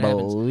last time that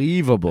happens.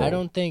 Unbelievable. I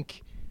don't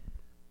think...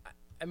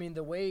 I mean,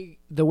 the way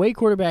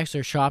quarterbacks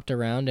are shopped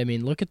around, I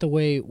mean, look at the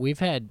way we've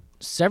had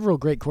several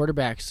great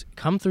quarterbacks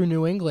come through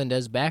New England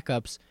as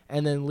backups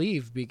and then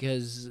leave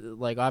because,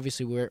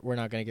 obviously we're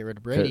not going to get rid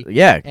of Brady.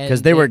 Yeah,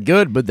 because they were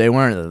good, but they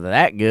weren't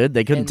that good.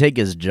 They couldn't take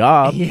his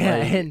job.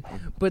 Yeah,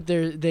 but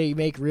they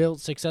make real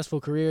successful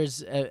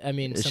careers. I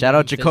mean, shout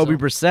out Jacoby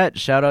Brissett.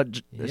 Shout out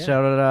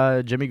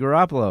Jimmy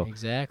Garoppolo.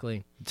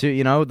 Exactly.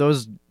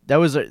 That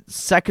was a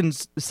second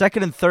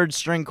and third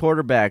string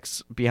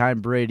quarterbacks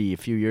behind Brady a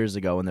few years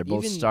ago, and they're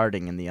both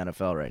starting in the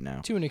NFL right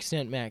now. To an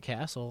extent, Matt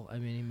Castle. I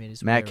mean, he made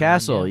his Matt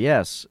Castle,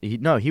 yes.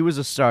 He was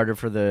a starter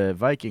for the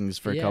Vikings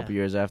for a couple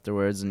years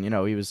afterwards, and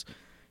he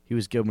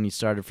was good when he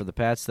started for the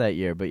Pats that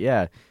year. But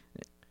yeah,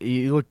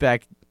 you look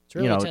back. It's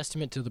really a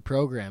testament to the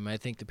program. I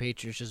think the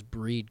Patriots just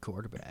breed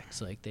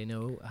quarterbacks. They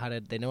know how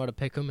to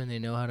pick them and they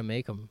know how to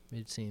make them.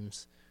 It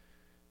seems.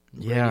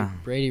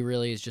 Brady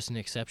really is just an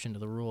exception to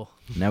the rule.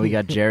 Now we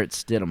got Jarrett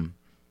Stidham,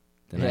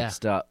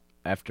 next up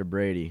after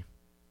Brady.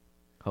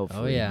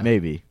 Hopefully,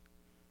 maybe.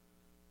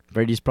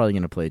 Brady's probably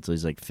gonna play till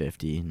he's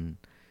 50. And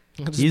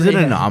he's an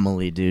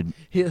anomaly, dude.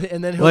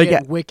 And then he'll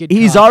get wicked.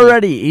 He's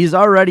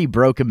already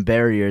broken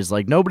barriers.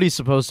 Nobody's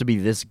supposed to be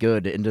this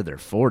good into their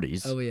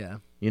 40s. Oh yeah.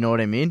 You know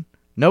what I mean?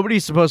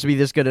 Nobody's supposed to be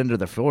this good into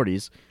their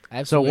 40s.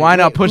 Absolutely. So why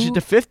not push it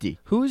to 50?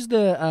 Who's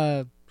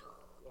the?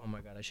 Oh my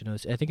God, I should know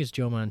this. I think it's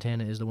Joe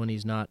Montana is the one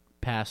he's not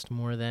passed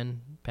more than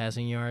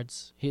passing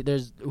yards.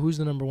 Who's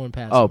the number one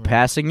passer? Oh,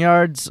 passing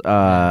yards?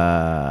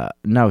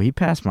 No, he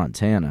passed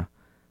Montana.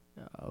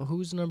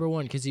 Who's number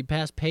one? Because he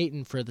passed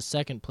Peyton for the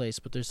second place,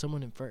 but there's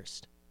someone in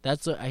first. He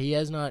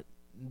does not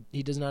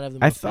have the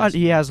most. I thought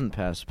he hasn't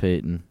passed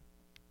Peyton.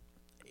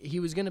 He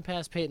was gonna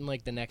pass Peyton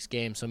the next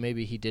game, so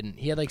maybe he didn't.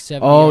 He had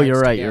 7 Oh,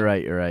 yards you're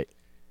right.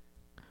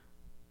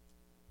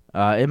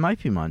 It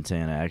might be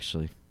Montana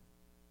actually.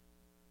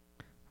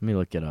 Let me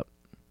look it up.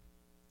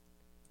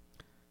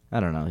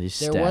 I don't know.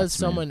 There was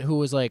someone who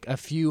was a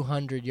few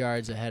hundred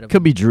yards ahead of him.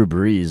 Could be Drew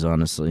Brees,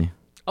 honestly.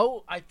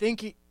 Oh, I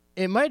think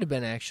it might have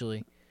been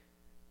actually.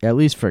 At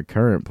least for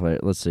current player.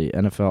 Let's see.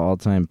 NFL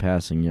all-time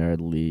passing yard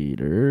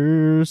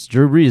leaders.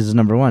 Drew Brees is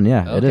number one.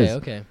 Yeah, it is.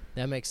 Okay.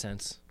 That makes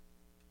sense.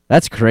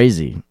 That's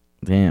crazy.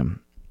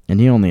 Damn. And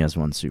he only has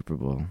one Super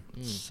Bowl.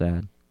 It's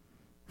sad.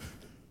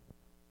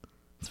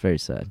 It's very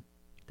sad.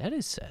 That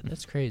is sad.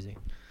 That's crazy.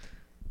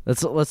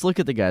 Let's look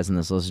at the guys in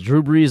this list.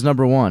 Drew Brees,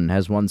 number 1,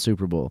 has 1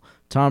 Super Bowl.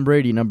 Tom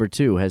Brady, number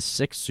 2, has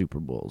 6 Super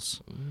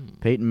Bowls.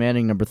 Peyton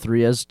Manning, number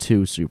 3, has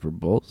 2 Super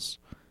Bowls.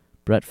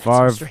 Brett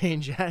Favre. That's so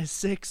strange. Has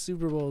 6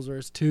 Super Bowls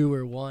versus 2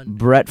 or 1.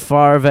 Brett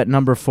Favre at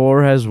number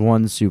 4 has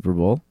 1 Super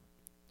Bowl.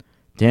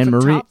 Dan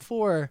Marino. Top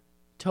 4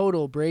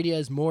 total, Brady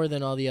has more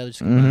than all the others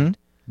combined.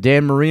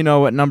 Dan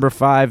Marino at number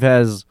 5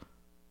 has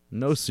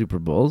no Super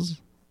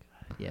Bowls.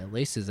 Yeah,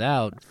 laces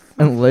out.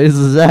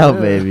 Laces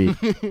out, baby.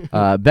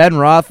 Ben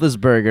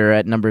Roethlisberger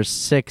at number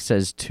 6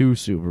 has 2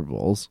 Super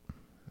Bowls.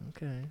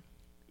 Okay.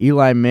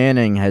 Eli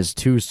Manning has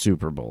 2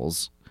 Super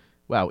Bowls.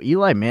 Wow,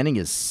 Eli Manning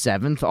is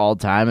 7th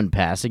all-time in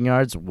passing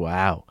yards?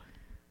 Wow.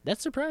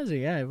 That's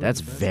surprising, yeah.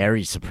 That's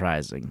very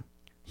surprising.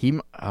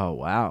 Oh,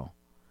 wow.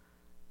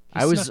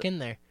 He snuck in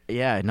there.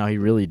 Yeah, no, he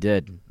really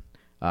did.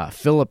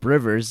 Phillip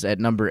Rivers at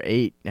number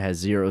 8 has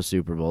 0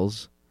 Super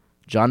Bowls.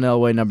 John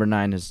Elway, number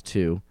 9, has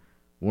 2.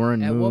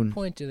 Warren At Moon. what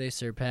point do they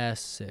surpass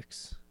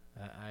 6?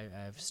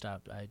 I've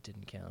stopped. I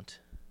didn't count.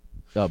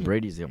 Oh,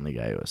 Brady's the only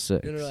guy who has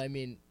 6. No, I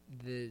mean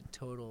the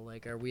total.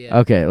 Are we at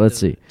okay, let's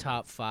see.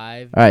 Top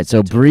 5? All right,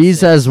 so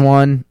Breeze has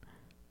 1.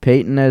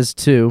 Peyton has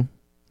 2.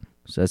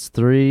 So that's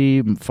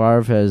 3.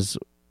 Favre has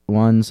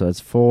 1, so that's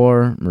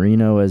 4.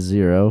 Marino has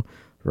 0.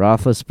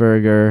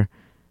 Roethlisberger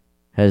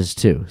has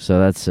 2, so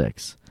that's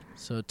 6.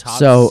 So top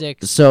so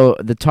 6. so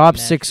the top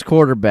Magic. 6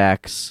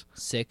 quarterbacks.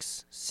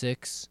 6,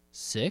 6,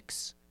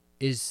 6.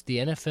 Is the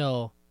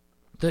NFL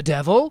the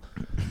devil?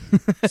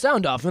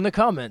 Sound off in the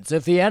comments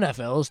if the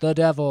NFL's the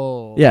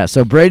devil. Yeah,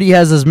 so Brady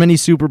has as many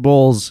Super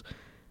Bowls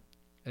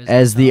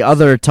as the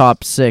other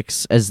top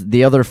 6, as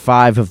the other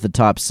 5 of the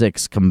top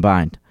 6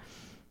 combined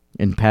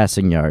in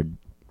passing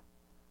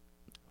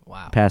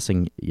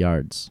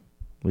yards,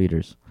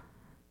 leaders.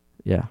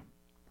 Yeah.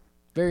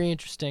 Very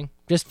interesting.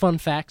 Just fun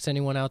facts.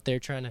 Anyone out there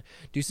trying to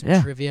do some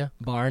Yeah. trivia,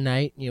 bar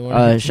night? You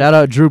want Shout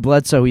out Drew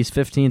Bledsoe. He's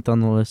 15th on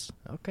the list.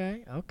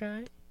 Okay.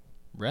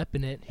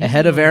 Repping it. He's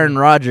Ahead of annoying. Aaron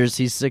Rodgers,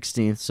 he's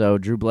 16th, so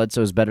Drew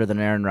Bledsoe is better than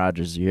Aaron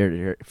Rodgers. You heard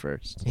it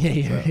first. Yeah,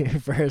 you're here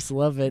first.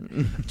 Love it.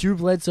 Drew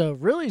Bledsoe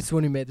really is the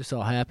one who made this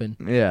all happen.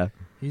 Yeah.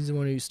 He's the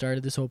one who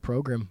started this whole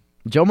program.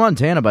 Joe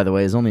Montana, by the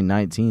way, is only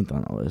 19th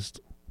on the list.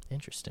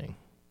 Interesting.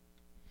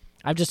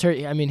 I've just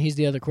heard. I mean, he's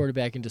the other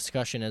quarterback in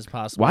discussion as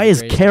possible. Why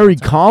is Kerry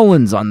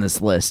Collins on this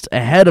list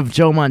ahead of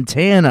Joe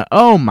Montana?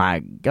 Oh,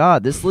 my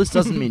God. This list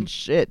doesn't mean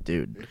shit,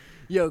 dude.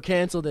 Yo,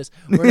 cancel this.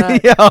 We're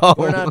not. Yo,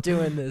 we're not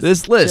doing this.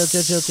 This list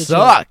Chill.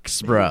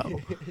 sucks, bro.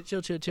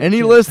 Chill.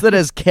 Any list that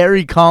has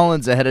Kerry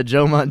Collins ahead of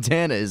Joe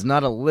Montana is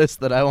not a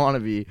list that I want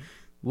to be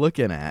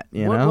looking at,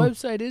 you what know?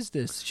 website is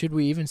this? Should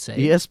we even say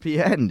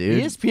ESPN,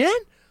 dude. ESPN?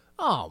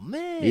 Oh,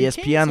 man.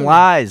 ESPN cancel it.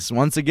 lies.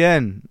 Once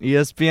again,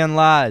 ESPN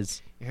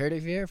lies. You heard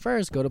it here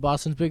first. Go to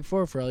Boston's Big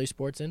Four for all your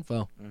sports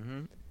info.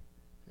 Mm-hmm.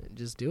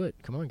 Just do it.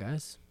 Come on,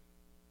 guys.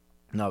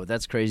 No, but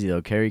that's crazy,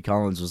 though. Kerry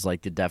Collins was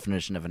like the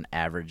definition of an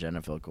average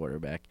NFL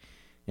quarterback,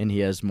 and he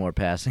has more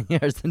passing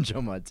yards than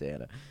Joe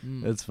Montana.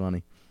 That's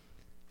funny.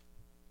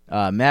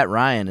 Matt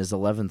Ryan is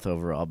 11th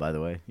overall, by the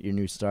way, your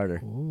new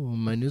starter. Ooh,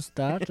 my new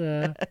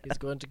starter. He's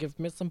going to give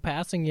me some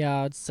passing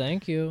yards.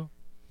 Thank you.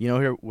 You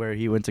know where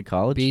he went to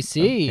college?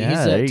 BC. Yeah,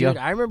 He's there a you dude.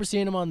 go. I remember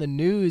seeing him on the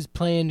news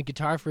playing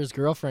guitar for his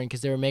girlfriend because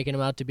they were making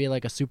him out to be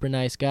like a super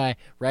nice guy.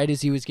 Right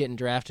as he was getting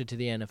drafted to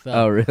the NFL.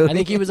 Oh, really? I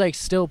think he was like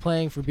still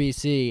playing for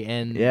BC,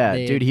 and Yeah,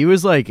 dude, he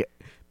was like,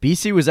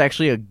 BC was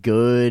actually a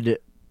good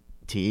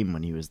team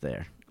when he was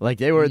there. Like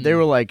they were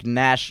like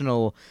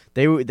national.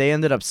 They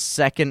ended up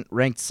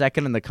ranked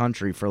second in the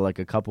country for like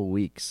a couple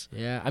weeks.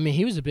 Yeah, I mean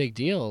he was a big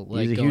deal.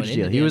 Like He was a going huge into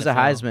deal. the He was a NFL.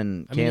 Heisman I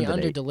mean, candidate. he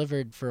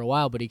under-delivered for a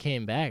while, but he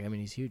came back. I mean,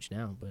 he's huge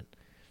now. But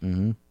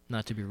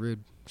not to be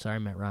rude,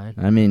 sorry, Matt Ryan.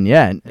 I mean,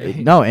 yeah,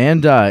 no,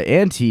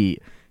 and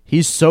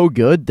he's so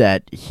good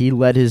that he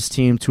led his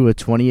team to a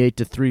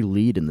 28-3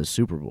 lead in the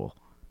Super Bowl.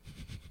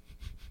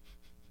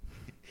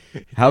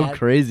 How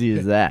crazy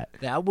is that?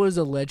 That was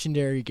a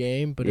legendary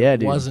game, but Yeah, it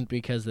dude. wasn't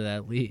because of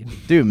that lead.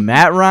 Dude,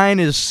 Matt Ryan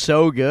is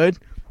so good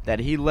that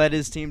he led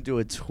his team to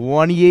a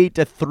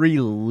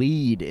 28-3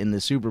 lead in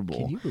the Super Bowl.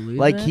 Can you believe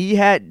like that? he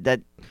had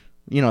that,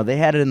 they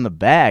had it in the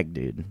bag,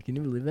 dude. Can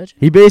you believe that shit?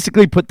 He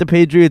basically put the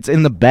Patriots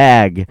in the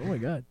bag Oh my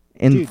god,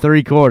 in Dude.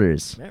 3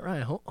 quarters. Matt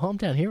Ryan,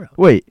 hometown hero.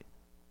 Wait,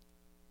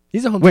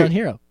 He's a hometown Wait.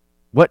 hero.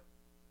 what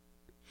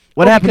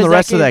Oh, happened because the that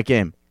rest of game- that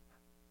game?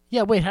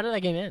 Yeah, wait, how did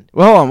that game end?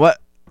 Well, hold on, what?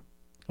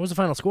 What was the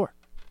final score?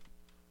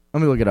 Let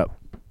me look it up.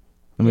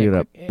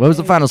 Yeah, What was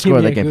the final give score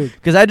of me that a game? good-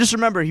 Because I just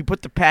remember he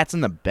put the Pats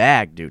in the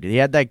bag, dude. He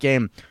had that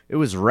game. It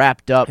was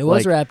wrapped up. It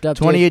was like, wrapped up,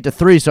 dude.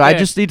 28-3. So I Dude,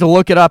 just need to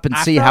look it up and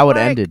I see felt how it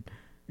like- ended.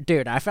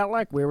 Dude, I felt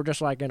like we were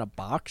just like in a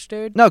box,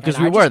 dude. No, because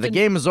and we I were. just The didn't-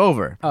 game was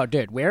over. Oh,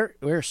 dude, we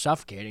were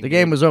suffocating. The dude.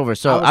 game was over. I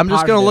So was I'm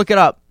just gonna positive. look it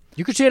up.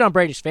 You could see it on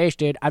Brady's face,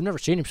 dude. I've never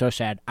seen him so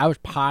sad. I was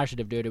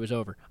positive, dude, it was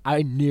over.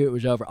 I knew it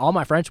was over. All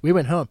my friends, we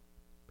went home.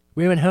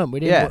 We didn't.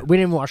 Yeah. We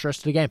didn't even watch the rest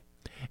of the game.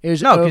 It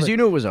was No, over. because you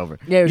knew it was over.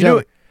 Yeah, it was you knew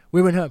over.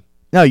 We went home.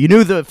 No, you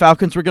knew the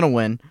Falcons were gonna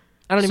win.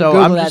 I don't even So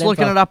Google I'm that just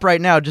looking info. it up right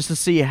now just to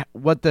see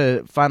what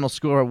the final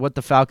score, what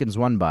the Falcons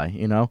won by.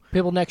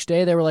 People next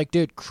day they were like,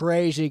 "Dude,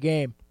 crazy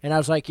game," and I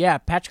was like, "Yeah,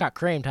 Patch got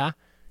creamed, huh?"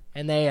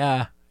 And they,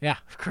 yeah,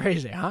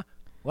 crazy, huh?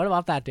 What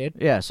about that, dude?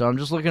 Yeah, so I'm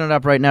just looking it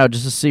up right now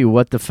just to see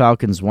what the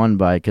Falcons won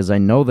by because I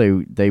know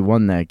they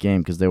won that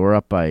game because they were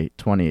up by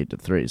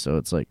 28-3. So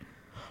it's like,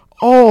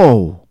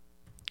 oh,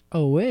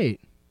 wait,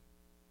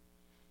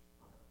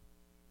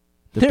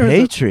 the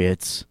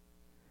Patriots.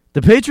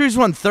 The Patriots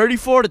won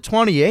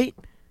 34-28.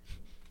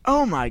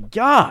 Oh my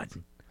God!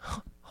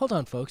 hold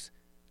on, folks.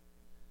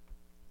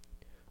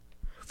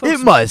 It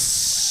must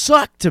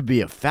suck to be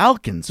a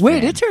Falcons fan.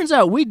 Wait, it turns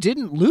out we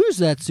didn't lose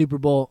that Super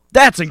Bowl.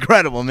 That's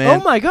incredible, man.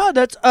 Oh my God,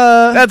 that's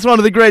That's one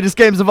of the greatest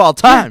games of all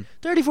time.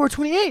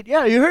 34-28.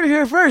 Yeah, you heard it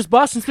here first.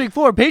 Boston's Big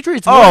Four.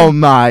 Patriots. Oh won.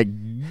 my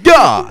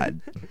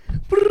God!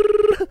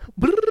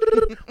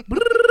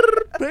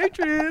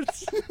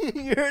 Patriots.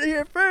 You heard it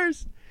here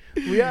first.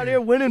 We out here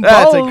winning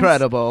That's bowls.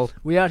 incredible,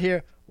 We out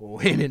here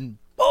winning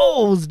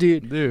bowls,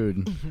 dude.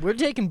 dude. We're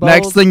taking bowls.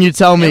 Next thing you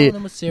tell me, filling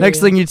them with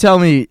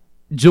cereal.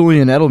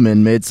 Julian Edelman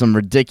made some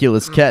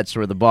ridiculous catch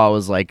where the ball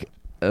was like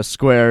a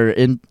square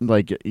in,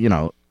 like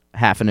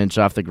half an inch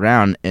off the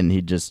ground, and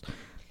he just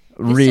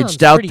reached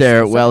sounds out pretty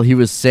there stressful. while he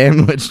was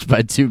sandwiched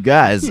by 2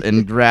 guys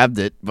and grabbed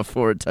it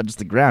before it touched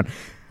the ground.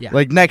 Yeah.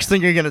 Like next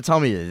thing you're gonna tell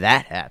me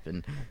that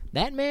happened.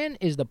 That man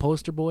is the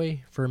poster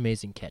boy for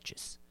amazing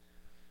catches.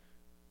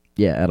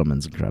 Yeah,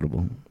 Edelman's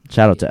incredible.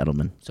 Shout out to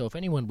Edelman. So if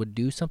anyone would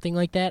do something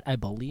like that, I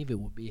believe it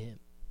would be him.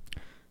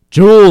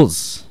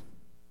 Jules.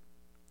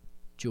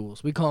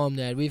 We call him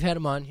that. We've had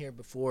him on here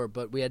before,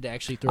 but we had to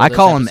actually throw I those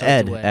call him episodes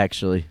Ed, away.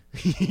 actually.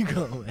 You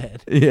call him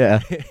Ed.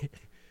 Yeah.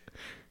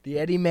 The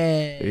Eddie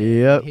man.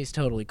 Yep. He's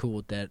totally cool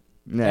with that.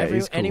 Yeah,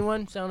 he's cool.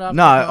 Anyone sound off?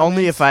 No, in the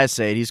only if comments?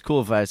 I say it. He's cool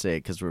if I say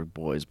it because we're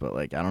boys, but,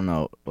 like, I don't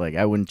know. Like,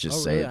 I wouldn't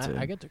just say really? it to him.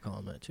 I get to call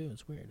him that, too.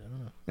 It's weird. I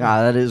don't know.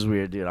 Nah, that is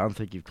weird, dude. I don't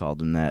think you've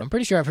called him that. I'm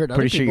pretty sure I've heard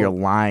Pretty other sure people.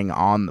 you're lying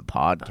on the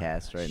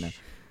podcast right now.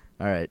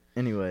 All right.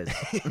 Anyways.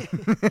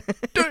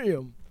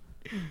 Damn.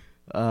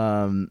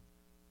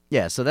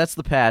 Yeah, so that's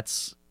the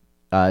Pats.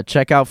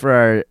 Check out for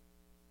our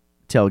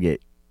tailgate.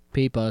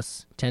 Peep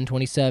us.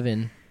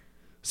 1027.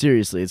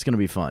 Seriously, it's going to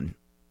be fun.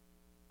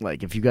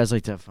 Like, if you guys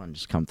like to have fun,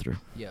 just come through.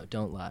 Yo,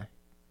 don't lie.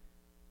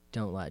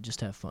 Don't lie.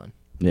 Just have fun.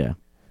 Yeah.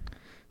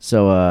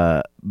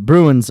 So,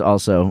 Bruins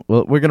also.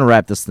 Well, we're going to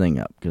wrap this thing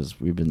up because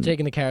we've been...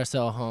 Taking the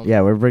carousel home.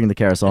 Yeah, we're bringing the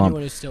carousel home.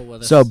 Anyone who's still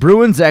with us. So,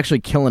 Bruins actually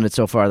killing it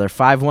so far. They're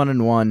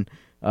 5-1-1.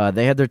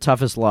 They had their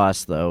toughest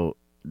loss, though,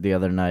 the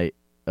other night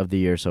of the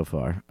year so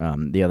far.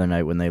 The other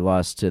night when they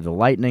lost to the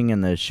Lightning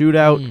in the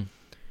shootout.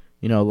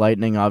 You know,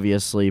 Lightning,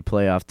 obviously,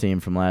 playoff team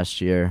from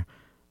last year.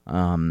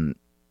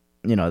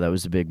 You know, that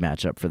was a big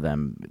matchup for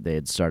them. They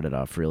had started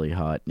off really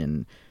hot,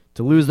 and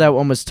to lose that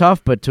one was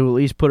tough, but to at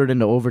least put it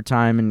into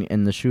overtime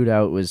and the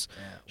shootout was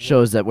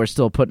shows that we're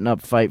still putting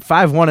up fight.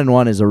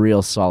 5-1-1 is a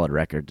real solid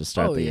record to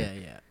start the year.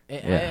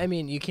 Yeah. I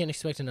mean, you can't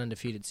expect an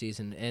undefeated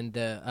season, and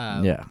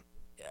Yeah.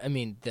 I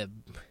mean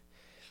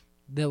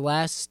the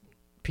last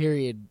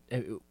period,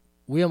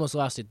 we almost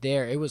lost it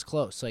there. It was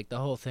close. Like the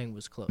whole thing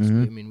was close.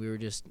 Mhm. I mean, we were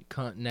just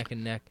neck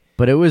and neck.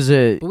 But it was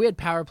But we had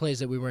power plays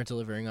that we weren't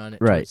delivering on it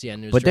right. towards the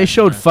end. It was But they driving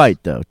showed us nuts. fight,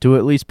 though, to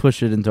at least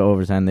push it into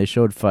overtime. They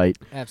showed fight.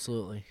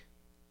 Absolutely.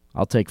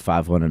 I'll take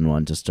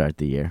 5-1-1 to start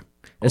the year.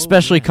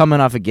 Especially coming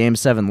off a Game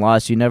 7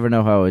 loss. You never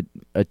know how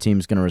a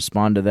team's going to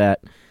respond to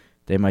that.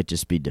 They might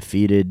just be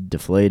defeated,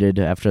 deflated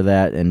after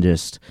that, and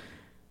just,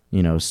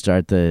 you know,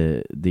 start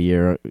the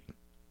year,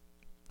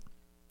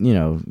 you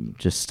know,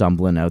 just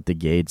stumbling out the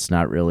gates,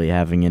 not really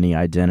having any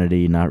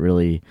identity, not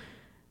really,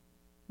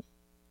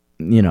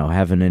 you know,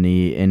 having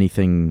any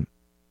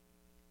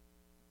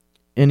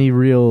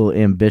real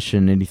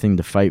ambition, anything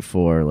to fight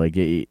for. Like,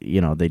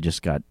 you know, they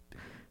just got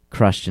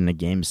crushed in a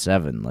Game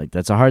 7. Like,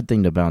 that's a hard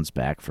thing to bounce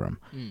back from.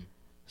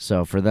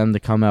 So for them to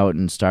come out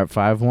and start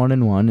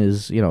 5-1-1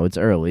 is, you know, it's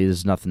early.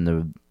 There's nothing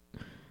to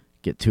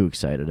get too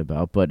excited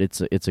about, but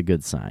it's a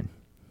good sign.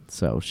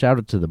 So shout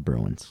out to the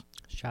Bruins.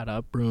 Shout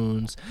out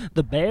Bruins.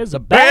 The Bears are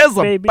Bears back,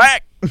 are baby.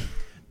 back.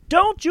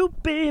 Don't you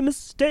be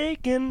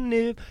mistaken.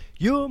 If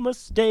you're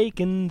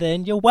mistaken,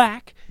 then you're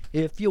whack.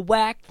 If you're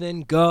whack,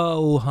 then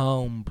go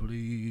home,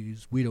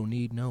 please. We don't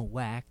need no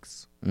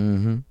wax.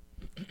 Mm-hmm.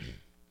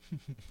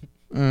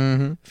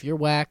 Mm-hmm. If you're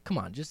whack, come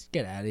on, just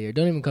get out of here.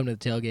 Don't even come to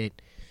the tailgate.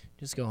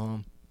 Just go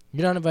home.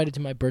 You're not invited to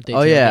my birthday Oh,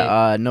 tailgate.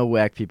 yeah, no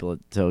whack people at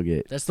the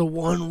tailgate. That's the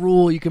one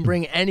rule. You can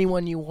bring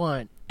anyone you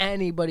want.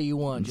 Anybody you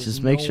want.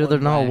 Just make no sure they're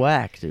one not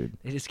whack, dude.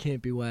 They just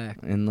can't be whack.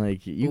 And,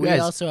 like, you But guys... we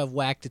also have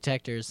whack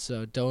detectors,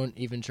 so don't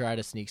even try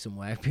to sneak some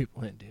whack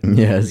people in, dude.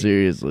 Yeah, Really.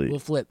 seriously. We'll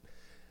flip.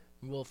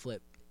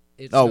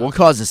 It's Oh, not- we'll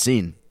cause a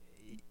scene.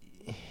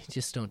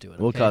 Just don't do it.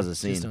 We'll okay? cause a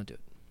scene. Just don't do it.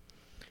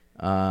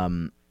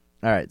 All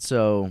right,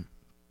 so...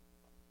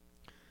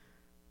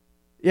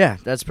 Yeah,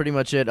 that's pretty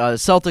much it. The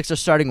Celtics are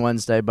starting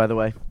Wednesday, by the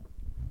way.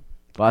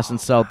 Boston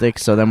Celtics,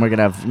 so then we're going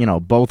to have, you know,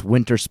 both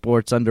winter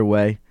sports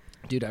underway.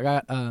 Dude, I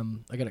got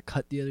a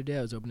cut the other day.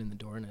 I was opening the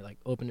door and I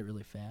opened it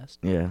really fast.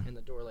 Yeah. And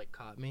the door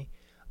caught me.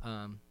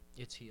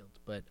 It's healed,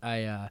 but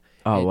I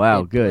Oh, it-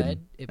 wow, it good.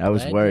 bled- it I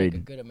was bled, worried.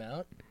 like, a good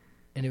amount,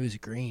 and it was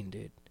green,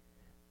 dude.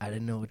 I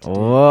didn't know what to do.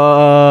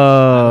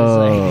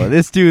 Whoa! like-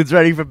 This dude's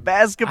ready for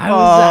basketball.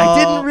 I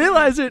didn't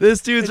realize it. This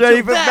dude's until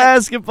ready for that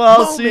basketball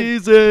moment.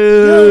 season.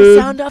 Yo,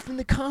 sound off in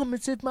the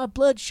comments if my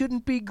blood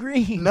shouldn't be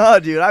green. No,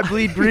 dude, I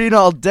bleed green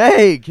all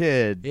day,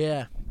 kid.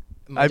 Yeah.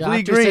 My I doctor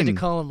bleed said to green.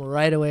 call him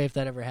right away if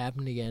that ever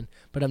happened again,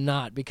 but I'm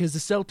not because the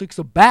Celtics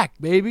are back,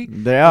 baby.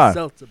 They are. The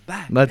Celtics are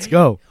back. Let's baby.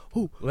 go.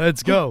 Hoo,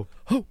 Let's go.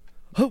 hoo,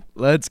 hoo.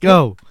 Let's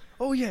go.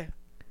 Oh yeah.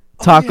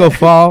 Taco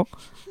Fall.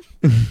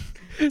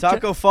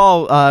 Taco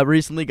Fall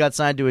recently got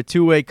signed to a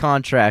 2-way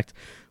contract,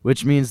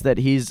 which means that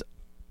he's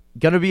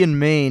going to be in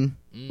Maine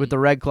with the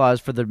Red Claws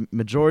for the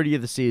majority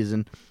of the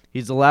season.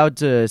 He's allowed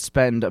to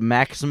spend a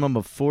maximum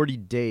of 40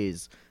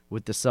 days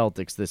with the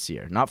Celtics this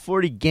year. Not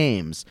 40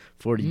 games,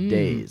 40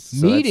 days.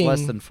 So Meeting that's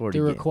less than 40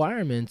 the games.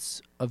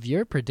 requirements of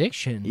your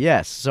prediction.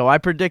 Yes, so I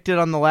predicted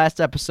on the last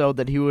episode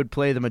that he would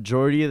play the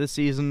majority of the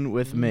season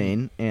with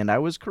Maine, and I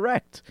was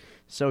correct.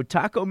 So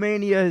Taco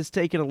Mania has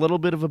taken a little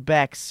bit of a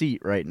back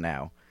seat right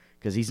now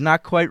because he's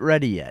not quite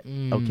ready yet,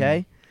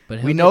 okay? But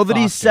he'll we know get that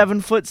he's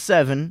fostered.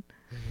 7'7",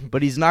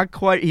 but he's not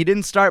quite. He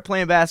didn't start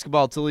playing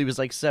basketball till he was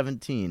like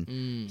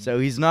 17, so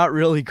he's not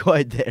really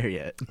quite there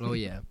yet. Oh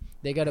yeah,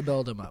 they got to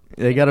build him up.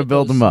 They got to Get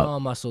build those him up. Small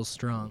muscles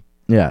strong.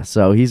 Yeah,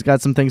 so he's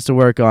got some things to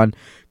work on.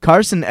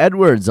 Carson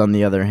Edwards, on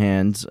the other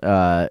hand,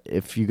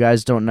 if you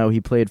guys don't know,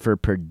 he played for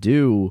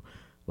Purdue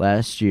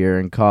last year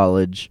in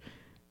college,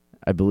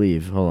 I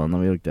believe. Hold on,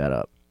 let me look that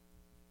up.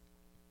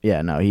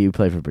 Yeah, no, he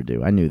played for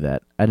Purdue. I knew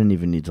that. I didn't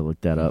even need to look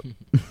that up.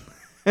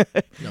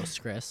 No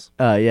stress.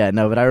 Yeah,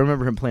 no, but I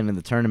remember him playing in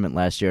the tournament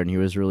last year, and he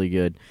was really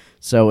good.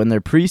 So in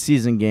their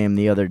preseason game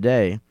the other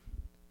day,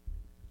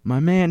 my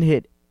man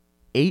hit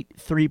 8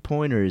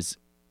 3-pointers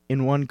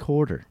in one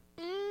quarter.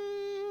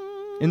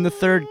 In the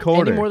third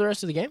quarter. Any more the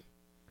rest of the game?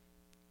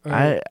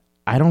 Or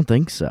I don't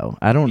think so.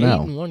 I don't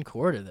know. 8 in one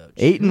quarter, though.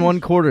 8 in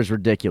one quarter is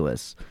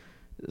ridiculous.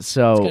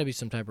 So It's got to be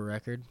some type of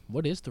record.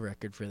 What is the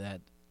record for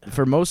that?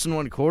 for most in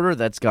one quarter,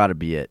 that's got to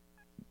be it.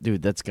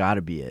 Dude, that's got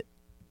to be it.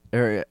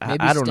 Or Maybe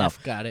I don't Steph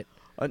know. got it.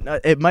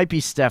 It might be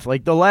Steph.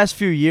 Like the last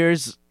few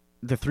years,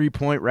 the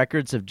 3-point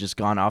records have just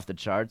gone off the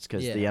charts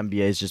because Yeah. the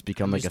NBA has just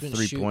become like a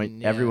Everyone's been 3-point.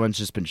 shooting, yeah. Everyone's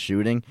just been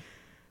shooting.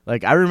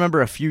 Like I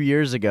remember a few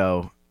years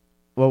ago,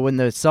 well, when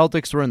the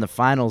Celtics were in the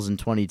finals in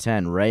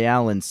 2010, Ray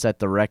Allen set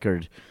the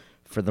record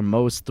for the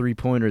most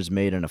 3-pointers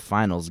made in a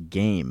finals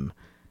game,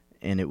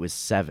 and it was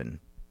 7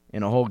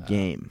 in a whole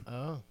game.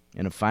 Oh.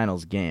 In a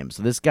finals game.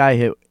 So this guy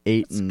hit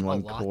 8 That's in a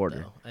one lot, quarter.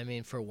 though. I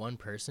mean, for one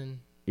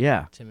person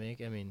Yeah. to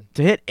make, I mean,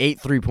 To hit 8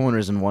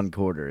 3-pointers in one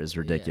quarter is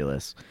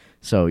ridiculous.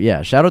 So,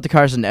 yeah, shout out to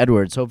Carson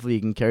Edwards. Hopefully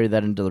he can carry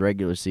that into the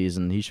regular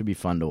season. He should be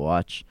fun to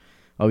watch.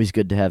 Always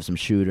good to have some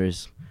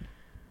shooters.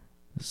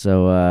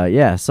 So,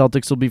 yeah,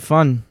 Celtics will be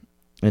fun.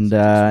 And,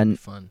 Celtics will be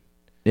fun.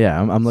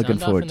 yeah, I'm looking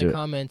Sound forward off to in it. the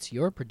comments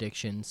your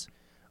predictions.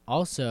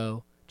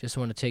 Also, just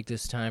want to take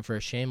this time for a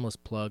shameless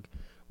plug.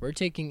 We're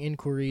taking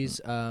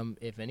inquiries.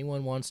 If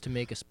anyone wants to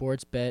make a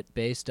sports bet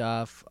based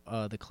off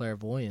the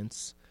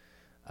clairvoyance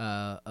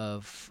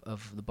of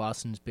the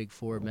Boston's Big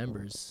Four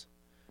members,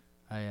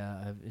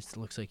 it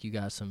looks like you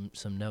got some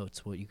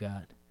notes. What you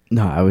got?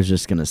 No, I was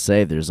just going to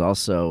say there's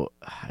also,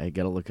 I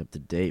got to look up the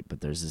date,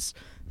 but there's this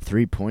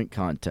 3-point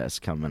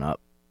contest coming up.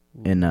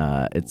 And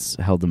it's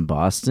held in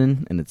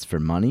Boston, and it's for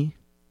money.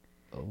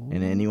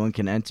 And anyone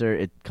can enter.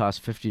 It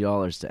costs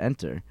 $50 to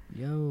enter.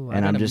 Yo,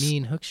 And I I'm got a just-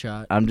 mean hook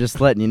shot. I'm just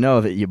letting you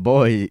know that your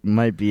boy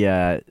might be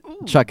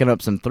chucking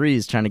up some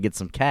threes trying to get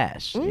some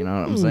cash. You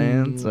know what I'm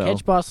saying? So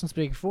Catch Boston's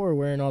Big Four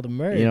wearing all the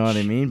merch. you know what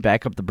I mean?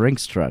 Back up the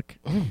Brinks truck.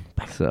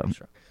 So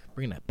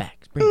Bring that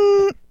back. Bring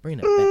it back. Bring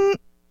that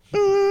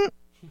back.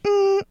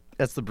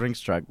 that's the Brinks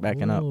truck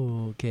backing up.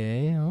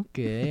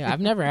 Okay. I've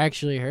never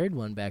actually heard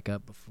one back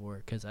up before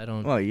because I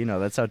don't. Well, you know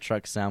that's how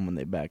trucks sound when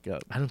they back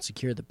up. I don't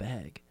secure the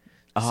bag.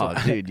 Oh,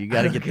 So, dude, you I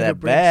gotta don't get get a that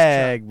Brinks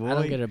bag, truck. I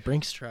don't boy. get a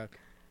Brinks truck.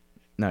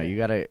 No, you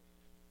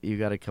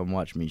gotta come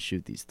watch me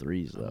shoot these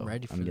threes though. I'm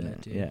ready for gonna,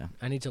 that, dude. Yeah,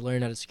 I need to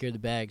learn how to secure the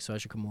bag, so I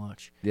should come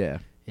watch. yeah,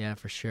 Yeah,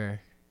 for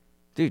sure.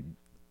 dude,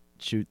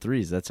 shoot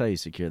threes. That's how you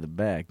secure the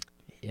bag.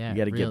 Yeah, You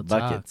gotta real get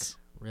talk. buckets.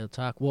 Real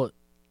talk. Well,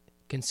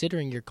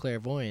 considering your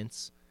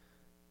clairvoyance,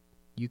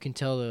 you can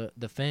tell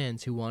the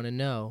fans who want to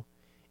know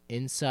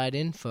inside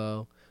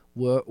info.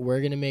 We're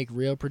going to make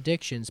real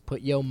predictions.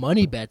 Put your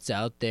money bets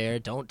out there.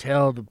 Don't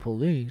tell the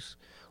police.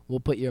 We'll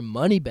put your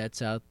money bets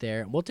out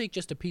there. We'll take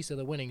just a piece of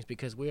the winnings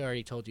because we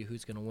already told you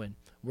who's going to win.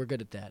 We're good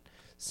at that.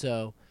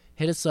 So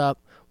hit us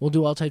up. We'll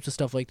do all types of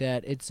stuff like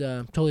that. It's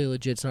totally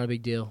legit. It's not a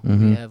big deal.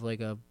 We have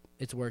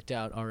it's worked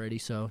out already,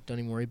 so don't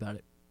even worry about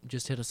it.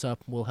 Just hit us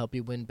up. We'll help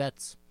you win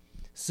bets.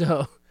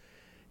 So,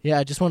 yeah,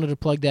 I just wanted to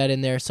plug that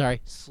in there.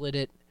 Sorry, slid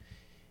it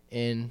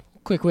in.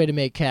 Quick way to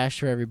make cash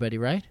for everybody,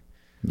 right?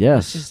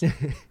 Yes.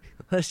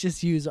 Let's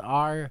just use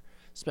our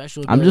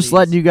special I'm just abilities.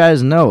 letting you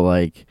guys know,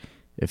 like,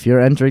 if you're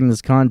entering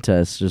this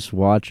contest, just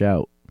watch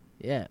out.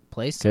 Yeah,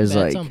 place some 'Cause,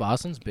 bets like, on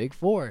Boston's Big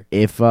Four.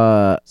 If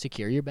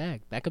Secure your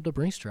bag. Back up the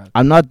Brinks truck.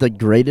 I'm not the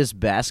greatest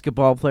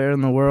basketball player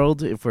in the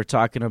world, if we're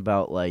talking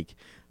about like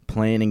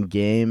playing in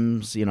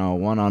games, you know,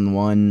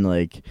 1-on-1,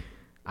 like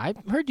I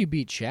heard you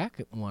beat Shaq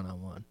at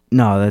 1-on-1.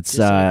 no, that's Just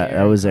like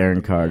that was Aaron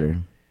Aaron Carter.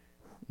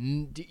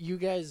 You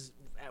guys,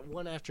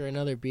 one after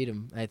another, beat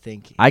him, I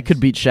think. I could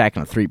beat Shaq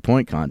in a 3-point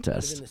Might have been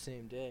contest. the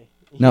same day.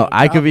 No, Yeah,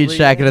 I could beat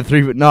probably, Shaq in yeah. a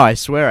 3. No, I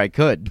swear I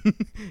could.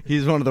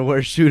 He's one of the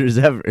worst shooters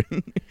ever.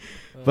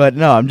 But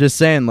no, I'm just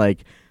saying,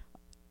 like,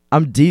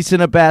 I'm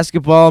decent at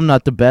basketball. I'm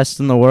not the best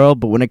in the world,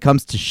 but when it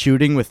comes to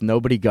shooting with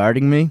nobody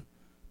guarding me,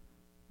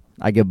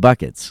 I get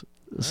buckets.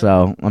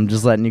 So I'm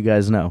just letting you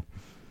guys know.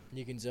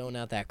 You can zone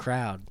out that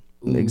crowd.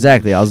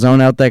 Exactly. I'll zone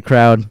out that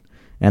crowd,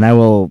 and I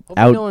will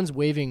Hopefully no one's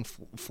waving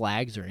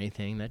flags or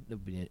anything. That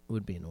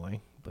would be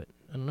annoying. But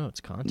I don't know. It's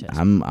a contest.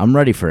 I'm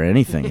ready for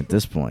anything at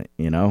this point.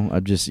 You know,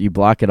 you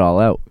block it all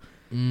out.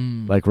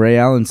 Mm. Like Ray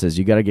Allen says,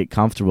 you got to get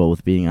comfortable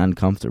with being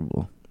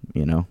uncomfortable.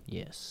 You know,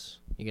 Yes.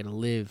 You got to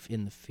live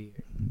in the fear.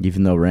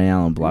 even though Ray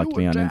Allen blocked You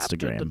me on adapted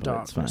the Instagram,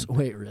 but it's fine. darkness.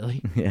 Wait,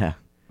 really? Yeah,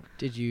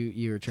 Did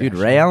you were dude,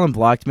 trashing Ray him? Allen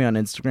blocked me on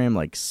Instagram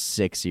like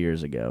 6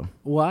 years ago.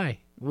 Why?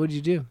 What did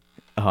you do?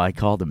 Oh, I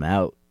called him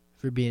out,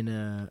 For being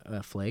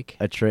a flake?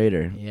 a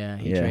traitor. Yeah,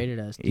 he Yeah. traded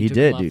us. He took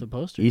did, him off dude. The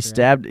poster, He correct?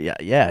 stabbed.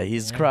 Yeah.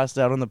 He's Yeah. crossed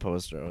out on the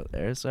poster over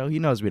there, so he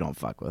knows we don't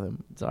fuck with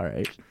him. It's all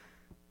right.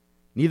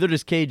 Neither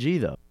does KG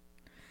though.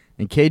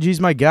 And KG's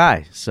my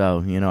guy,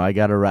 so, I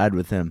got to ride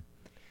with him.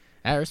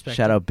 I respect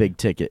Shout him. out Big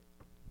Ticket.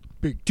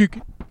 Big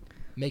Ticket.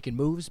 Making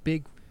moves,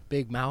 big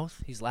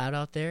mouth. He's loud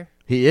out there.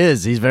 He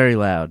is. He's very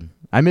loud.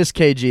 I miss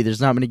KG. There's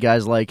not many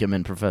guys like him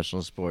in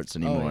professional sports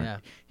anymore. Oh, yeah.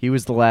 He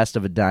was the last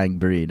of a dying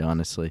breed,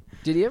 honestly.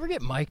 Did he ever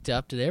get mic'd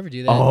up? Did they ever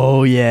do that?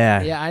 Oh,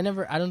 yeah. Yeah, I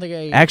don't think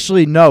I...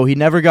 Actually, no, he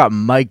never got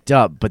mic'd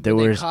up, but they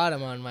caught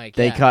him on mic.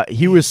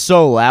 He was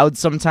so loud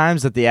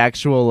sometimes that the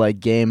actual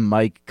game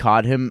mic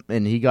caught him,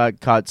 and he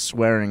got caught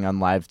swearing on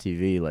live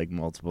TV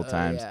multiple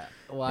times. Yeah.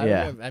 Well, I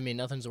remember,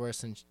 nothing's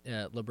worse than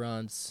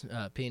LeBron's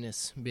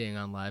penis being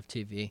on live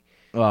TV.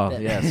 Oh,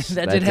 yes.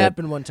 that did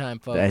happen one time,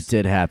 folks. That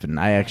did happen.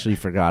 I actually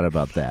forgot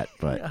about that,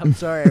 but I'm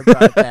sorry I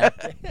brought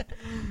that.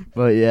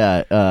 But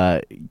yeah,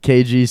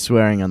 KG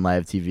swearing on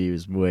live TV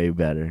was way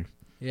better.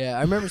 Yeah,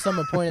 I remember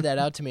someone pointed that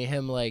out to me.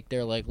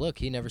 They're like, look,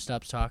 he never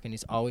stops talking.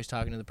 He's always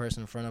talking to the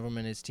person in front of him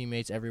and his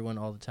teammates, everyone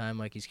all the time.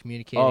 Like he's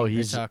communicating. Oh,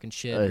 he's talking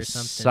shit a or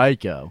something.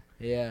 Psycho.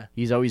 Yeah,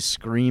 he's always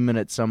screaming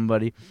at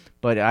somebody.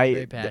 But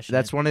very passionate.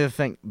 That's one of the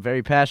things.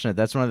 Very passionate.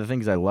 That's one of the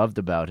things I loved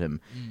about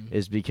him,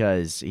 is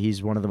because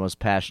he's one of the most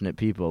passionate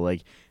people.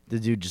 Like the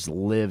dude just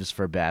lives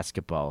for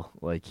basketball.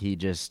 Like he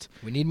just.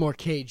 We need more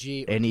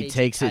KG. And he KG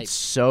takes type. it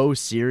so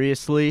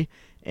seriously.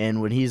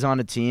 And when he's on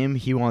a team,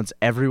 he wants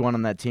everyone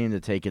on that team to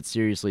take it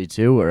seriously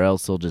too, or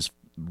else he'll just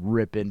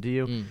rip into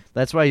you.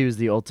 That's why he was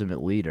the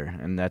ultimate leader,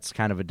 and that's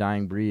kind of a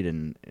dying breed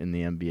in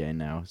the NBA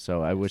now.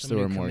 So I wish there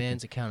were more.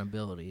 Commands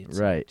accountability. It's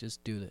right. Like,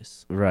 just do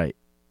this. Right.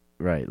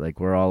 Like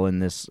we're all in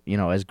this.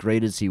 As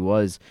great as he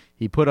was,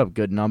 he put up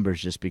good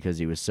numbers just because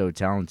he was so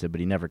talented,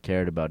 but he never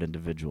cared about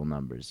individual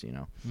numbers.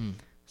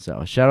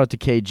 So shout out to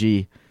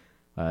KG.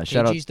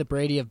 KG's the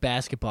Brady of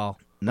basketball.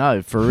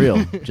 No, for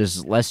real.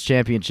 Just less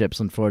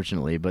championships,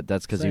 unfortunately, but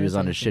that's because he was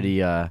on a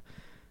shitty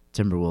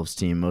Timberwolves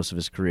team most of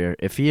his career.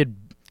 If he had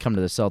come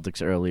to the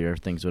Celtics earlier,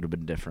 things would have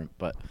been different.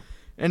 But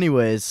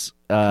anyways,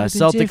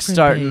 Celtics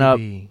starting up.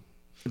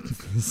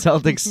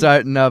 Celtics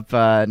starting up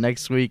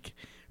next week,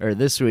 or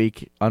this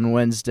week, on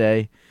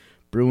Wednesday.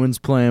 Bruins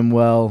playing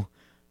well.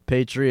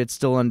 Patriots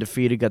still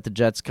undefeated. Got the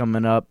Jets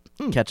coming up.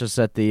 Catch us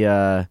at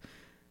the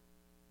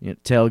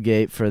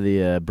tailgate for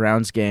the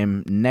Browns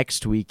game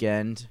next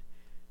weekend.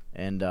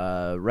 And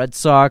Red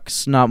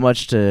Sox, not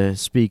much to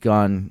speak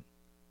on,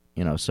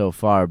 so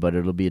far, but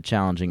it'll be a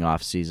challenging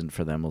off season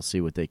for them. We'll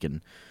see what they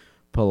can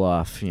pull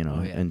off,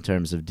 in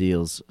terms of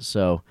deals.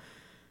 So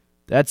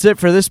that's it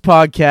for this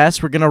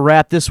podcast. We're going to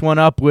wrap this one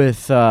up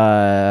with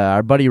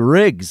our buddy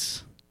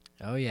Riggs.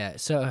 Oh, yeah.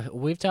 So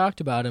we've talked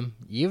about him.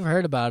 You've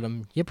heard about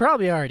him. You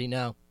probably already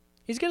know.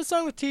 He's got a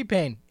song with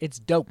T-Pain. It's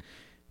dope.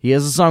 He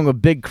has a song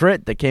with Big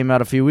Crit that came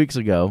out a few weeks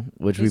ago,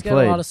 which we played. He's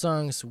got a lot of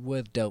songs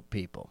with dope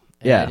people.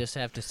 And yeah. I just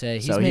have to say,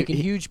 he's making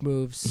huge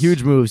moves.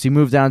 Huge moves. He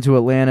moved down to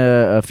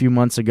Atlanta a few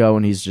months ago,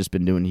 and he's just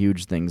been doing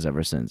huge things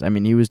ever since. I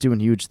mean, he was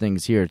doing huge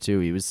things here, too.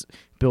 He was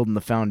building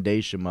the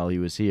foundation while he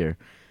was here.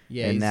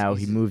 Yeah, and now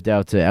he moved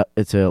out to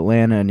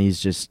Atlanta, and he's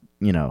just,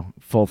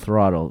 full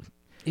throttle.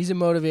 He's a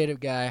motivated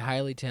guy,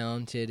 highly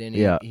talented,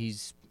 and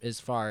he's,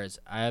 as far as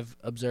I've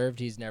observed,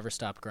 he's never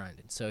stopped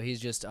grinding. So he's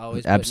just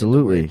always putting in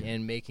the work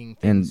and making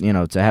things.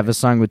 And, to have a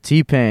song with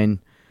T-Pain,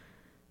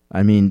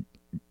 I mean,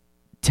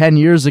 10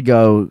 years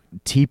ago,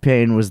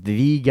 T-Pain was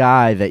the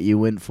guy that you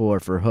went for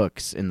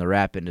hooks in the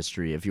rap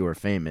industry if you were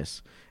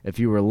famous. If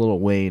you were Lil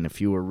Wayne, if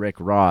you were Rick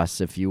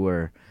Ross, if you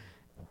were,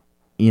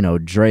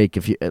 Drake.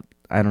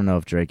 I don't know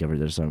if Drake ever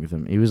did a song with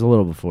him. He was a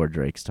little before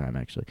Drake's time,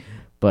 actually.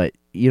 But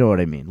you know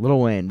what I mean. Lil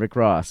Wayne, Rick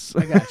Ross.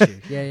 I got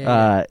you.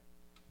 Yeah.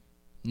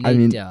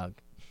 Nate Dogg.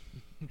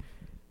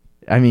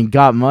 I mean,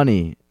 Got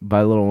Money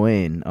by Lil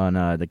Wayne on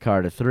the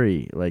Carter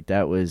 3. Like,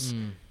 that was...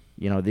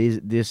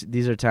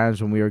 these are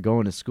times when we were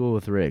going to school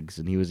with Riggs,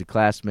 and he was a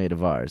classmate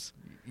of ours.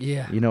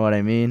 Yeah. You know what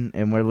I mean?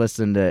 And we're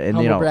listening to... And,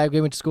 Humble brag,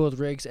 we went to school with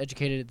Riggs,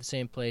 educated at the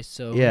same place,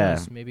 so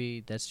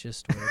maybe that's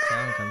just where the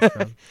talent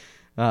comes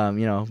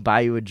from.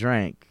 Buy You a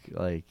Drink.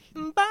 Like...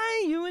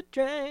 Buy You a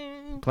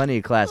Drink. Plenty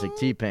of classic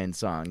T-Pain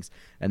songs.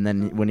 And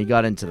then when he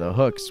got into the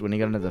hooks, when he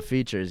got into the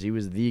features, he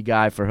was the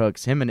guy for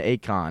hooks. Him and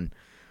Akon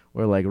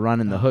were,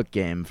 running the hook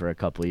game for a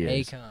couple of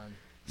years. Akon.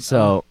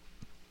 So,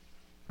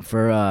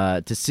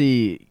 to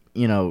see...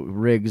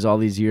 Riggs all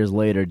these years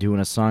later doing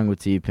a song with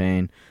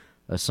T-Pain,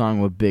 a song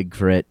with Big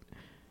Crit.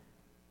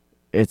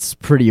 It's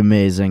pretty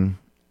amazing.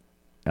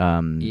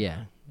 It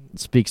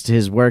speaks to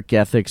his work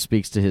ethic,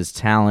 speaks to his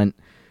talent,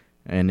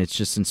 and it's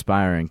just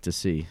inspiring to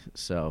see.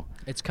 So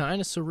it's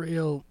kind of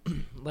surreal,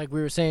 like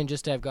we were saying,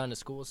 just to have gone to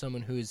school with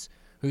someone who's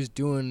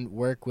doing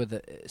work with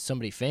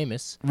somebody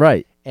famous,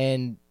 right?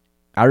 And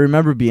I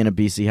remember being at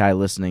BC High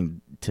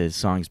listening to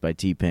songs by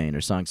T-Pain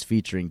or songs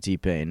featuring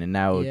T-Pain, and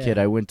now a kid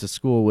I went to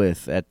school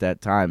with at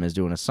that time is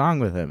doing a song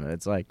with him.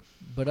 It's like...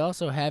 But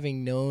also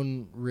having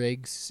known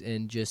Riggs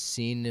and just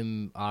seeing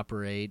him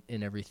operate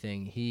and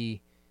everything,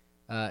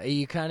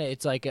 you kind of...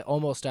 It's like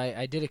almost...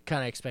 I did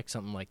kind of expect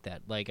something like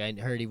that. Like, I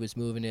heard he was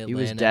moving to Atlanta.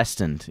 He was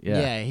destined,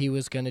 Yeah, he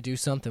was going to do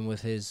something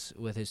with his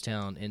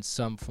talent in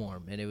some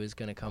form, and it was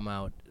going to come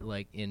out,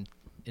 like, in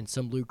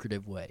some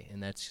lucrative way.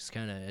 And that's just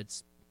kind of...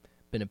 It's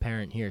been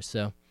apparent here.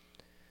 So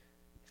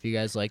if you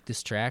guys like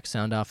this track,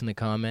 sound off in the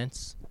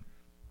comments.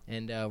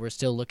 And we're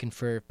still looking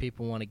for if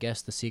people want to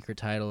guess the secret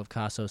title of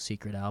Caso's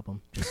secret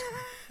album. Just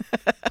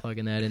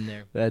plugging that in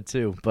there. That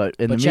too. But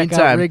in the check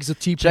meantime, out Riggs with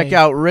T-Pain. check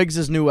out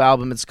Riggs' new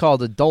album. It's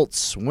called Adult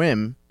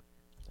Swim.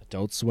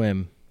 Adult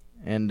Swim.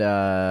 And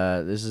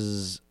this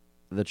is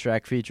the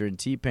track featuring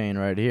T-Pain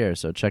right here.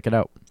 So check it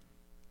out.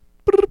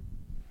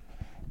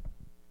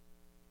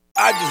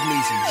 I just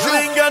need some juice. You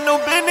ain't got no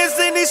business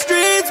in these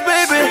streets,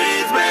 baby.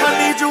 I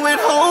need you at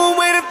home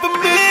waiting for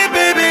me,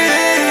 baby.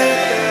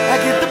 I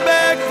get the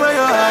bag for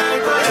you.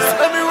 Just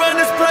let me run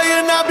this play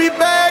and I'll be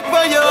back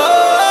for you.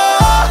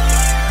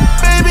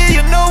 Baby,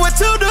 you know what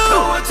to do.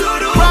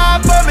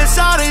 Ride for me,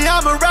 shawty,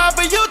 I'ma ride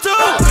for you too.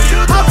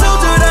 I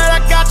told you that I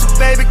got you,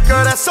 baby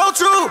girl, that's so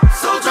true.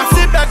 Now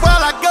sit back while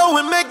I go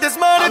and make this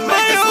money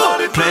for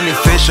you. Plenty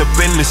fish up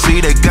in the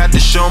sea, they got to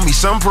show me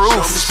some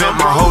proof. Spent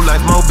my whole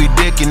life Moby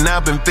Dick and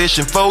I've been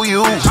fishing for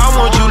you. I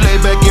want you lay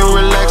back and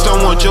relax,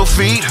 don't want your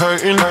feet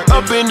hurting.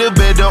 Up in the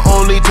bed, the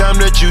only time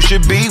that you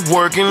should be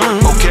working.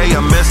 Okay, I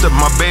messed up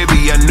my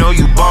baby, I know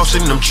you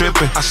bossing, I'm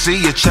tripping. I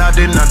see your child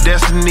in our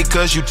destiny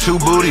cause you too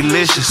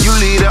bootylicious. You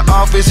leave the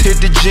office,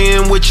 hit the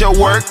gym with your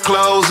work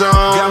clothes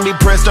on. Got me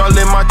pressed all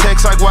in my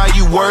text like why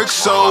you work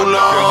so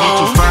long. Girl, you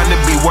too fine to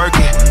be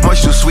working,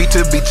 much too sweet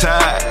to be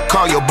tied.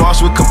 Call your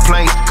boss with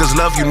complaints, cause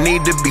love you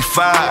need to be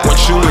fired. Want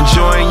you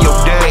enjoying your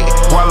day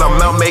while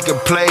I'm out making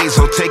plays.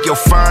 So take your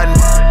fine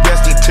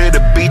bestie to the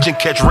beach and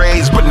catch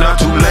rays, but not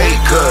too late,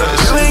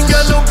 cause you ain't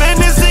got no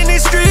business in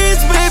these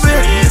streets, baby.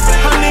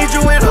 I need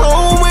you at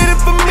home waiting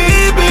for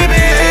me, baby.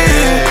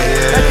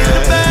 I get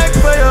the bag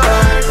for you.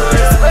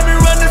 Just let me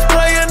run this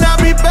play and I'll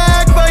be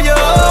back for you.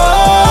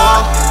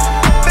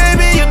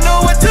 Baby, you know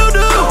what to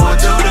do.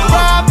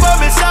 Ride for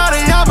me,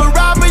 shawty, I'ma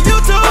ride for you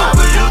too.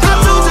 I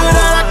told you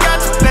that I got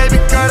you, baby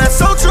girl, that's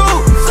so true.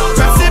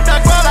 Now sit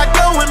back while I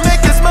go and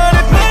make this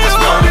money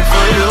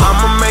for you.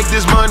 I'ma make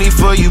this money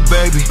for you,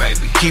 baby.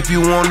 Keep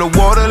you on the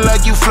water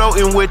like you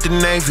floating with the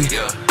Navy.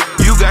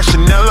 You got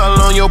Chanel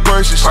all on your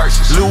purses,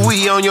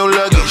 Louis on your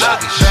luggage.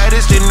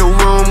 Baddest in the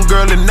room,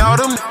 girl, and all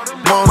them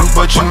want it,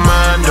 but you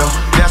mind though.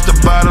 That's the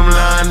bottom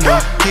line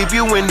though. Keep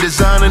you in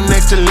designer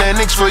next to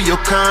Lennox for your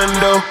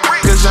condo.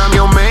 Cause I'm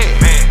your man,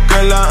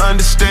 girl, I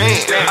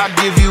understand. I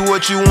give you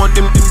what you want,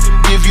 them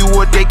give you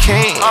what they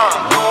can.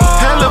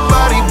 Hella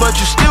body, but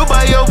you still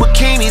buy your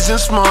bikinis in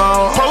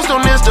small. Post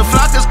on Insta,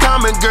 flockers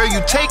comment, girl,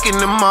 you taking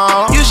them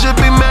all. You should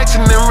be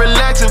maxing and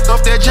relaxing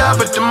off that job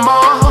at the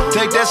mall.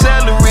 Take that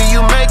salary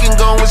you making,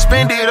 go and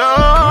spend it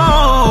all.